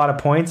a whole lot of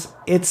points,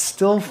 it's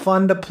still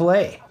fun to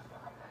play.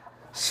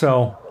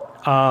 So,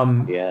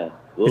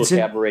 little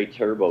Cabaret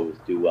Turbos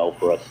do well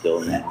for us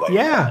still in that way.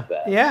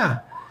 Yeah.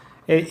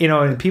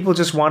 And people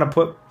just want to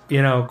put,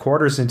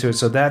 quarters into it.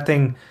 So that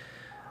thing,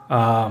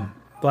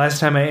 last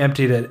time I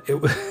emptied it,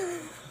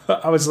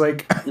 I was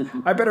like,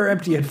 I better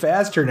empty it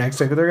faster next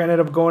time because they're going to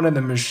end up going in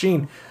the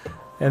machine.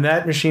 And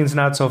that machine's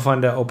not so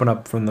fun to open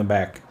up from the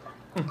back.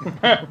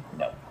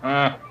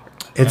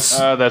 That's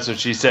what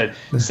she said.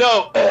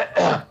 So,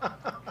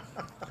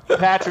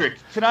 Patrick,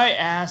 can I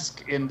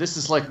ask, and this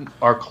is like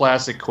our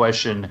classic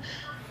question,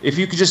 if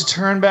you could just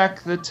turn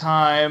back the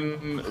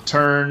time,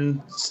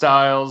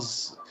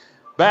 turnstiles,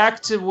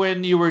 back to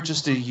when you were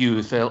just a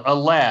youth, a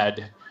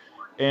lad,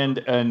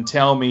 and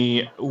tell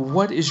me,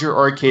 what is your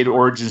arcade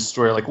origin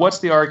story? Like, what's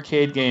the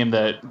arcade game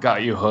that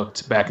got you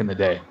hooked back in the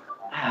day?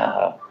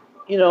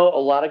 A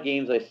lot of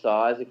games I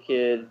saw as a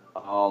kid.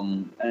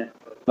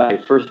 My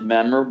first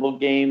memorable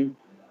game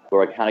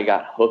where I kind of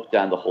got hooked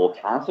on the whole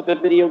concept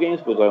of video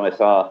games was when I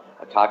saw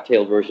a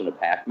cocktail version of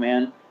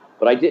Pac-Man,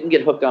 but I didn't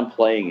get hooked on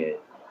playing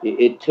it.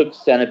 It took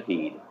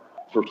Centipede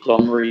for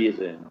some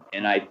reason,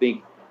 and I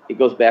think it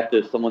goes back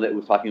to someone that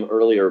was talking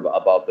earlier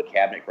about the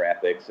cabinet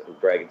graphics of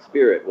Dragon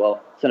Spirit.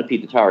 Well,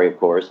 Centipede Atari, of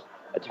course.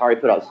 Atari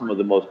put out some of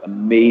the most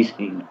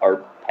amazing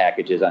art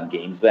packages on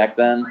games back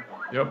then.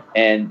 Yep.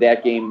 And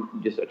that game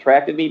just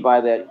attracted me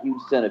by that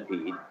huge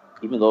centipede,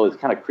 even though it's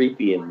kind of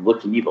creepy and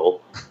looks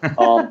evil.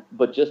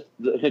 But just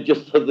the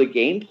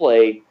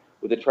gameplay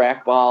with the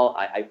trackball,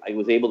 I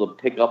was able to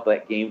pick up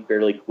that game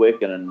fairly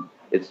quick, and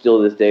it's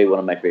still to this day one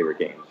of my favorite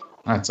games.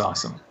 That's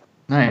awesome.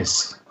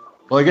 Nice.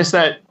 Well, I guess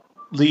that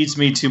leads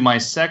me to my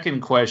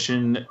second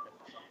question.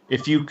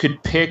 If you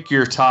could pick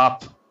your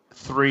top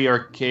 3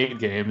 arcade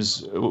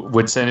games,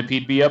 would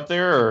Centipede be up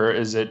there, or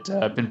is it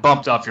been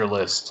bumped off your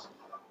list?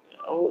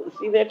 Oh,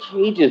 see, that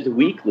changes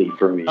weekly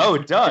for me. Oh,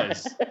 it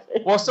does.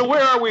 Well, so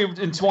where are we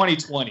in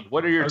 2020?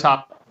 What are your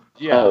top?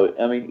 Yeah. Oh,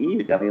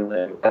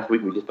 last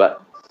week we just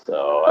bought.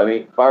 So,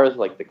 as far as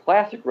like the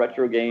classic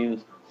retro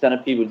games,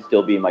 Centipede would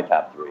still be in my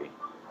top 3.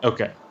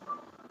 Okay.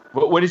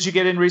 What did you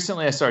get in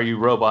recently? I saw you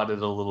roboted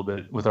a little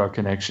bit with our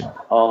connection.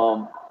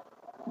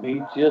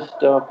 We just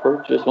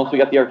purchased, once we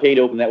got the arcade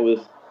open, that was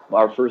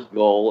our first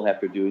goal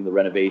after doing the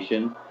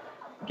renovation,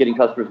 getting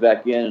customers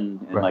back in,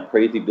 and right. My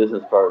crazy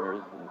business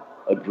partners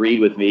agreed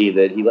with me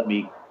that he let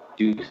me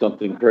do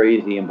something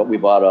crazy, but we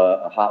bought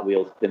a Hot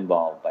Wheels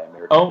pinball by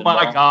American Pinball.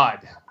 My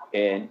God.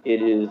 And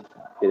it is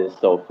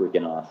so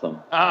freaking awesing.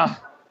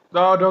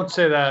 No, don't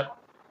say that.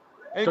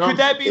 Could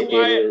that be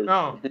why?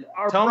 No.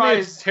 Tell me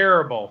it's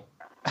terrible.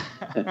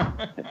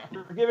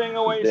 We're giving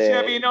away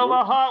Chevy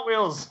Nova Hot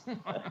Wheels.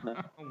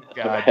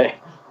 God. Right.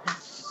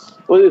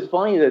 Well, it's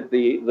funny that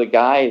the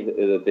guy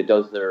that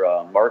does their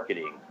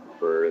marketing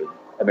for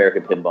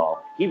American Pinball,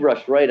 he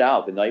rushed right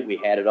out the night we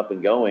had it up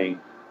and going,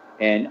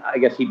 and I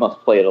guess he must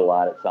play it a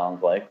lot, it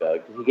sounds like, because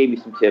he gave me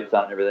some tips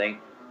on it and everything,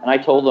 and I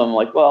told him,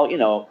 like, well,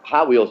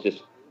 Hot Wheels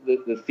just,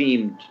 the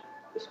theme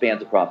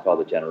spans across all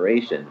the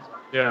generations.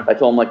 Yeah. I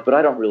told him, like, but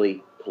I don't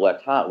really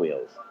collect Hot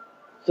Wheels.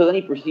 So then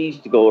he proceeds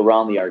to go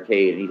around the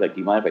arcade, and he's like,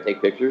 do you mind if I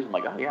take pictures? I'm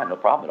like, oh, yeah, no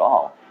problem at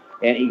all.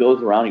 And he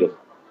goes around, he goes,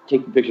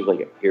 taking pictures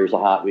like, here's a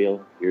Hot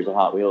Wheel, here's a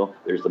Hot Wheel,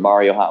 there's the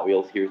Mario Hot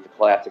Wheels, here's the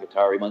classic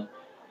Atari one.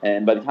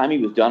 And by the time he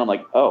was done, I'm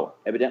like, oh,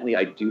 evidently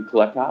I do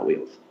collect Hot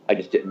Wheels. I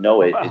just didn't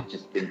know it. It's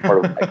just been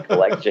part of my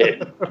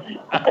collection.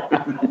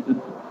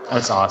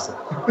 That's awesome.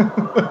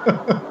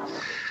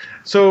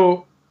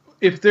 So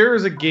if there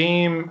is a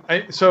game,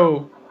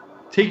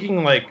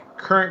 taking like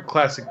current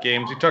classic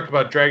games, you talked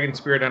about Dragon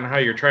Spirit and how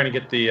you're trying to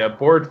get the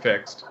board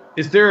fixed.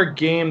 Is there a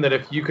game that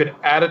if you could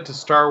add it to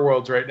Star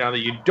Worlds right now that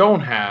you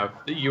don't have,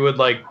 that you would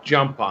like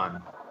jump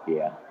on?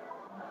 Yeah.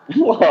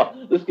 Well,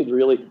 this could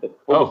really, it's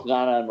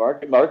not on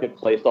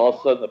Marketplace, all of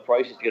a sudden the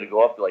price is going to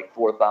go up to like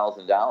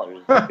 $4,000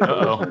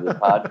 to this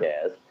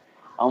podcast.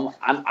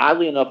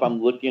 Oddly enough,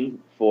 I'm looking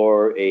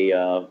for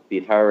the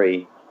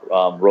Atari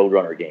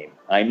Roadrunner game.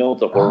 I know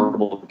it's a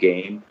horrible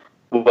game.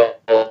 I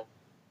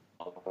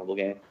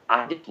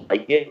just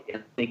like it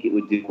and think it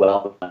would do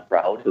well with my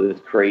crowd because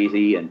it's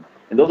crazy. And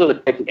those are the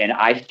types, and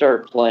I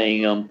start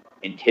playing them,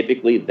 and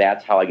typically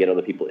that's how I get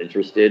other people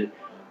interested.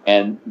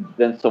 And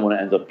then someone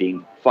ends up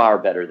being far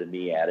better than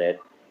me at it,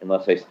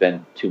 unless I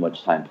spend too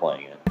much time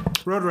playing it.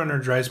 Roadrunner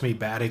drives me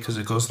batty because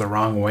it goes the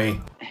wrong way.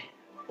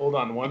 Hold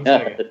on 1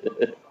 second.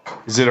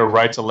 Is it a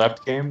right to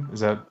left game?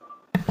 Is that?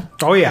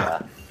 Oh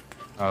yeah.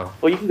 Oh.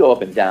 Well, you can go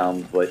up and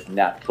down, but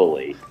not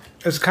fully.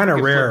 It's kind of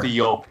rare. Flip the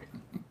yoke.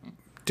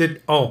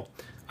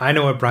 I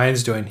know what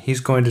Brian's doing. He's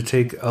going to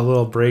take a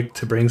little break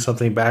to bring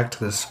something back to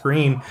the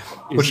screen,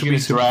 which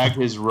Is he drag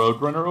his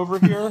Roadrunner over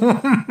here?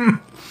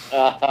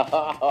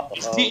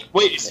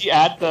 Is he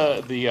at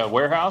the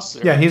warehouse?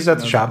 Yeah, he's at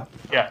the shop.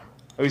 Yeah.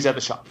 Oh, he's at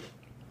the shop.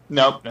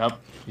 Nope.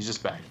 He's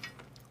just back.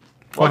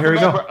 Well, here we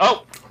go.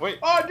 Oh, wait.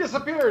 Oh, it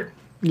disappeared.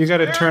 You got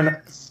to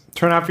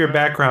turn off your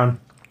background.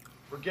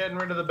 We're getting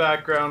rid of the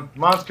background.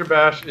 Monster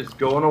Bash is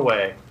going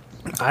away.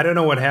 I don't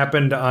know what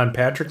happened on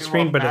Patrick's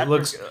screen, but it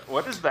looks...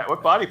 What is that?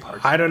 What body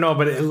part? I don't know,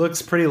 but it looks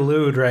pretty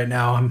lewd right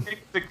now.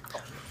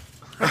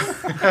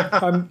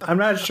 I'm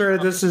not sure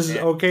this is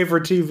okay for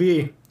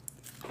TV.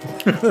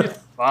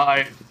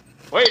 Fine.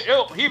 Wait,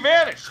 he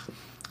vanished.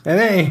 And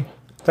hey,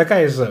 that guy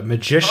is a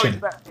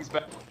magician. Oh, he's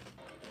back.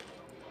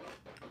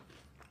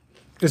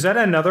 Is that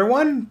another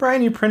one,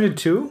 Brian? You printed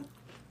two?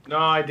 No,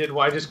 I did.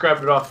 I just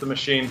grabbed it off the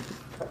machine.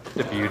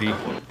 The beauty.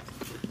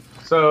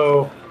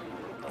 So...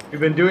 we've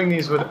been doing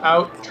these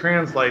without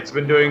translates.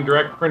 Been doing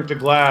direct print to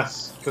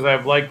glass because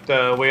I've liked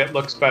the way it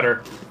looks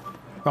better.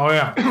 Oh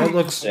yeah, it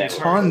looks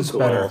tons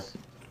better.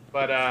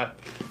 But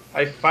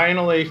I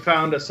finally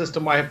found a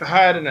system. I've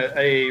had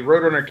a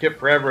Roadrunner kit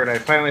forever, and I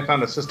finally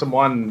found a System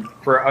 1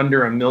 for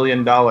under $1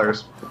 million.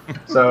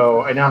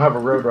 So I now have a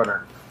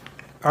Roadrunner.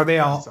 Are they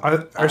all?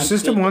 Are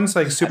System 1s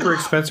like super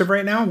expensive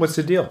right now? What's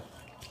the deal?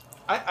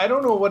 I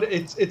don't know what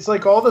it's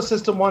like. All the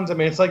System 1s. I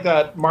mean, it's like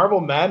that Marble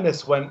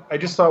Madness went. I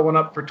just saw one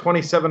up for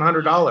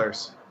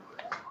 $2,700.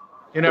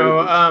 You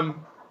know,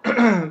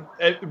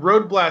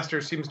 Road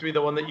Blaster seems to be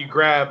the one that you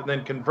grab and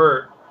then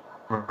convert.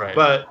 Right.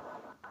 But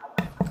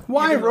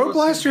why? Road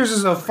Blasters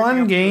is a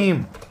fun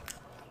game.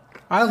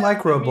 I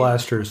like Road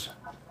Blasters.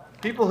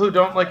 People who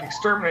don't like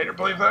Exterminator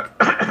believe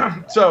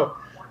that. So,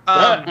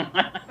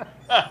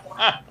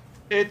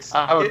 it's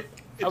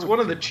one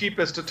of the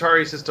cheapest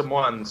Atari System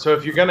 1s. So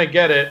if you're gonna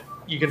get it,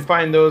 you can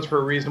find those for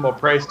a reasonable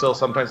price still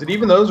sometimes, and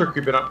even those are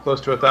creeping up close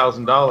to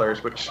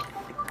 $1,000, which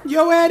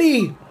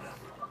Eddie,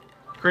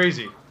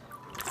 crazy.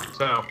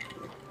 So,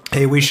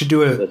 hey, we should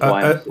do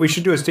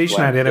a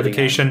station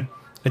identification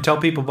and tell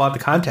people about the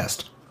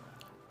contest.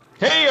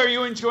 Hey, are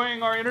you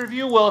enjoying our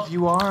interview? Well, if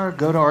you are,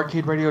 go to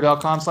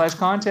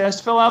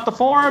arcaderadio.com/contest, fill out the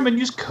form, and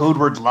use code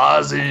word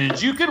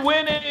lozenge. You could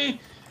win a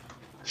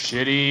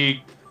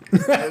shitty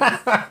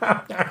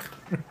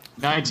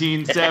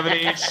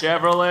 1970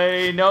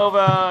 Chevrolet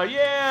Nova.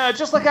 Yeah,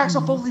 just like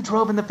Axel Foley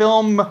drove in the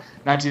film.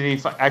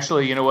 1985.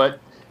 Actually, you know what?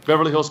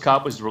 Beverly Hills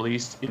Cop was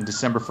released in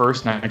December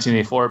 1st,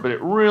 1984, but it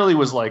really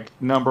was like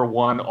number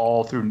one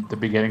all through the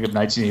beginning of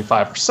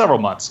 1985 for several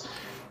months.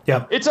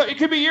 Yep. It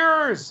could be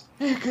yours.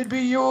 It could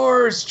be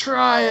yours.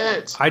 Try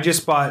it. I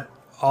just bought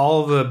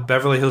all the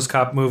Beverly Hills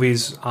Cop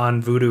movies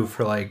on Vudu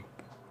for like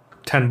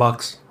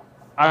 $10.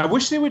 I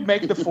wish they would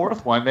make the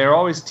fourth one. They're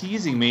always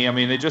teasing me. I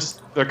mean,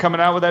 they're coming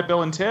out with that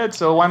Bill and Ted,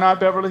 so why not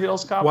Beverly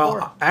Hills Cop 4?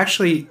 Well,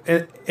 actually,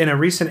 in a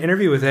recent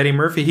interview with Eddie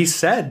Murphy, he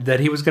said that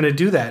he was going to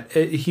do that.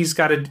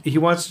 He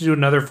wants to do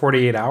another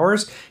 48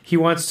 Hours. He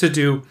wants to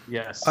do.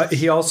 Yes.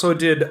 He also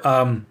did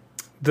a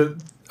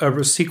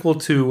sequel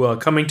to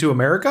Coming to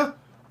America.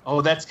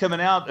 Oh, that's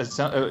coming out.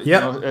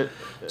 Yeah.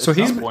 So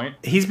he's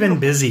been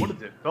busy. What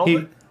is it?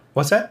 Velvet?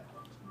 What's that?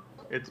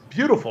 It's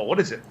beautiful. What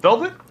is it?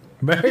 Velvet?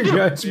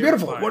 Yeah, it's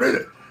beautiful. What is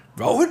it?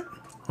 Velvet?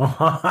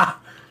 I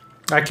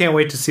can't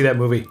wait to see that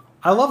movie.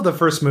 I love the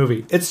first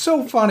movie. It's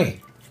so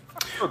funny.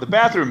 Oh, the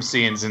bathroom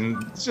scenes,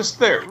 and it's just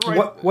there.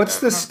 Right what's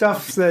the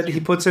stuff that he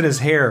puts in his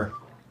hair?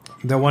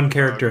 The one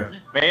character.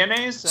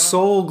 Mayonnaise?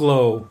 Soul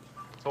Glow.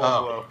 Soul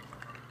Glow.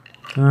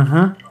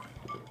 Uh-huh.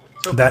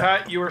 So,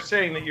 Pat, you were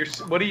saying that you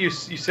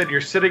said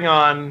you're sitting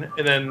on,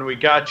 and then we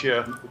got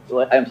you.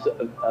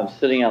 I'm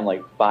sitting on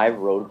like 5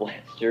 Road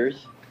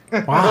Blasters.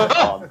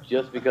 Wow.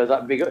 Just because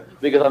I'm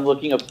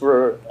looking up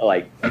for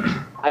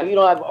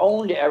I've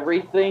owned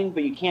everything,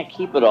 but you can't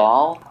keep it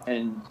all,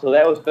 and so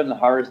that was been the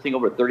hardest thing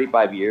over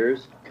 35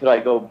 years. Could I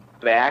go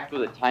back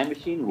with a time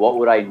machine? What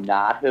would I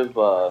not have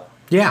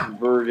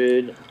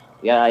converted?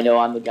 Yeah, I know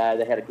I'm the guy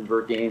that had to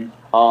convert games,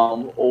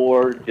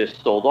 or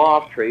just sold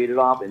off, traded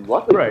off, and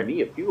luckily for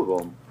me, a few of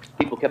them,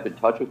 people kept in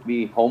touch with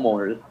me,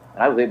 homeowners,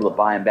 and I was able to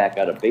buy them back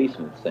out of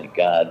basements, thank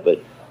God.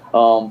 But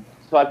so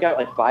I've got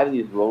like 5 of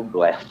these Road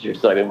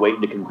Blasters that I've been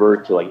waiting to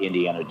convert to, like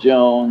Indiana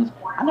Jones.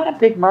 I'm not a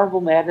big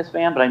Marble Madness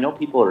fan, but I know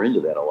people are into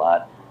that a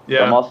lot. Yeah.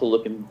 So I'm also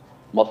looking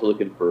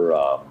for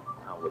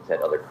what's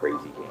that other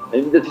crazy game?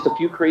 And there's just a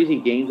few crazy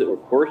games that were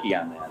quirky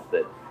on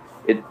that.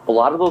 A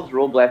lot of those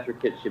Road Blaster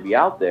kits should be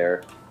out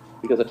there,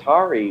 because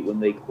Atari, when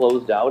they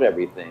closed out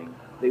everything,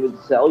 they would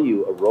sell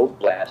you a Road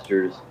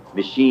Blasters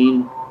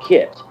machine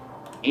kit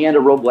and a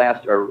Road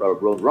Blaster or a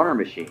Road Runner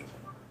machine.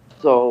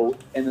 So,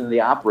 and then the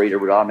operator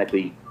would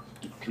automatically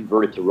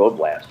convert it to Road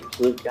Blaster.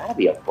 So there's got to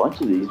be a bunch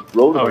of these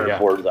Road Runner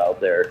boards out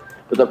there,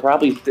 but they're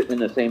probably sitting in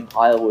the same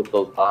pile with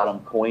those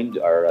bottom coin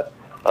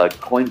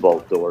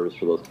vault doors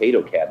for those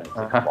Kato cabinets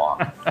that come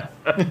off.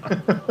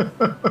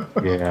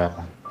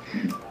 Yeah.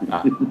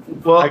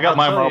 Well, I got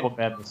my Marble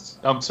Madness.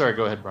 I'm sorry.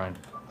 Go ahead, Brian.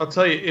 I'll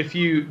tell you, if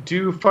you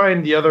do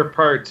find the other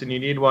parts and you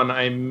need one,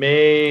 I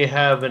may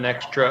have an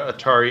extra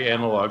Atari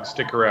analog.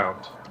 Stick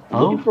around.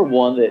 I'm looking for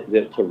one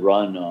that to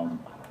run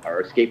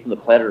or Escape from the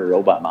Planet of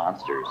Robot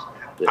Monsters.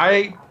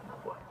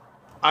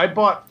 I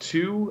bought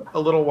 2 a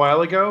little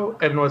while ago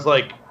and was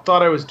like,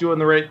 thought I was doing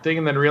the right thing,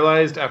 and then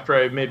realized after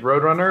I made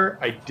Roadrunner,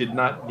 I did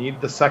not need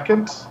the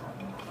second.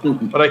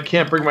 But I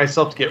can't bring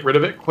myself to get rid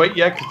of it quite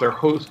yet because they're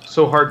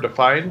so hard to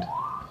find.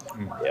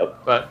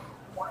 Yep. But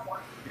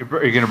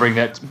are you going to bring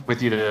that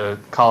with you to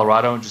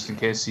Colorado just in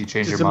case you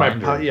change your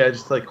mind? Yeah,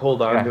 just like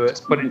hold on to it.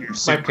 Just put it in your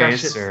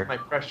suitcase. My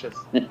precious.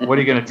 What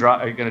are you going to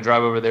drive? Are you going to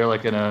drive over there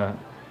like in a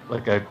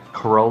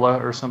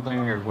Corolla or something,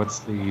 or what's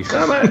the?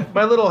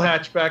 My little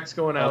hatchback's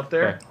going out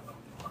there.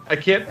 I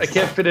can't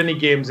fit any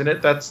games in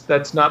it.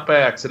 That's not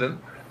by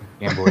accident.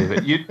 Can't believe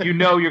it. You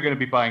know you're going to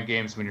be buying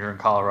games when you're in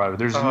Colorado.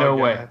 There's no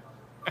way.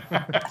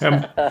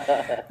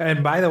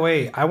 And by the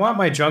way, I want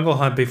my Jungle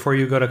Hunt before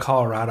you go to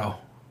Colorado.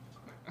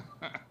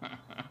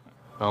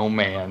 Oh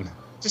man,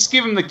 just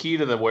give him the key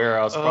to the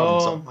warehouse.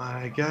 Oh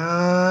my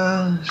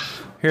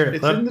gosh! Here,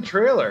 it's in the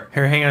trailer.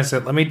 Here, hang on a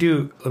second. Let me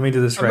do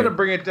this right. I'm gonna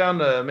bring it down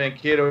to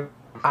Mankato.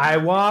 I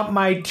want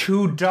my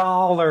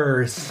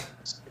 $2.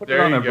 Put it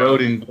on a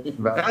road in.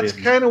 That's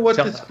kind of what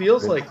this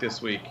feels like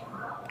this week.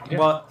 Yeah.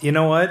 Well, you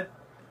know what?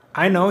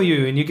 I know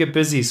you, and you get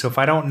busy. So if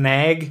I don't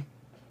nag,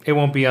 it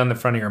won't be on the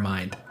front of your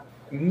mind.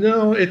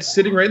 No, it's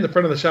sitting right in the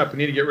front of the shop. We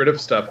need to get rid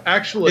of stuff.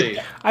 Actually,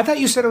 I thought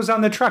you said it was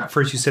on the truck.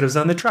 First, you said it was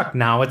on the truck.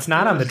 Now it's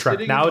not on the truck.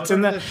 Now it's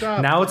in the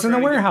now it's in the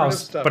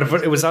warehouse. But if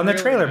it was on the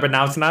trailer, but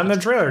now it's not in the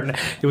trailer.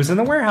 It was in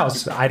the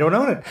warehouse. I don't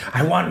own it.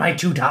 I want my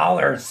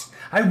 $2.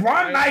 I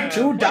want my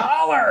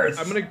 $2.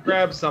 I'm gonna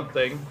grab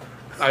something.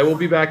 I will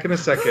be back in a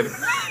second,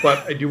 but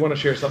I do want to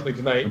share something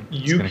tonight.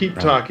 You keep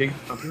talking.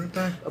 I'll be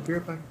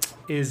right back.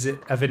 Is it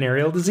a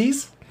venereal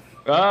disease?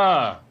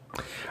 All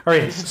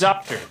right, this is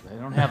doctor. They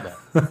don't have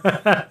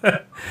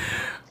that.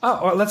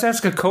 Well, let's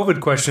ask a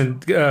COVID question.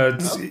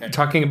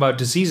 Talking about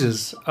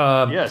diseases.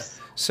 Yes.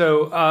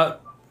 So,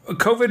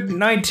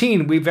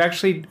 COVID-19. We've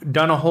actually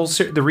done a whole.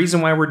 The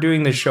reason why we're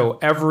doing this show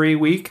every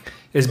week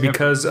is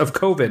because of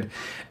COVID,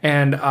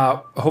 and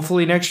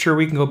hopefully next year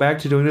we can go back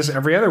to doing this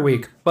every other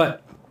week.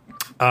 But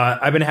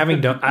I've been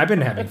having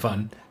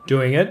fun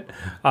doing it.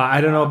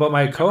 I don't know about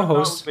my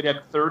co-host. We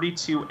had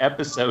 32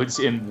 episodes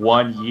in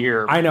 1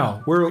 year. I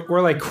know.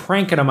 We're like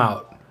cranking them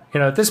out.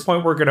 At this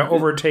point, we're going to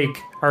overtake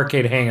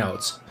Arcade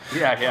Hangouts.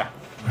 Yeah.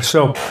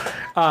 So,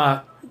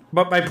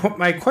 but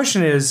my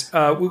question is,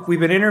 we've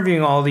been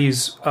interviewing all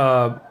these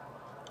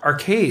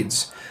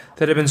arcades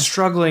that have been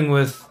struggling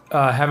with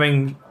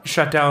having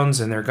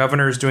shutdowns and their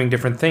governors doing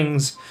different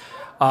things.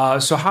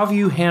 So how have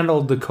you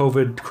handled the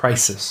COVID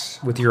crisis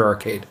with your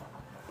arcade?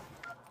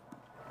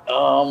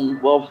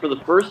 Well, for the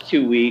first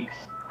 2 weeks,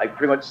 I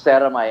pretty much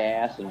sat on my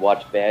ass and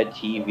watched bad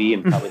TV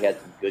and probably had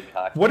some good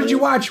cocktails. What did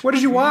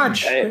you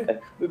watch?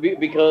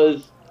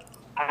 Because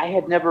I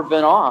had never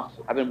been off.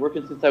 I've been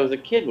working since I was a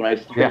kid when I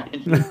started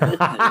into this business.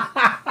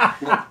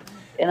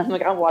 And I'm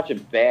like, I'm watching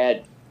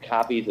bad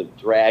copies of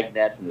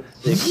Dragnet from the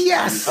 60s.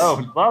 Yes!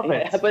 Oh, love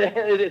it. But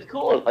it's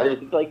cool.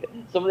 It's like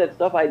some of that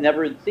stuff I'd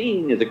never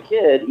seen as a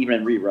kid, even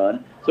in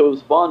rerun. So it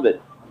was fun, but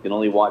you can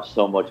only watch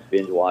so much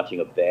binge watching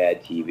of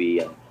bad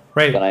TV. And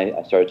right. Then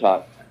I started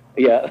talking.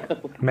 Yeah.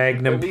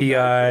 Magnum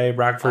PI,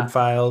 Rockford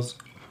Files.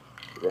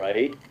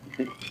 Right.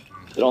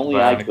 But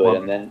only I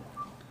could. And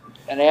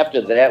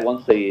after that,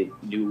 once they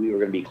knew we were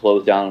going to be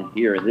closed down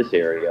here in this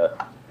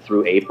area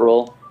through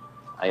April,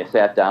 I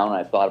sat down and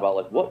I thought about,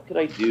 like, what could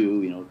I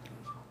do,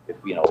 if,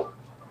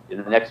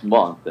 in the next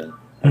month. And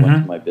I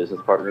went to my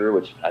business partner,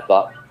 which I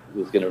thought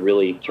was going to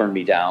really turn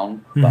me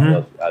down.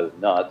 I was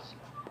nuts.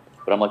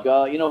 But I'm like,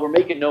 we're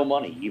making no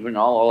money. Even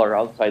all our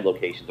outside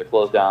locations are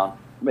closed down.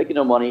 We're making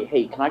no money.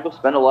 Hey, can I go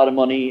spend a lot of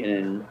money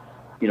and,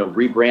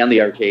 rebrand the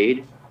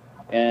arcade?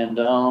 And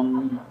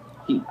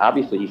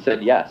he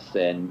said yes.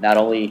 And not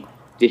only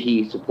did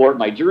he support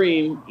my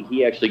dream,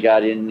 he actually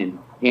got in and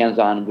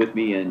hands-on with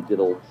me and did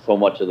so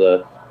much of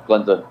the.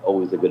 Glenn's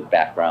always a good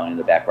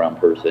background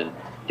person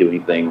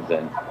doing things,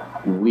 and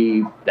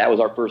that was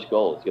our first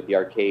goal, is to get the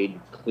arcade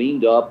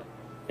cleaned up.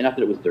 And not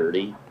that it was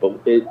dirty,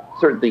 but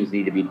certain things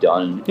need to be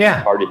done. Yeah.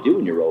 It's hard to do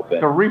when you're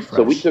open. A refresh.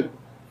 So we took,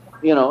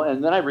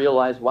 and then I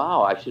realized,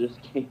 wow, I should have,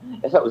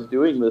 as I was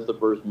doing this the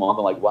first month,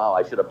 I'm like, wow,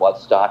 I should have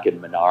bought stock in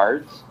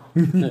Menards.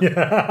 Because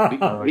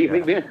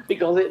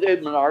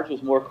Menards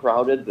was more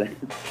crowded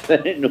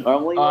than it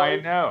normally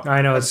was.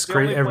 I know. It's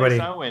great. Everybody.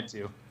 I went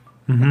to.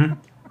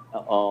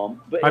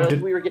 But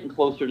as we were getting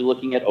closer to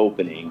looking at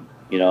opening,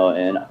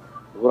 and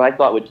what I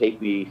thought would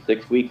take me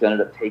 6 weeks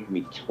ended up taking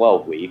me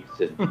 12 weeks.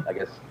 And I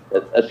guess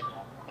that's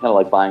kind of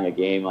like buying a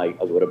game. I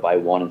go to buy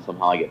one and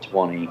somehow I get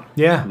 20.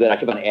 Yeah. Then I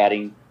kept on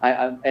adding.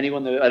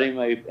 Anyone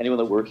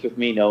that works with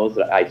me knows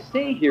that I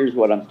say, here's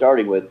what I'm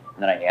starting with,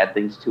 and then I add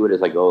things to it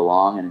as I go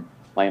along. And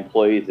my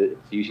employees, it's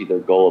usually their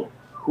goal of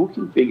who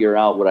can figure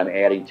out what I'm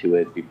adding to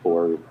it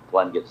before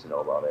Glenn gets to know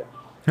about it.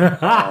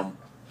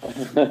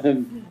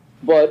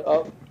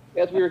 But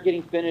as we were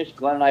getting finished,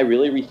 Glenn and I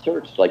really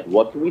researched, like,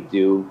 what can we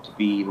do to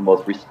be the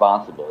most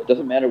responsible? It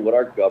doesn't matter what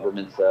our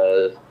government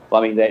says.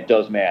 Well, I mean, that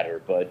does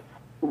matter, but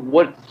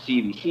what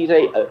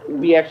CBC?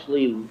 We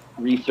actually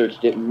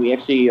researched it, and we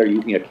actually are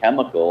using a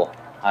chemical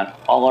on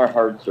all our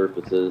hard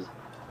surfaces.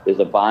 There's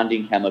a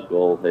bonding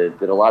chemical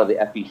that a lot of the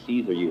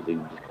FECs are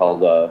using. It's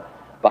called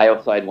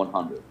Biocide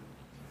 100.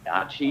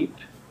 Not cheap,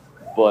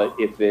 but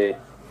if it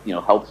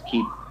helps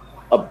keep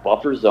a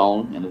buffer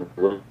zone and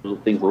little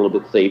things a little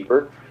bit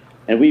safer,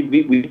 and we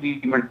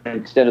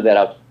extended that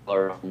out to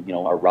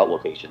our route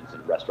locations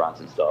and restaurants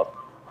and stuff.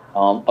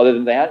 Other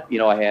than that,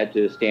 I had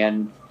to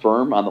stand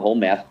firm on the whole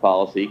mask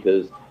policy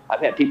because I've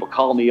had people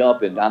call me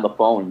up and on the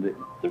phone,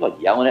 they're like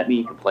yelling at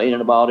me, complaining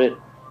about it.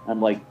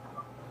 I'm like,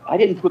 I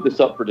didn't put this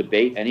up for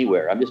debate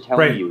anywhere. I'm just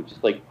telling you,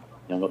 just like,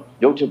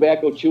 no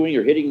tobacco chewing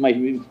or hitting my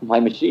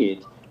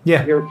machines.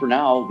 Yeah. Here for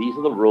now, these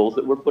are the rules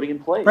that we're putting in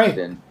place. Right.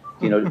 And,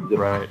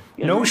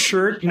 no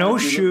shirt, no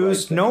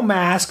shoes, no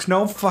masks,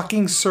 no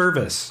fucking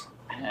service.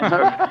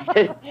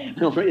 Exactly.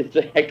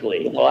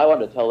 Well, I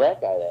wanted to tell that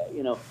guy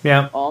that,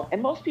 Yeah.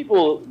 And most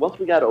people, once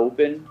we got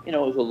open, it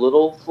was a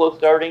little slow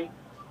starting,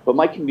 but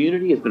my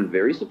community has been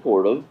very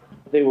supportive.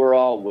 They were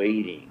all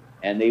waiting,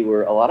 and a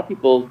lot of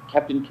people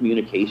kept in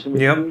communication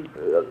with me,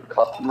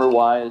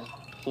 customer-wise.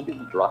 Some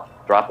people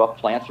drop off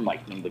plants from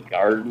the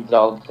gardens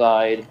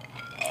outside,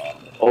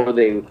 or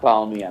they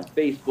found me on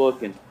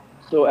Facebook, and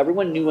so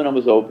everyone knew when I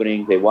was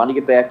opening. They wanted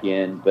to get back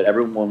in, but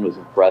everyone was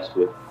impressed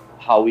with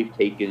how we've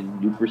taken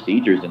new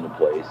procedures into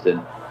place.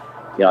 And,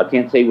 I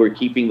can't say we're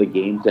keeping the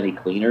games any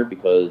cleaner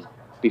because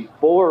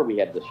before we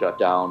had the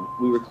shutdown,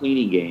 we were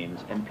cleaning games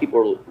and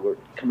people were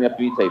coming up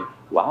to me and say,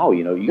 wow,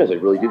 you guys are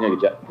really doing a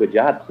good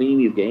job cleaning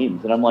these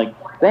games. And I'm like,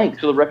 thanks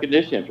for the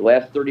recognition. For the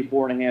last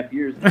 34 and a half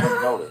years, no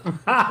one's noticed.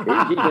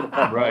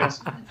 Right.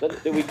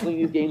 But we clean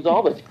these games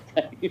all the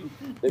time.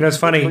 It's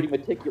funny. Pretty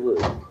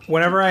meticulous.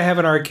 Whenever I have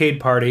an arcade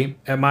party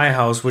at my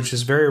house, which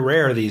is very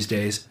rare these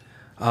days,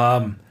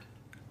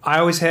 I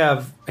always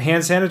have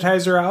hand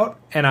sanitizer out,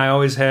 and I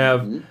always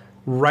have,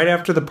 right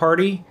after the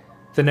party,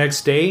 the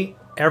next day,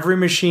 every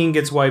machine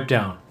gets wiped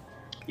down.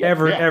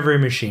 Every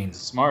machine.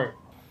 Smart.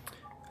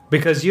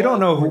 Because you don't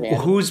know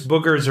whose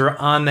boogers are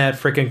on that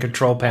freaking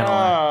control panel.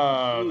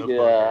 I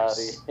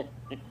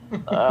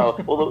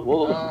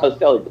was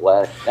telling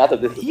Glenn, not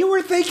that this. You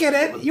were thinking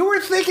it. You were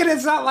thinking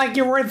it's not like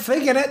you weren't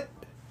thinking it.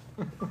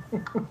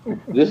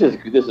 This is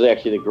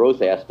actually the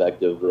gross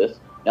aspect of this.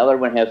 Now that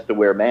everyone has to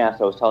wear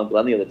masks, I was telling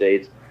Glenn the other day,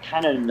 it's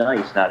kind of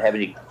nice not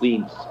having to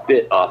clean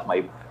spit off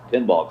my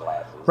pinball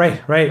glasses.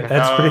 Right.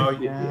 That's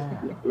pretty.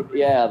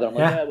 Yeah.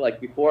 Then I'm like,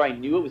 before I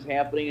knew it was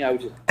happening, I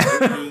was just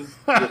thinking,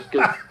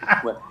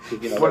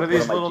 what are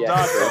these little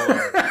dots?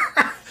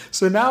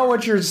 So now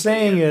what you're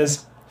saying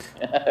is,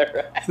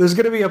 there's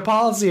going to be a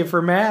policy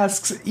for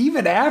masks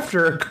even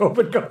after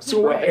COVID goes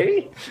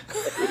away.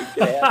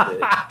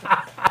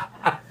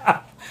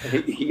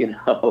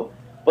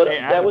 But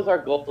that was our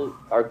goal.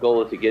 Our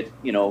goal is to get,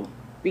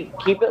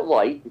 keep it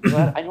light.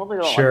 Because I normally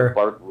don't like to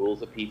bark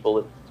rules at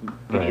people.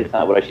 It's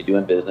not what I should do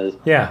in business.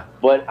 Yeah.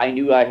 But I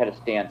knew I had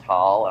to stand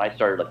tall, and I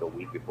started like a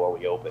week before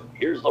we opened.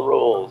 Here's the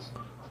rules.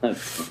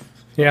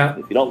 Yeah.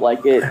 If you don't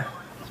like it,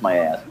 it's my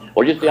ass.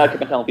 Or just, I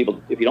keep telling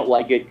people, if you don't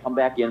like it, come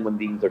back in when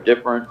things are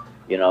different.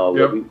 We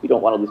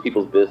don't want to lose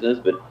people's business.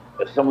 But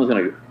if someone's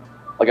going to,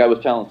 like I was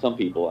telling some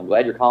people, I'm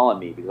glad you're calling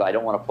me because I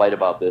don't want to fight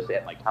about this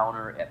at my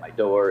counter, at my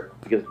door,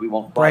 because we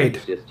won't fight. Right.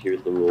 It's just,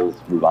 here's the rules,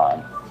 move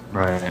on.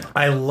 Right.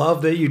 I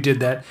love that you did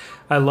that.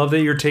 I love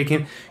that you're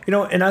taking,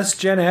 and us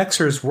Gen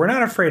Xers, we're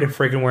not afraid of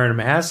freaking wearing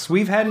masks.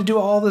 We've had to do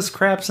all this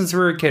crap since we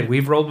were a kid.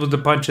 We've rolled with the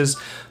punches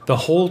the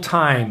whole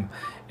time.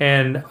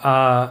 And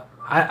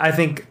I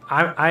think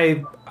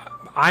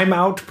I'm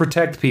out to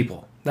protect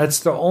people. That's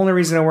the only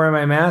reason I wear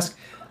my mask.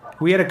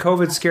 We had a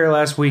COVID scare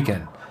last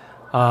weekend.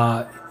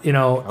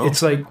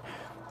 It's like,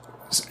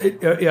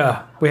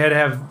 we had to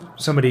have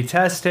somebody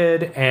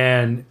tested,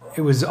 and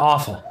it was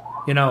awful,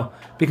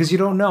 because you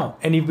don't know,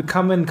 and you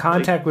come in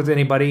contact with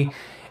anybody,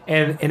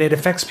 and it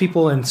affects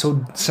people in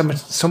so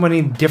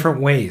many different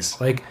ways.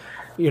 Like,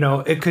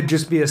 it could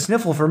just be a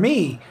sniffle for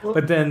me,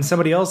 but then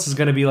somebody else is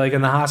going to be like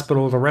in the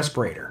hospital with a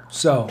respirator.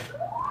 So,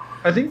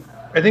 I think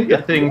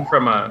the thing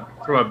from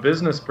a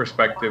business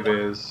perspective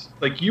is,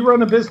 like, you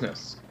run a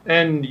business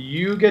and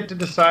you get to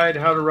decide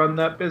how to run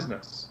that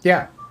business.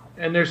 Yeah.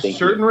 And there's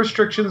certain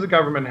restrictions the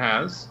government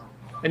has,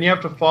 and you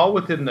have to fall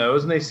within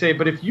those. And they say,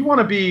 but if you want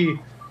to be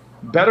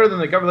better than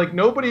the government, like,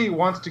 nobody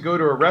wants to go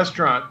to a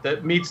restaurant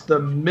that meets the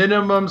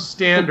minimum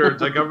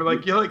standards. Like, you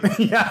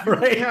yeah,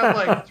 right. You have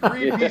like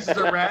 3 pieces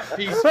of rat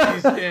pieces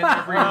in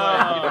every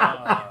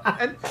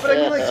leg, but I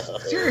mean, like,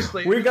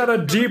 seriously, we got a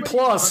D+,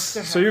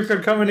 so you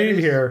can come and eat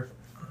here.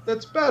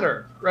 That's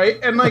better, right?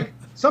 And like,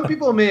 some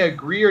people may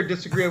agree or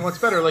disagree on what's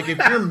better. Like, if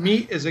your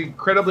meat is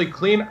incredibly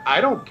clean,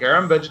 I don't care.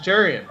 I'm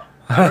vegetarian.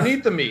 I don't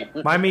eat the meat.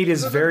 My meat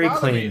is very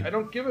clean. I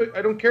don't care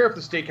if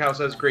the steakhouse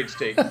has great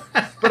steak.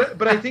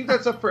 But I think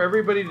that's up for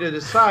everybody to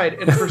decide.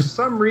 And for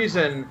some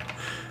reason,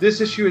 this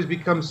issue has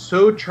become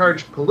so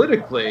charged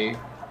politically,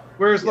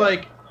 whereas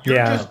like you're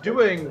just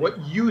doing what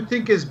you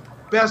think is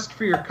best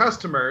for your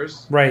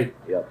customers. Right.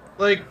 Yep.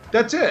 Like,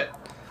 that's it.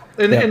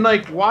 And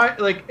like, why?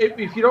 Like,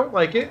 if you don't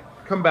like it,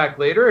 come back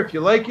later. If you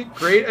like it,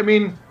 great. I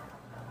mean,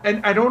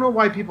 and I don't know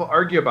why people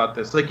argue about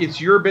this. Like, it's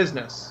your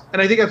business.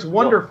 And I think that's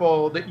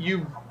wonderful that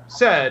you've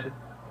said,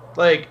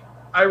 like,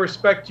 I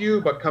respect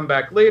you, but come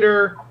back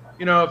later.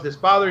 You know, if this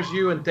bothers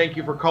you, and thank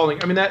you for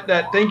calling. I mean, that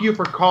thank you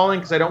for calling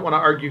because I don't want to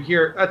argue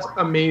here. That's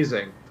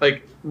amazing.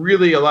 Like,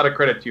 really a lot of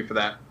credit to you for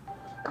that.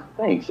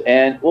 Thanks.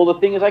 And, well, the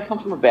thing is, I come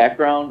from a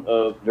background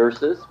of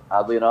nurses,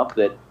 oddly enough,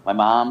 that my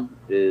mom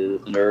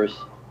is a nurse.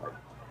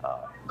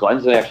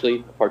 Glenn's actually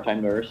a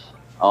part-time nurse.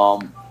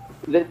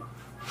 That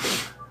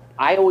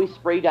I always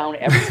spray down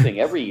everything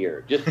every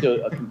year just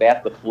to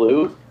combat the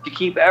flu, to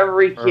keep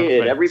every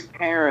kid, every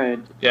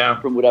parent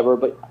from whatever.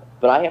 But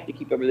I have to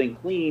keep everything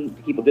clean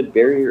to keep a good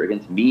barrier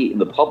against me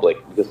and the public.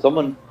 Because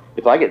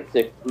if I get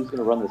sick, who's going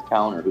to run this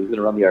counter? Who's going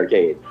to run the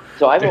arcade?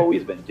 So I've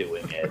always been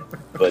doing it.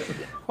 But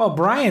well,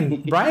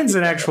 Brian's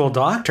an actual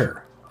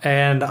doctor,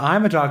 and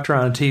I'm a doctor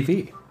on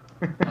TV.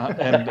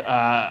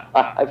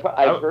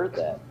 I've heard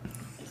that.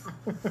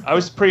 I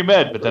was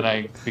pre-med, but then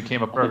I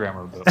became a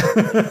programmer.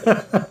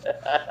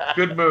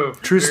 Good move.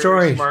 True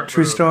story.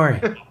 True move. story.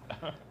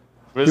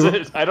 Was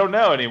it? I don't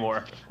know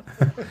anymore.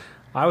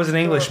 I was an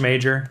English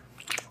major.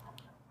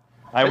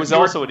 I was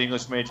also an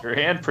English major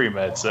and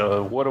pre-med,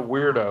 so what a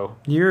weirdo.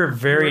 You're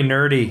very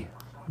nerdy.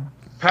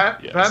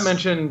 Pat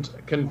mentioned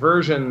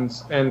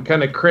conversions and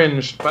kind of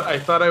cringed, but I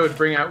thought I would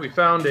bring out, we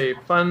found a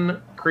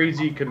fun,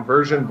 crazy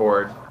conversion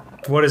board.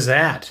 What is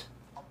that?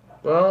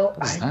 Well,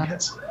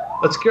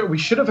 let's go. We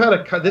should have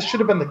had this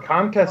should have been the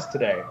contest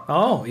today.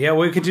 Oh, yeah,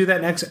 we could do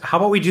that next. How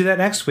about we do that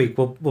next week?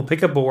 We'll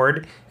pick a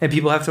board and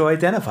people have to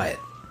identify it.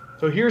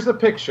 So here's a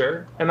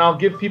picture, and I'll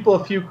give people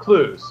a few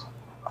clues.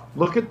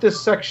 Look at this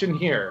section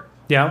here.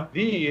 Yeah.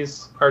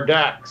 These are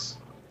DACs.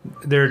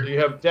 They're so you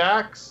have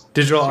DACs,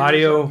 digital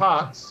audio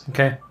pots.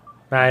 Okay.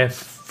 I have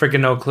freaking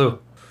no clue.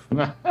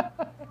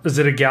 Is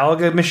it a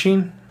Galaga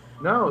machine?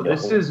 No,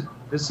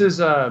 this is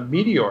a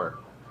Meteor.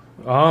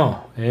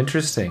 Oh,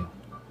 interesting.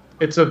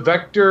 It's a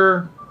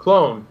vector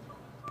clone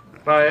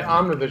by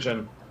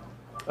Omnivision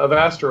of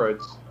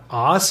asteroids.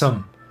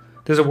 Awesome.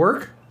 Does it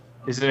work?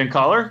 Is it in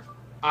color?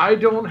 I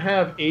don't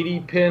have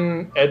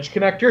 80-pin edge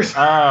connectors.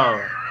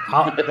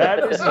 Oh, that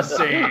is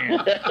insane.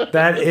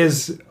 That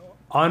is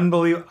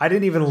unbelievable. I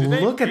didn't even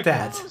look at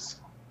that.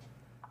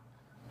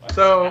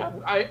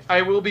 So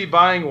I will be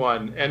buying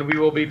one, and we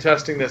will be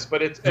testing this.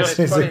 But it's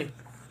funny.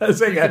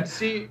 You can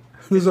see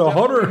there's a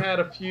hunter. Had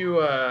a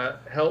few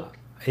help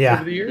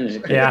over the years.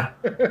 Yeah.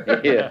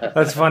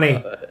 That's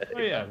funny. Oh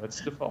yeah,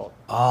 that's default.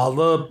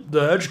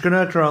 The edge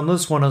connector on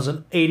this one is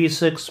an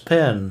 86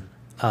 pin.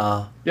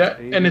 Yeah,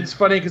 and it's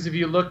funny because if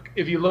you look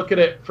at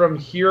it from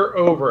here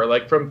over,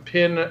 like from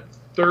pin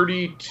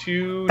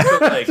 32 to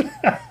like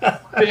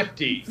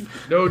 50,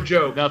 no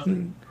joke,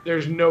 nothing.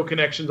 There's no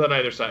connections on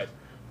either side.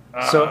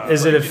 So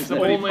is it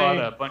somebody bought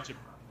a bunch of?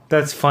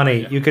 That's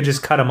funny. Yeah. You could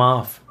just cut them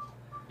off.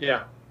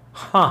 Yeah.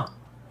 Huh.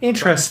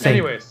 Interesting. But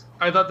anyways,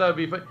 I thought that would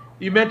be fun.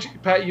 You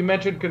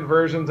mentioned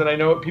conversions, and I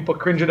know people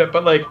cringe at it,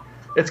 but like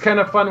it's kind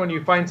of fun when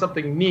you find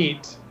something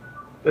neat.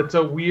 That's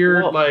a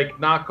weird like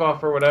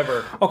knockoff or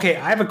whatever. Okay,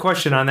 I have a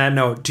question on that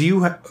note. Do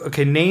you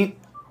Nate?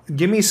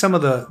 Give me some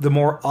of the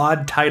more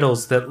odd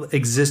titles that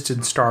exist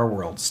in Star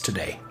Worlds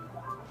today.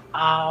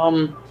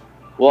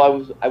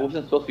 Well, I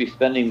wasn't supposed to be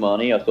spending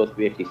money. I was supposed to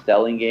be actually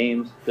selling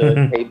games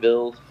to pay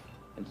bills,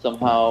 and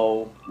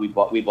somehow we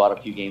bought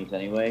a few games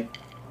anyway.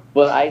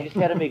 But I just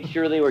had to make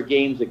sure they were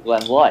games that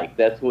Glenn liked.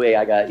 That's the way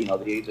I got.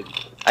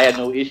 I had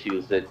no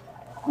issues. That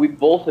we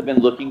both have been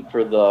looking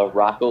for the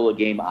Rockola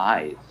game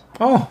Eyes.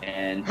 Oh.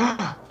 And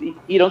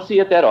you don't see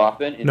it that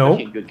often,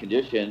 especially in good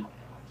condition.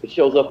 It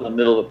shows up in the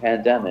middle of a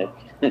pandemic.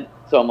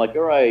 So I'm like,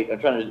 all right, I'm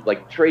trying to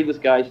like trade this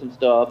guy some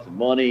stuff, some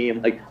money.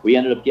 And like, we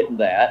ended up getting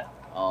that.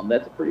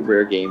 That's a pretty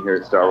rare game here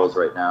at Star Wars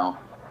right now.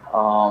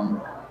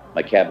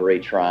 My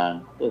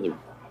Cabaret-tron.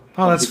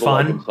 That's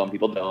fun. Like them, some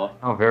people don't.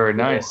 Oh, very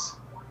nice.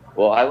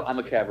 Well, I'm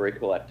a Cabaret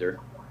collector.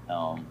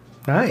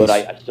 Nice. But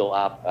I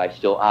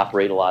still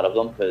operate a lot of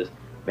them because,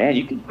 man,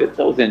 you can fit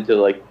those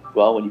into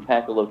when you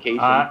pack a location.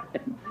 I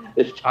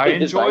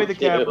enjoy the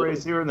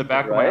Cabarets here in the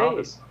back of my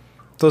office.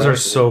 Those are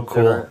so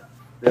cool.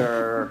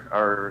 There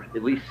are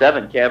at least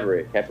 7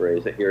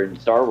 Cabarets here in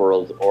Star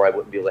Wars, or I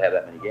wouldn't be able to have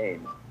that many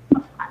games.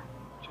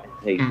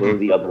 Hey, what are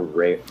the other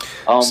rare?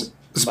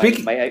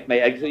 Speaking,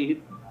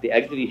 the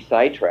Exidy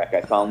Sidetrack,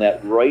 I found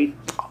that right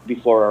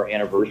before our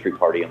anniversary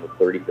party on the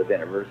 35th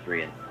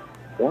anniversary, and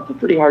that's a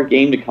pretty hard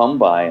game to come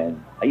by.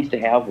 And I used to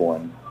have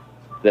one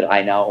that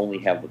I now only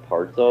have the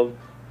parts of.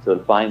 So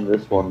to find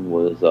this one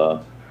was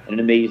an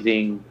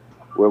amazing.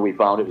 Where we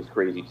found it was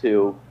crazy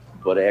too,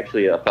 but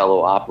actually a fellow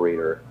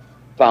operator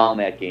found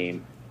that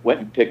game,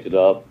 went and picked it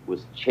up,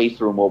 was chased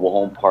through a mobile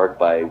home park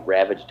by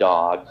ravaged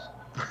dogs.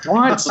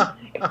 What?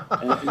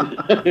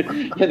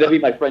 And that'd be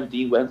my friend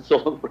Dean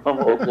Wenzel from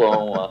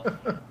Oklahoma.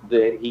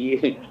 That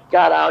he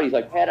got out. He's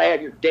like, "Pat, I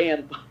have your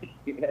damn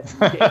game." And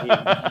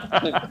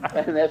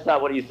that's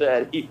not what he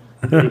said. He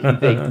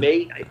said,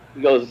 "Mate,"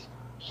 he goes,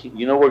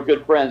 "You know we're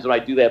good friends when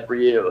I do that for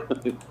you."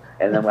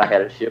 And then I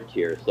had it shipped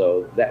here,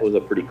 so that was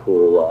a pretty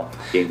cool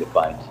game to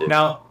find too.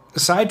 Now,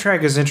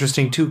 Sidetrack is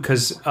interesting too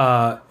because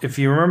if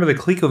you remember the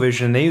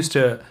ColecoVision, they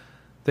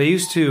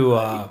used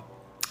to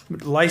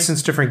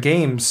license different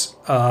games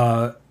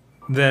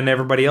than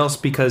everybody else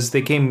because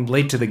they came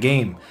late to the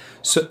game,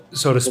 so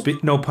to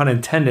speak. No pun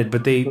intended,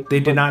 but they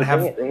did not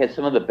have. They had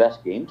some of the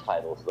best game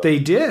titles. Though. They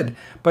did,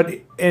 but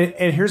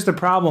and here's the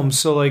problem.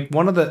 So like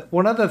one of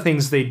the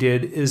things they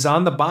did is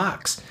on the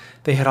box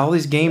they had all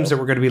these games that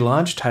were going to be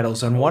launch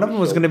titles, and one of them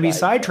was going to be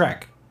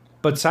Sidetrack,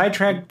 but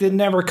Sidetrack didn't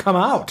ever come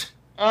out.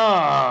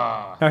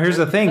 Now here's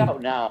the thing.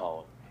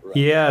 Now. Right.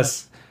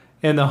 Yes,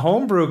 in the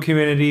homebrew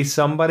community,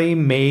 somebody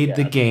made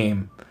the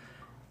game,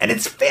 and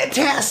it's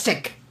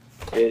fantastic.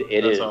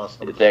 It is.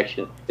 Awesome.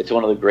 It's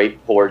one of the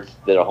great ports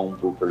that a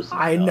homebrew person.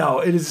 I know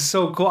it is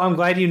so cool. I'm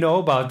glad you know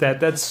about that.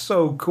 That's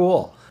so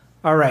cool.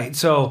 All right,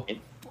 so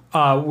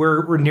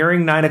we're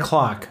nearing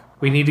 9:00.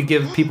 We need to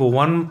give people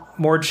one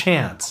more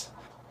chance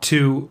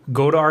to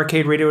go to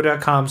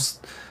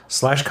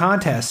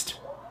arcaderadio.com/contest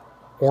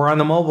or on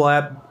the mobile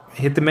app,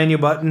 hit the menu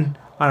button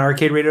on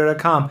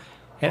arcaderadio.com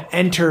and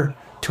enter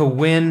to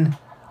win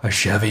a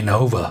Chevy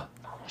Nova.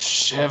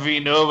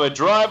 Chevy Nova.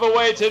 Drive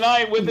away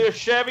tonight with their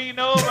Chevy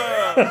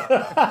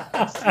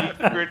Nova.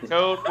 Secret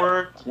code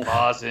word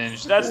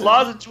lozenge. That's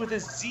lozenge with a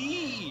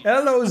Z.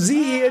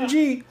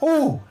 L-O-Z-E-N-G.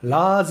 Oh,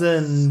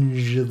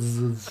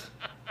 lozenges.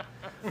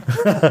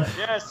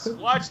 Yes,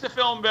 watch the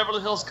film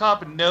Beverly Hills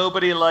Cop.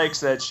 Nobody likes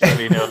that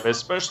Chevy Nova,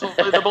 especially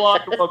the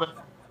blonde woman.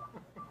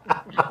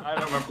 I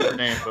don't remember her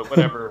name, but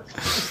whatever.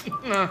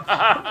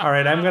 All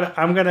right,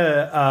 I'm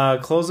gonna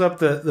close up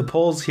the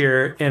polls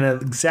here in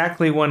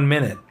exactly 1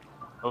 minute.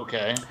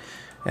 Okay.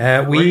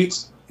 We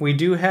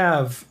do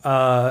have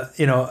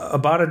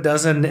about a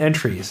dozen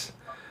entries,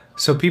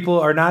 so people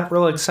are not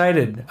real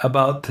excited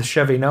about the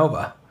Chevy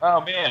Nova. Oh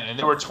man, and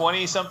there were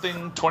 25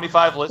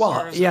 listeners.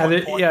 Well,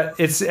 yeah,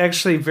 it's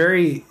actually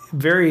very,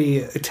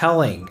 very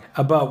telling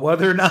about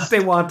whether or not they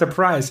want the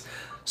prize.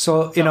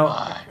 So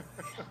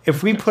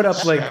if we put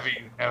up like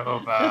Chevy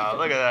Nova,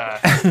 look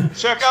at that.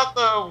 Check out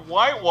the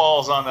white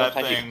walls on that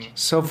thing.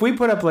 So if we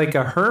put up like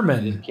a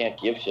Herman, you can't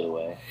give shit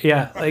away.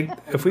 Yeah, like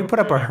if we put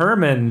up a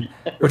Herman,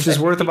 which is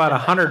worth about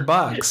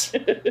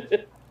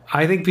 $100,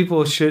 I think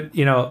people should,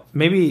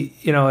 maybe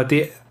at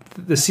the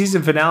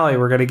season finale,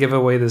 we're going to give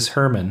away this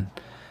Herman.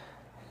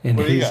 And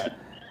what do you got?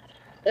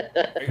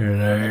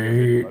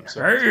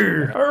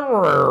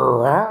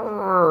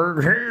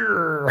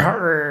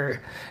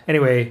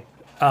 Anyway,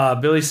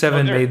 Billy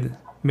Seven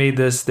made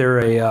this. They're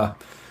a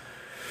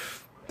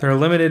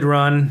limited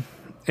run,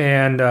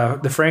 and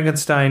the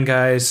Frankenstein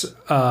guys.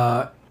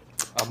 A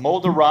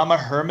Mold-A-Rama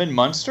Herman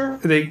Munster.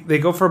 They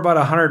go for about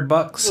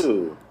 $100.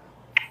 Ooh.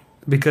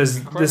 Because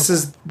Incredible. This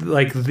is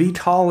like the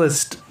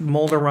tallest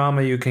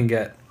Mold-A-Rama you can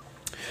get.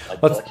 My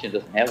collection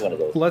doesn't have one of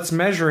those. Let's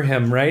measure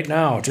him right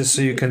now, just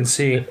so you can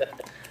see.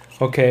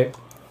 Okay.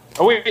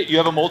 Oh wait, you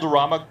have a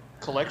Mold-A-Rama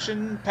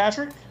collection,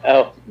 Patrick?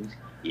 Oh,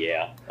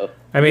 yeah.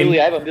 I mean,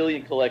 I have a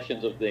million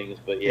collections of things,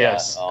 but yeah.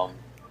 Yes.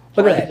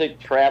 Forensic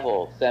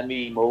Travel send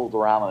me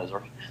Mold-A-Ramas,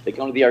 or they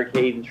come to the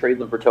arcade and trade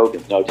them for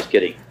tokens. No, just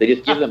kidding. They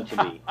just give them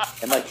to me,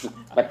 and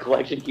my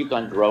collection keeps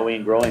on growing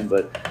and growing.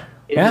 But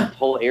in this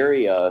whole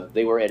area,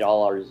 they were at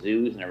all our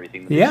zoos and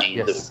everything. The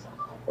machines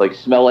that,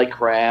 smell like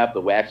crap.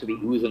 The wax would be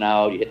oozing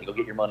out. You had to go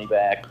get your money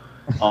back.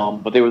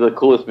 But they were the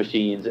coolest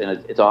machines,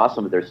 and it's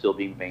awesome that they're still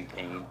being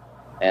maintained.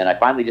 And I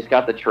finally just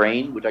got the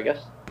train, which I guess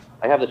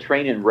I have the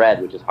train in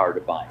red, which is hard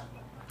to find.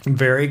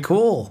 Very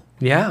cool.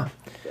 Yeah.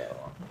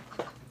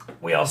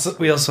 We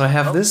also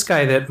have this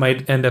guy that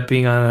might end up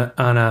being on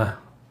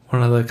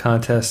one of the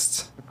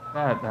contests.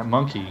 That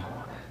monkey.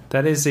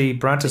 That is a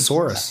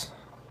Brontosaurus.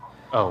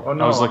 Oh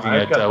no! I was looking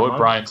at what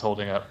Brian's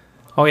holding up.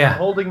 Oh yeah, I'm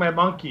holding my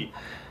monkey.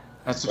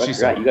 That's what she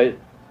said. You guys,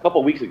 a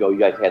couple of weeks ago, you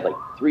guys had like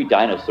 3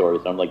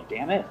 dinosaurs, and I'm like,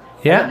 damn it!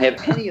 Yeah. I don't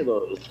have any of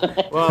those.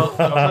 Well,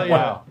 I'll tell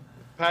you,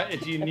 Pat,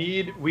 if you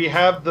need, we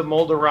have the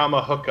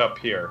Mold-A-Rama hookup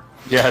here.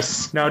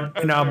 Yes. Now,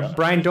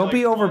 Brian, don't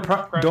be over.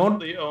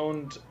 Don't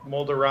owned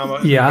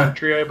Mold-A-Rama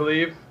inventory, I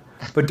believe.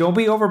 But don't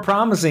be over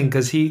promising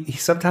because he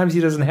sometimes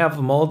he doesn't have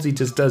the molds. He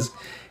just does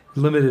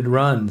limited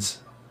runs.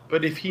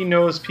 But if he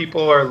knows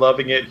people are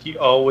loving it, he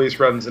always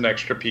runs an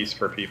extra piece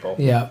for people.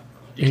 Yeah.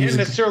 You can't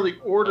necessarily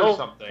order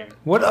something.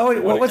 What?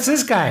 Oh, what's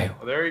this guy?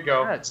 Well, there you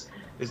go.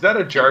 Is that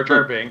a Jar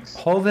Jar Binks?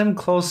 Hold him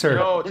closer.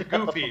 No, it's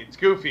Goofy. It's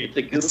Goofy.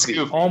 It's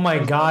Goofy. Oh my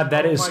God,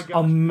 that is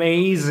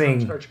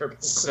amazing.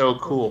 So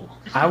cool.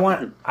 I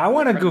want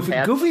a Goofy.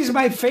 Goofy's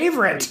my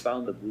favorite.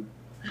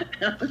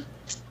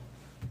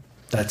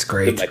 That's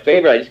great. My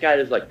favorite, I just got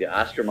is like the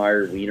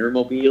Ostermeyer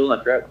Wienermobile.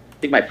 I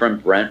think my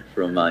friend Brent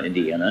from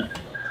Indiana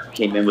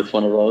came in with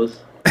one of those.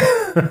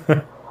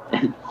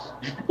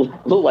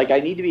 Like, I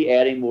need to be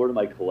adding more to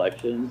my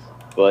collections,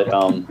 but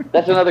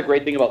that's another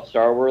great thing about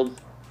Star Wars.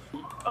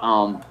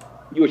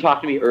 You were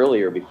talking to me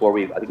earlier before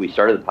I think we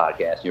started the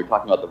podcast, and you were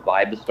talking about the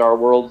vibe of Star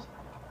Wars,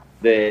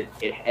 that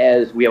it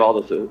has, we have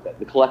all the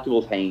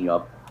collectibles hanging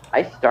up.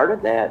 I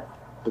started that,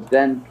 but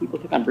then people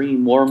keep on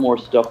bringing more and more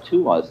stuff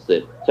to us,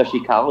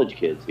 especially college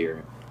kids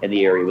here in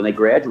the area. When they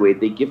graduate,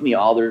 they give me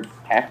all their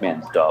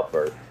Pac-Man stuff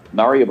or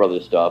Mario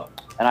Brothers stuff,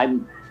 and I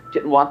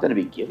didn't want them to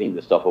be giving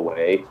the stuff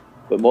away.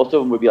 But most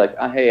of them would be like,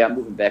 hey, I'm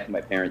moving back to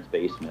my parents'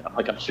 basement. I'm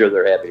like, I'm sure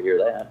they're happy to hear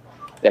that.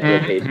 After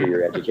they paid for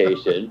your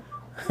education.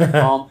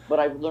 But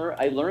I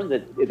learned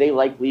that they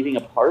like leaving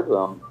a part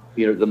of them,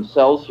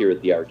 themselves here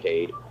at the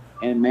arcade.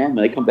 And man,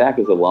 when they come back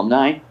as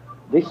alumni,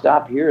 they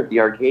stop here at the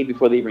arcade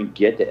before they even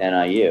get to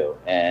NIU.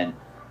 And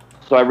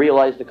so I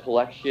realized the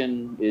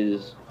collection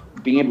is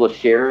being able to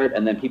share it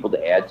and then people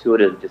to add to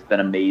it has just been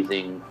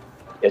amazing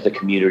as a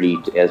community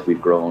as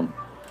we've grown.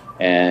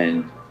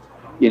 And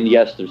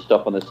yes, there's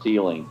stuff on the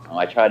ceiling.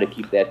 I try to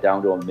keep that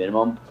down to a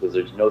minimum because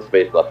there's no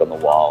space left on the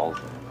walls.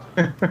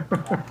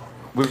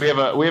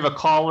 We have a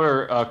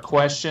caller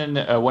question,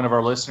 one of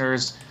our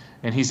listeners,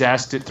 and he's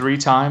asked it 3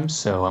 times,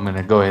 so I'm going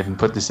to go ahead and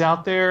put this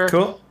out there.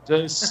 Cool.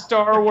 Does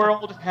Star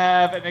World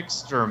have an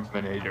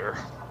exterminator?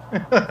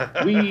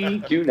 We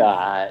do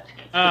not.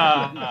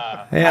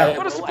 Yeah.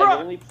 What a surprise!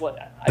 I've only played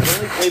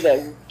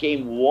that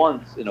game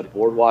once in a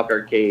Boardwalk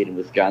arcade in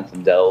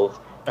Wisconsin Dells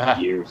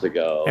years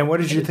ago. And what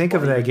did you think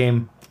of that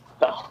game?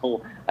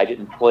 Oh, I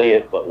didn't play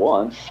it but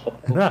once.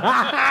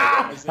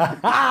 Right.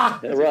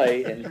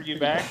 And, Are you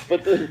back?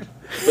 But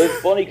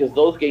it's funny because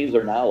those games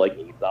are now like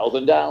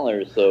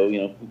 $8,000. So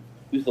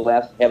who's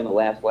having the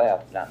last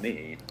laugh? Not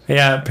me.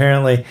 Yeah,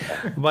 apparently.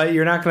 But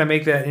you're not going to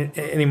make that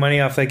any money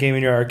off that game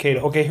in your arcade.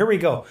 Okay, here we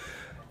go.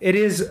 It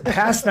is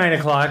past 9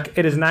 o'clock.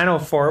 It is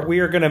 9:04. We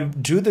are going to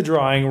do the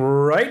drawing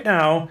right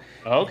now.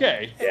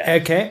 Okay. Yeah.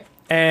 Okay.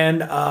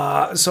 And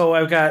so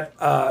I've got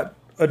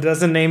a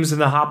dozen names in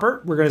the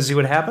hopper. We're going to see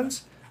what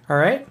happens. All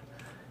right?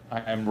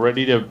 I am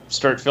ready to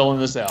start filling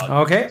this out.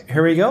 Okay,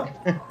 here we go.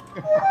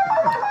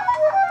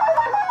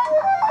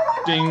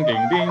 Ding,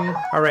 ding, ding.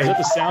 All right. Is that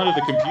the sound of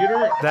the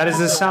computer? That is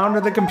the sound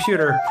of the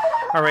computer.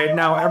 All right,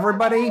 now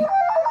everybody,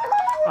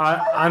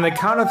 on the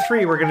count of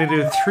 3, we're going to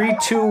do 3,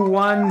 2,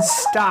 1,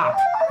 stop.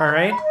 All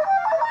right?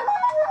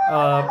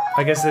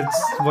 I guess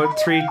it's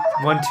 3,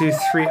 1, 2,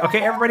 3.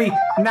 Okay, everybody,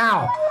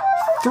 now.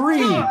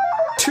 3,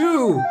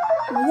 2,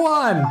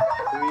 1.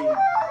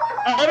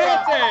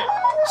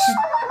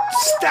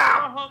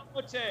 Stop.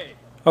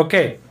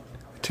 Okay,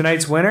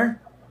 tonight's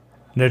winner,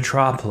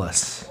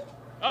 Nitropolis.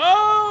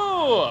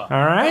 Oh!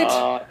 All right.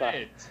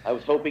 I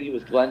was hoping it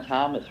was Glenn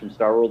Thomas from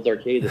Star Wars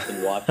Arcade that's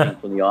been watching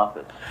from The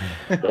Office.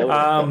 That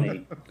was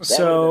funny. That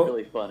was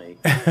really funny.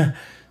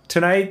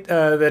 Tonight,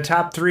 the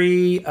top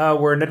 3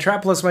 were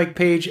Nitropolis Mike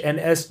Page and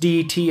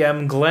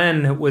SDTM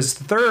Glenn was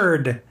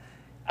third.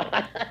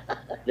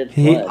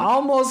 He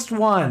almost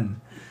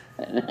won.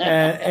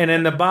 And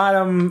in the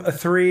bottom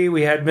 3,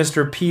 we had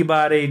Mr.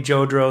 Peabody,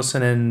 Joe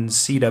Drosen, and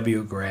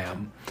CW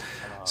Graham.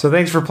 So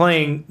thanks for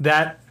playing.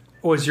 That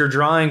was your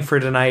drawing for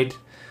tonight.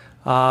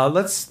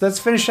 Let's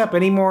finish up.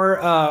 Any more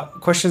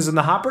questions in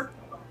the hopper?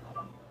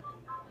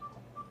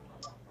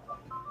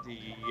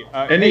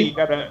 You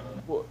gotta.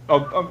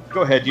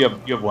 Go ahead. You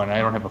have one. I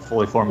don't have a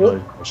fully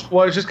formulated question.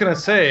 Well, I was just gonna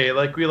say,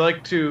 we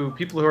like to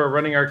people who are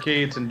running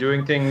arcades and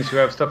doing things who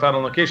have stuff out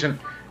on location.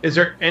 Is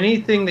there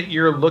anything that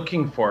you're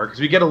looking for? Because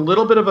we get a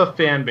little bit of a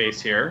fan base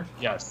here.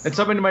 Yes. And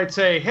somebody might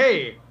say,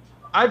 "Hey,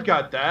 I've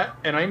got that,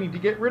 and I need to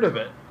get rid of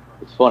it."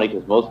 It's funny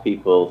because most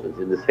people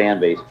in this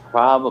fan base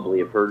probably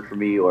have heard from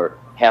me or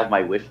have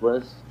my wish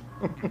list.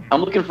 I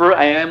am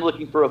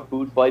looking for a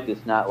food fight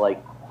that's not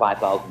like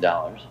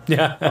 $5,000.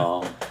 Yeah.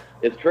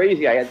 It's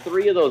crazy. I had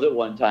 3 of those at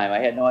one time. I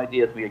had no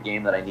idea it'd be a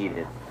game that I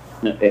needed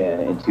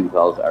in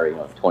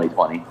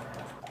 2020.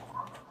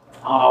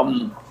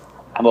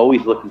 I'm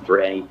always looking for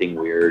anything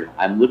weird.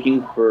 I'm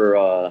looking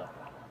for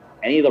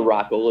any of the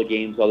Rockola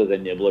games other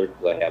than Nibbler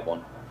because I have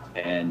one.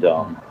 And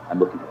I'm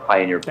looking for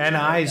Pioneer. And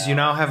Eyes. You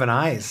now have an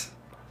Eyes.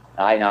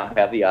 I now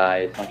have the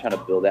Eyes. I'm trying to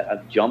build that.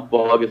 A Jump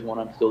Bug is one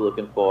I'm still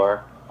looking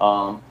for.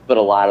 But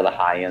a lot of the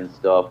high-end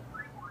stuff.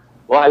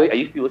 Well, I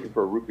used to be looking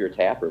for a root beer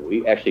tapper.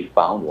 We actually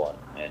found one.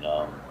 And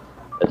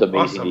it's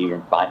amazing to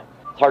even find.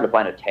 It's hard to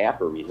find a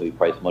tapper reasonably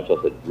priced, much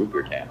less a root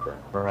beer tapper.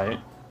 Right.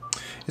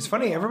 It's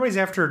funny, everybody's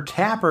after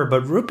tapper,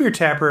 but root beer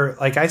tapper,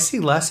 I see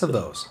less of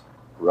those.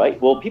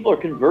 Right. Well, people are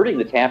converting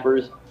the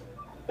tappers,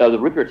 the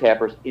root beer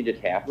tappers into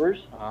tappers,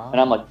 and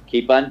I'm like,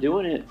 keep on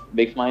doing it.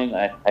 Makes mine.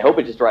 I hope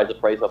it just drives the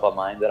price up on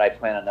mine. That I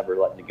plan on never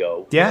letting it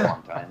go for a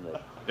long time.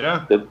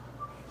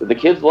 The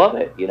kids love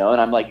it, and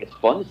I'm like, it's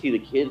fun to see the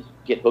kids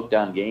get hooked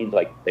on games.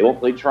 Like they won't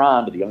play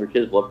Tron, but the younger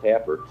kids love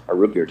Tapper or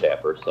root beer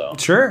Tapper. So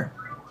sure,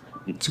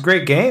 it's a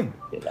great game.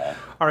 Yeah.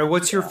 All right,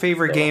 what's your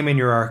favorite game in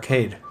your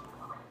arcade?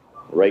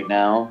 Right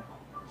now,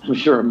 I'm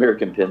sure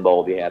American Pinball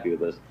will be happy with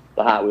this.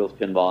 The Hot Wheels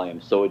pinball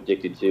I'm so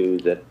addicted to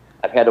that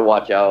I've had to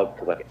watch out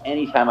because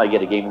anytime I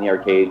get a game in the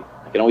arcade,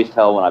 I can always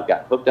tell when I've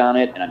got hooked on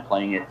it and I'm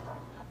playing it.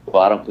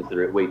 Well, I don't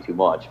consider it way too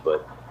much,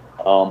 but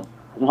and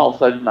all of a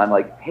sudden I'm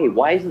like, hey,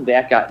 why hasn't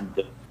that gotten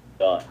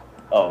done?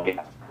 Oh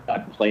yeah,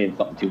 I'm playing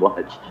something too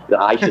much that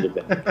I should have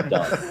been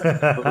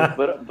done.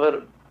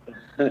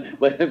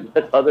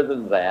 but other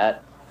than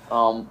that,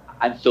 I'm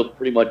still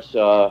pretty much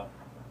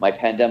my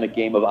pandemic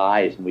game of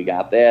Eyes, and we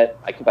got that.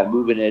 I kept on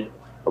moving it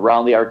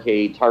around the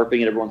arcade,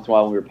 tarping it every once in a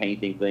while when we were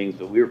painting things,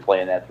 but we were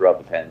playing that throughout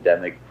the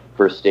pandemic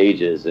for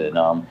stages, and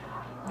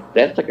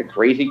that's like a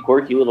crazy,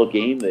 quirky little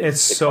game.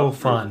 It's so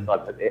fun.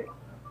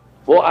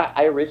 Well,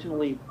 I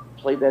originally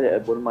played that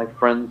at one of my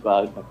friends,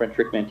 my friend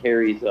Trickman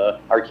Terry's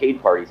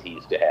arcade parties he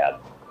used to have,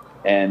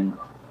 and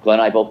Glenn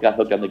and I both got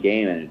hooked on the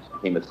game, and it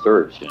became a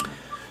search. And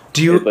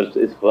but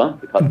it's fun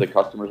because the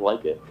customers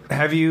like it.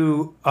 Have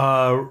you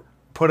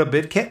put a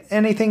BitKit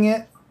anything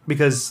yet?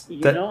 Because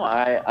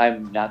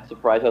I'm not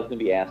surprised I was going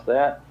to be asked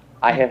that.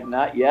 I have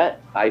not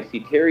yet. I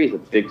see Terry is a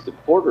big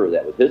supporter of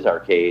that with his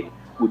arcade,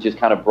 which has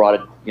kind of brought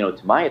it,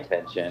 to my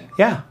attention.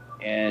 Yeah.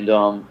 And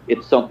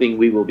it's something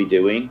we will be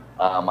doing.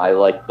 I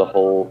like the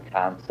whole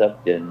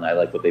concept, and I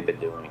like what they've been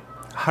doing.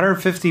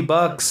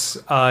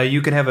 $150.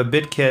 You can have a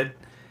BitKit.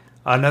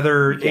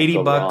 Another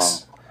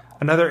 $80.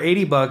 Another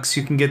 $80.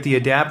 You can get the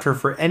adapter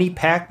for any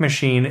Pac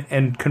machine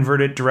and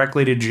convert it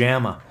directly to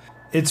JAMA.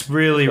 It's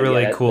really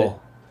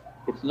cool.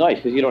 It's nice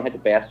because you don't have to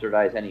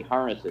bastardize any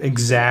harnesses.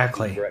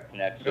 Exactly. Direct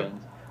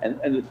connections,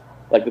 and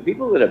like the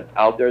people that are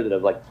out there that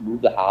have like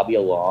moved the hobby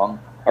along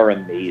are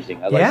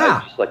amazing. I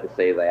just like to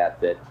say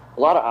that a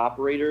lot of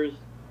operators,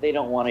 they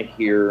don't want to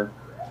hear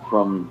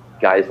from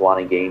guys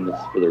wanting games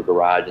for their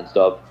garage and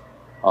stuff.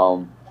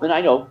 And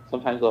I know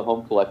sometimes a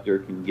home collector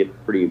can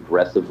get pretty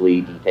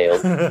aggressively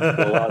detailed.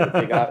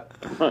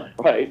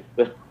 Right?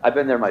 But I've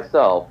been there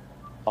myself.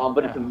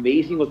 But it's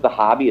amazing what the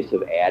hobbyists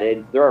have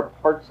added. There are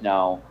parts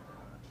now,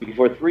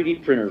 before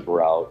 3D printers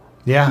were out,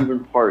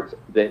 even parts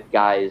that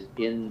guys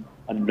in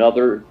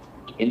another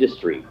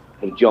industry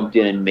have jumped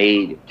in and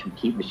made to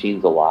keep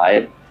machines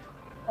alive.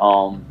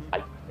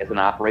 As an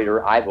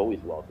operator, I've always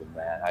welcomed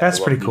that. That's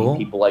pretty cool.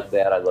 People like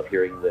that. I love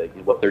hearing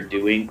what they're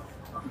doing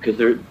because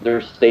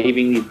they're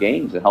saving these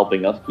games and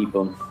helping us keep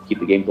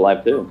the games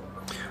alive too.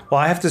 Well,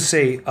 I have to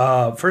say,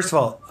 first of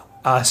all,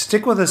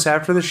 stick with us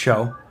after the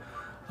show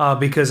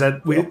because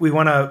we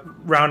want to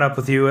round up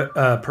with you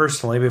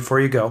personally before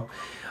you go.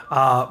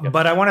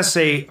 But I want to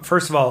say,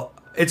 first of all,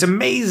 it's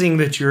amazing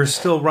that you're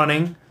still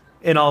running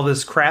in all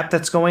this crap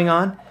that's going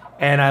on,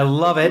 and I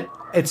love it.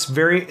 It's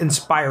very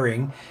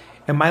inspiring.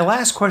 And my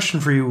last question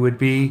for you would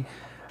be,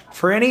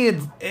 for any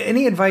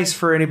advice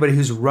for anybody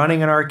who's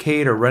running an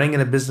arcade or running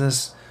in a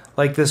business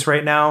like this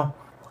right now,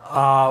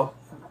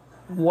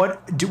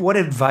 what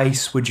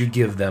advice would you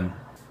give them?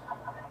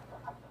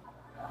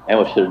 I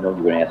should have known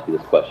you were going to ask me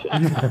this question.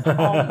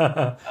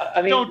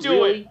 I mean, don't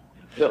do it.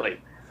 Really.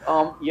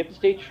 You have to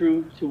stay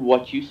true to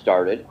what you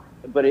started,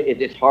 but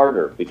it's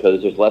harder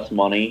because there's less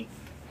money.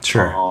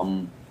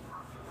 Sure.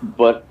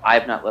 But I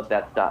have not let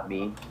that stop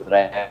me. But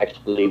I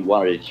actually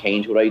wanted to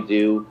change what I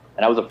do,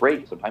 and I was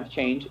afraid. Sometimes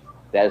change,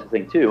 that is the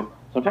thing too.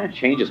 Sometimes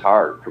change is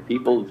hard for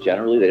people.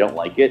 Generally, they don't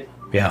like it.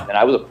 Yeah. And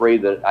I was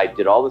afraid that I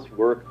did all this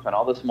work, spent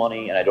all this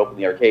money, and I'd open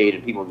the arcade,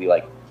 and people would be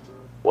like,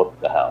 "What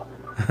the hell?"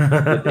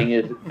 The thing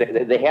is,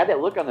 they had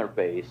that look on their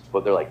face,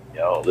 but they're like,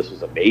 "No, this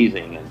is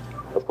amazing." And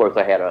of course,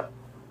 I had a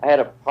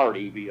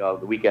party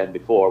the weekend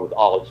before with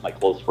all of my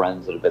close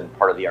friends that have been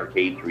part of the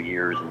arcade for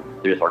years, and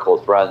they're just our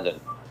close friends. And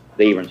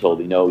they even told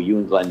me, "No, you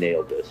and Glenn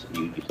nailed this.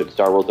 You took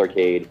Star Wars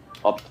Arcade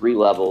up 3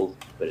 levels,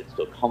 but it's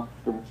still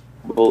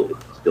comfortable.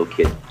 It's still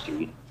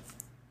kid-free."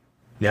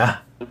 Yeah.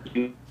 If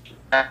you're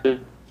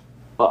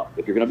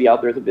going to be out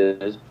there as a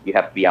business, you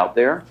have to be out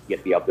there. You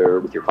have to be out there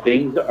with your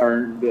things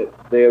aren't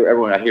there.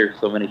 Everyone, I hear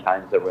so many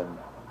times that when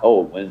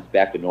it's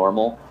back to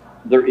normal,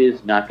 there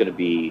is not going to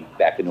be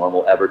back to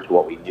normal ever to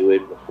what we knew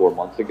it 4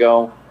 months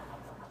ago.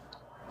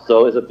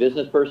 So as a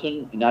business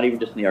person, not even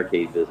just in the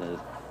arcade business,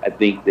 I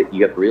think that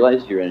you have to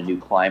realize you're in a new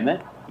climate.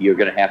 You're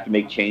going to have to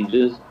make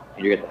changes,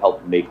 and you're going to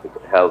help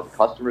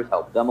customers,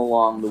 help them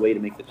along the way to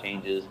make the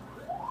changes.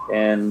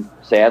 And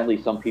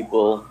sadly, some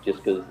people,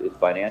 just because it's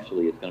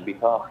financially, it's going to be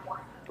tough.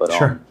 But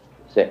sure.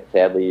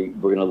 Sadly,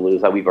 we're going to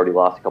lose. We've already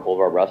lost a couple of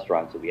our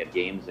restaurants that we had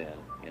games in,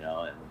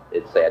 and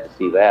it's sad to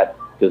see that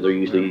because they're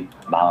usually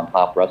mom and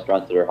pop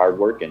restaurants that are hard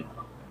working.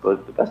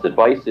 But the best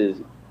advice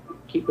is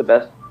keep the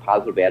best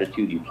positive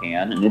attitude you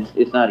can, and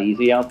it's not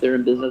easy out there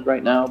in business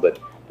right now, but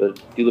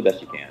do the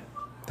best you can.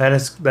 That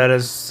is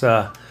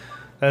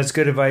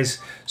good advice.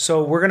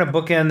 So we're gonna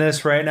bookend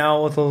this right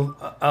now with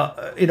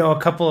a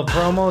couple of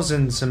promos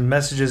and some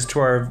messages to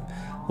our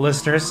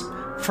listeners.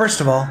 First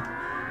of all,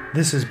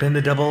 this has been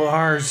the Double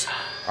R's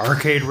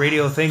Arcade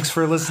Radio. Thanks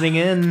for listening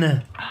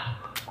in.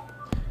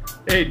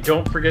 Hey,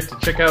 don't forget to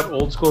check out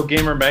Old School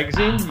Gamer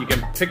Magazine. You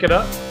can pick it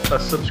up, a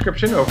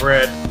subscription, over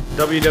at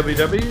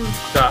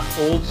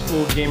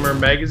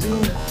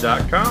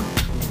www.oldschoolgamermagazine.com.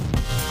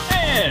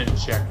 And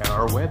check out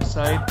our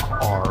website,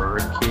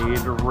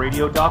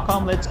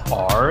 arcaderadio.com. That's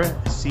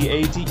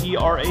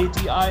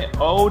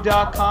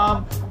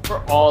RCADERADIO.com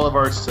for all of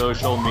our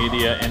social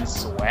media and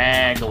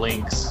swag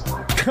links.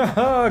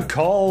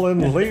 Call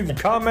and leave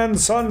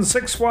comments on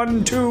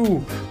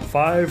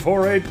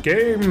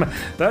 612-548-GAME.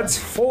 That's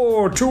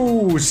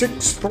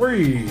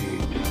 4263.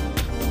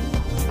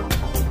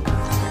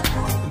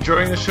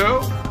 Enjoying the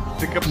show?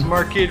 Pick up some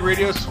Arcade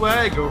Radio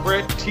swag over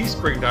at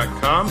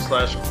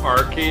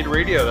teespring.com/Arcade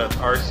Radio. That's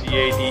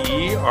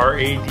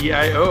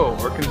RCADERADIO.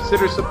 Or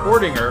consider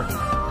supporting our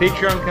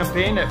Patreon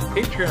campaign at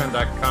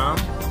patreon.com/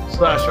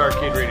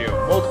 patreon.com/Arcade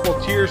Radio. Multiple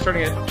tiers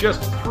starting at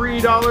just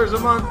 $3 a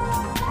month.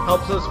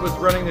 Helps us with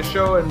running the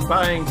show and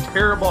buying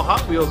terrible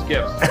Hot Wheels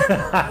gifts.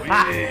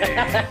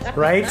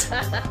 Right?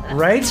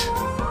 Right?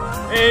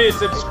 Hey,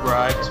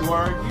 subscribe to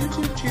our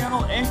YouTube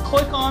channel and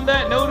click on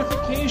that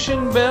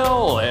notification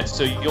bell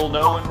so you'll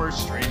know when we're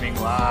streaming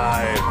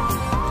live.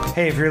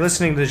 Hey, if you're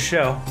listening to the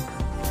show,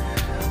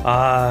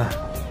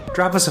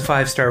 drop us a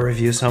 5-star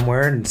review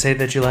somewhere and say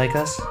that you like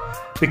us,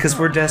 because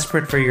we're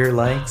desperate for your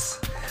likes.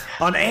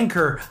 On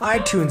Anchor,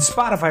 iTunes,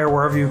 Spotify, or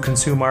wherever you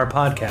consume our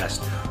podcast,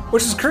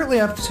 which is currently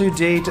up to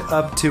date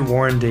up to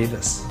Warren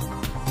Davis.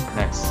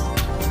 Nice.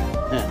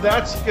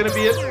 That's going to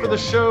be it for the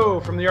show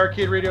from the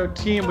Arcade Radio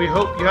team. We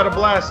hope you had a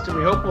blast, and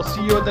we hope we'll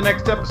see you at the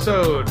next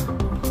episode.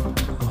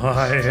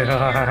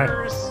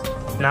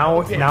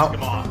 Now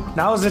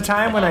is the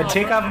time when I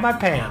take off my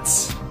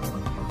pants.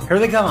 Here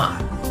they come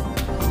on.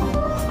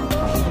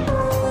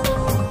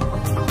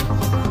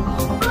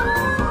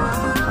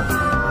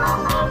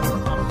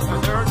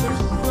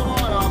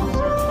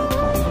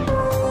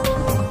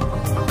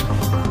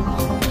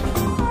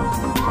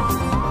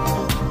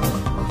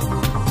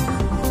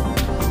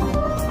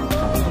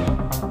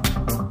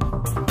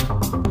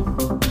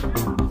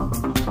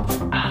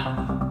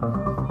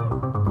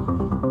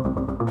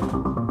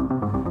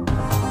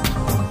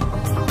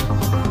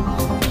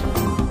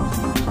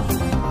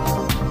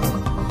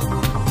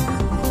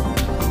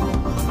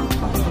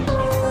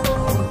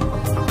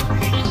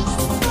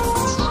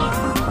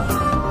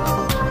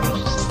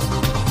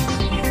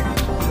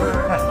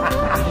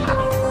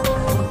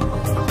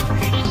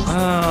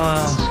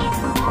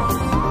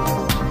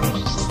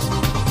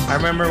 I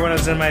remember when I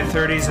was in my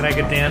 30s and I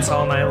could dance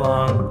all night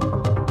long.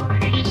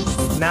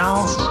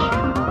 Now,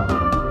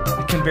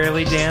 I can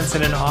barely dance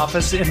in an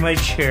office in my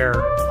chair.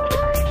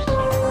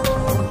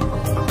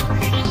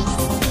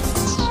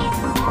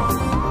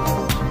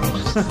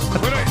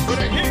 When I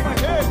hit my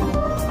head.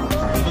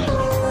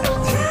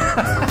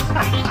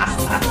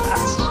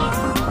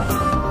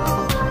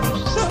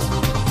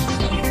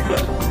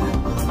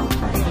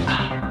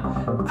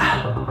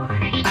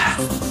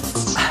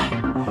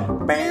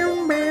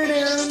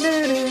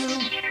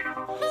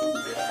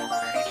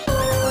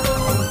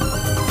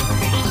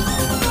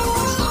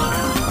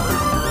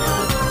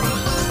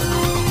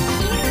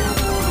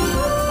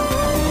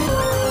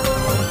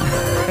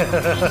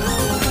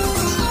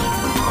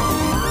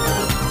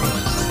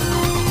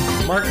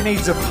 Mark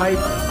needs a pipe.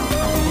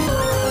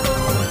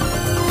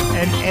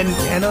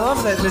 And I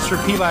love that Mr.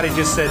 Peabody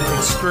just said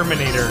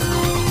exterminator,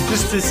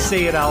 just to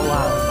say it out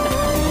loud.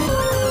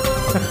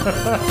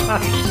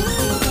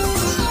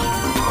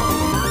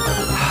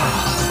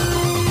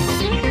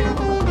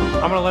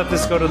 I'm gonna let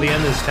this go to the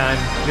end this time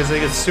because I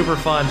think it's super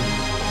fun.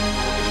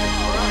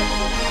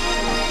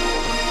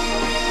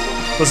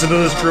 Listen to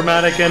this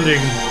dramatic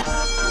ending.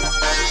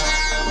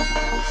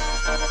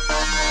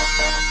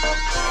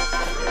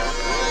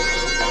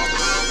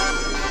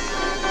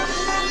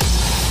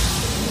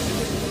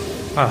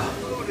 Ah.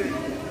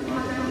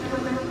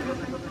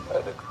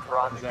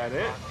 Is that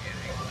it?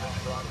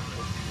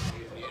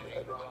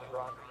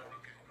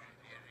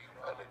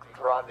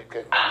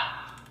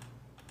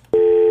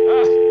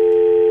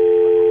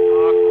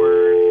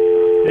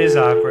 It is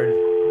awkward.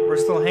 We're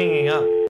still hanging up.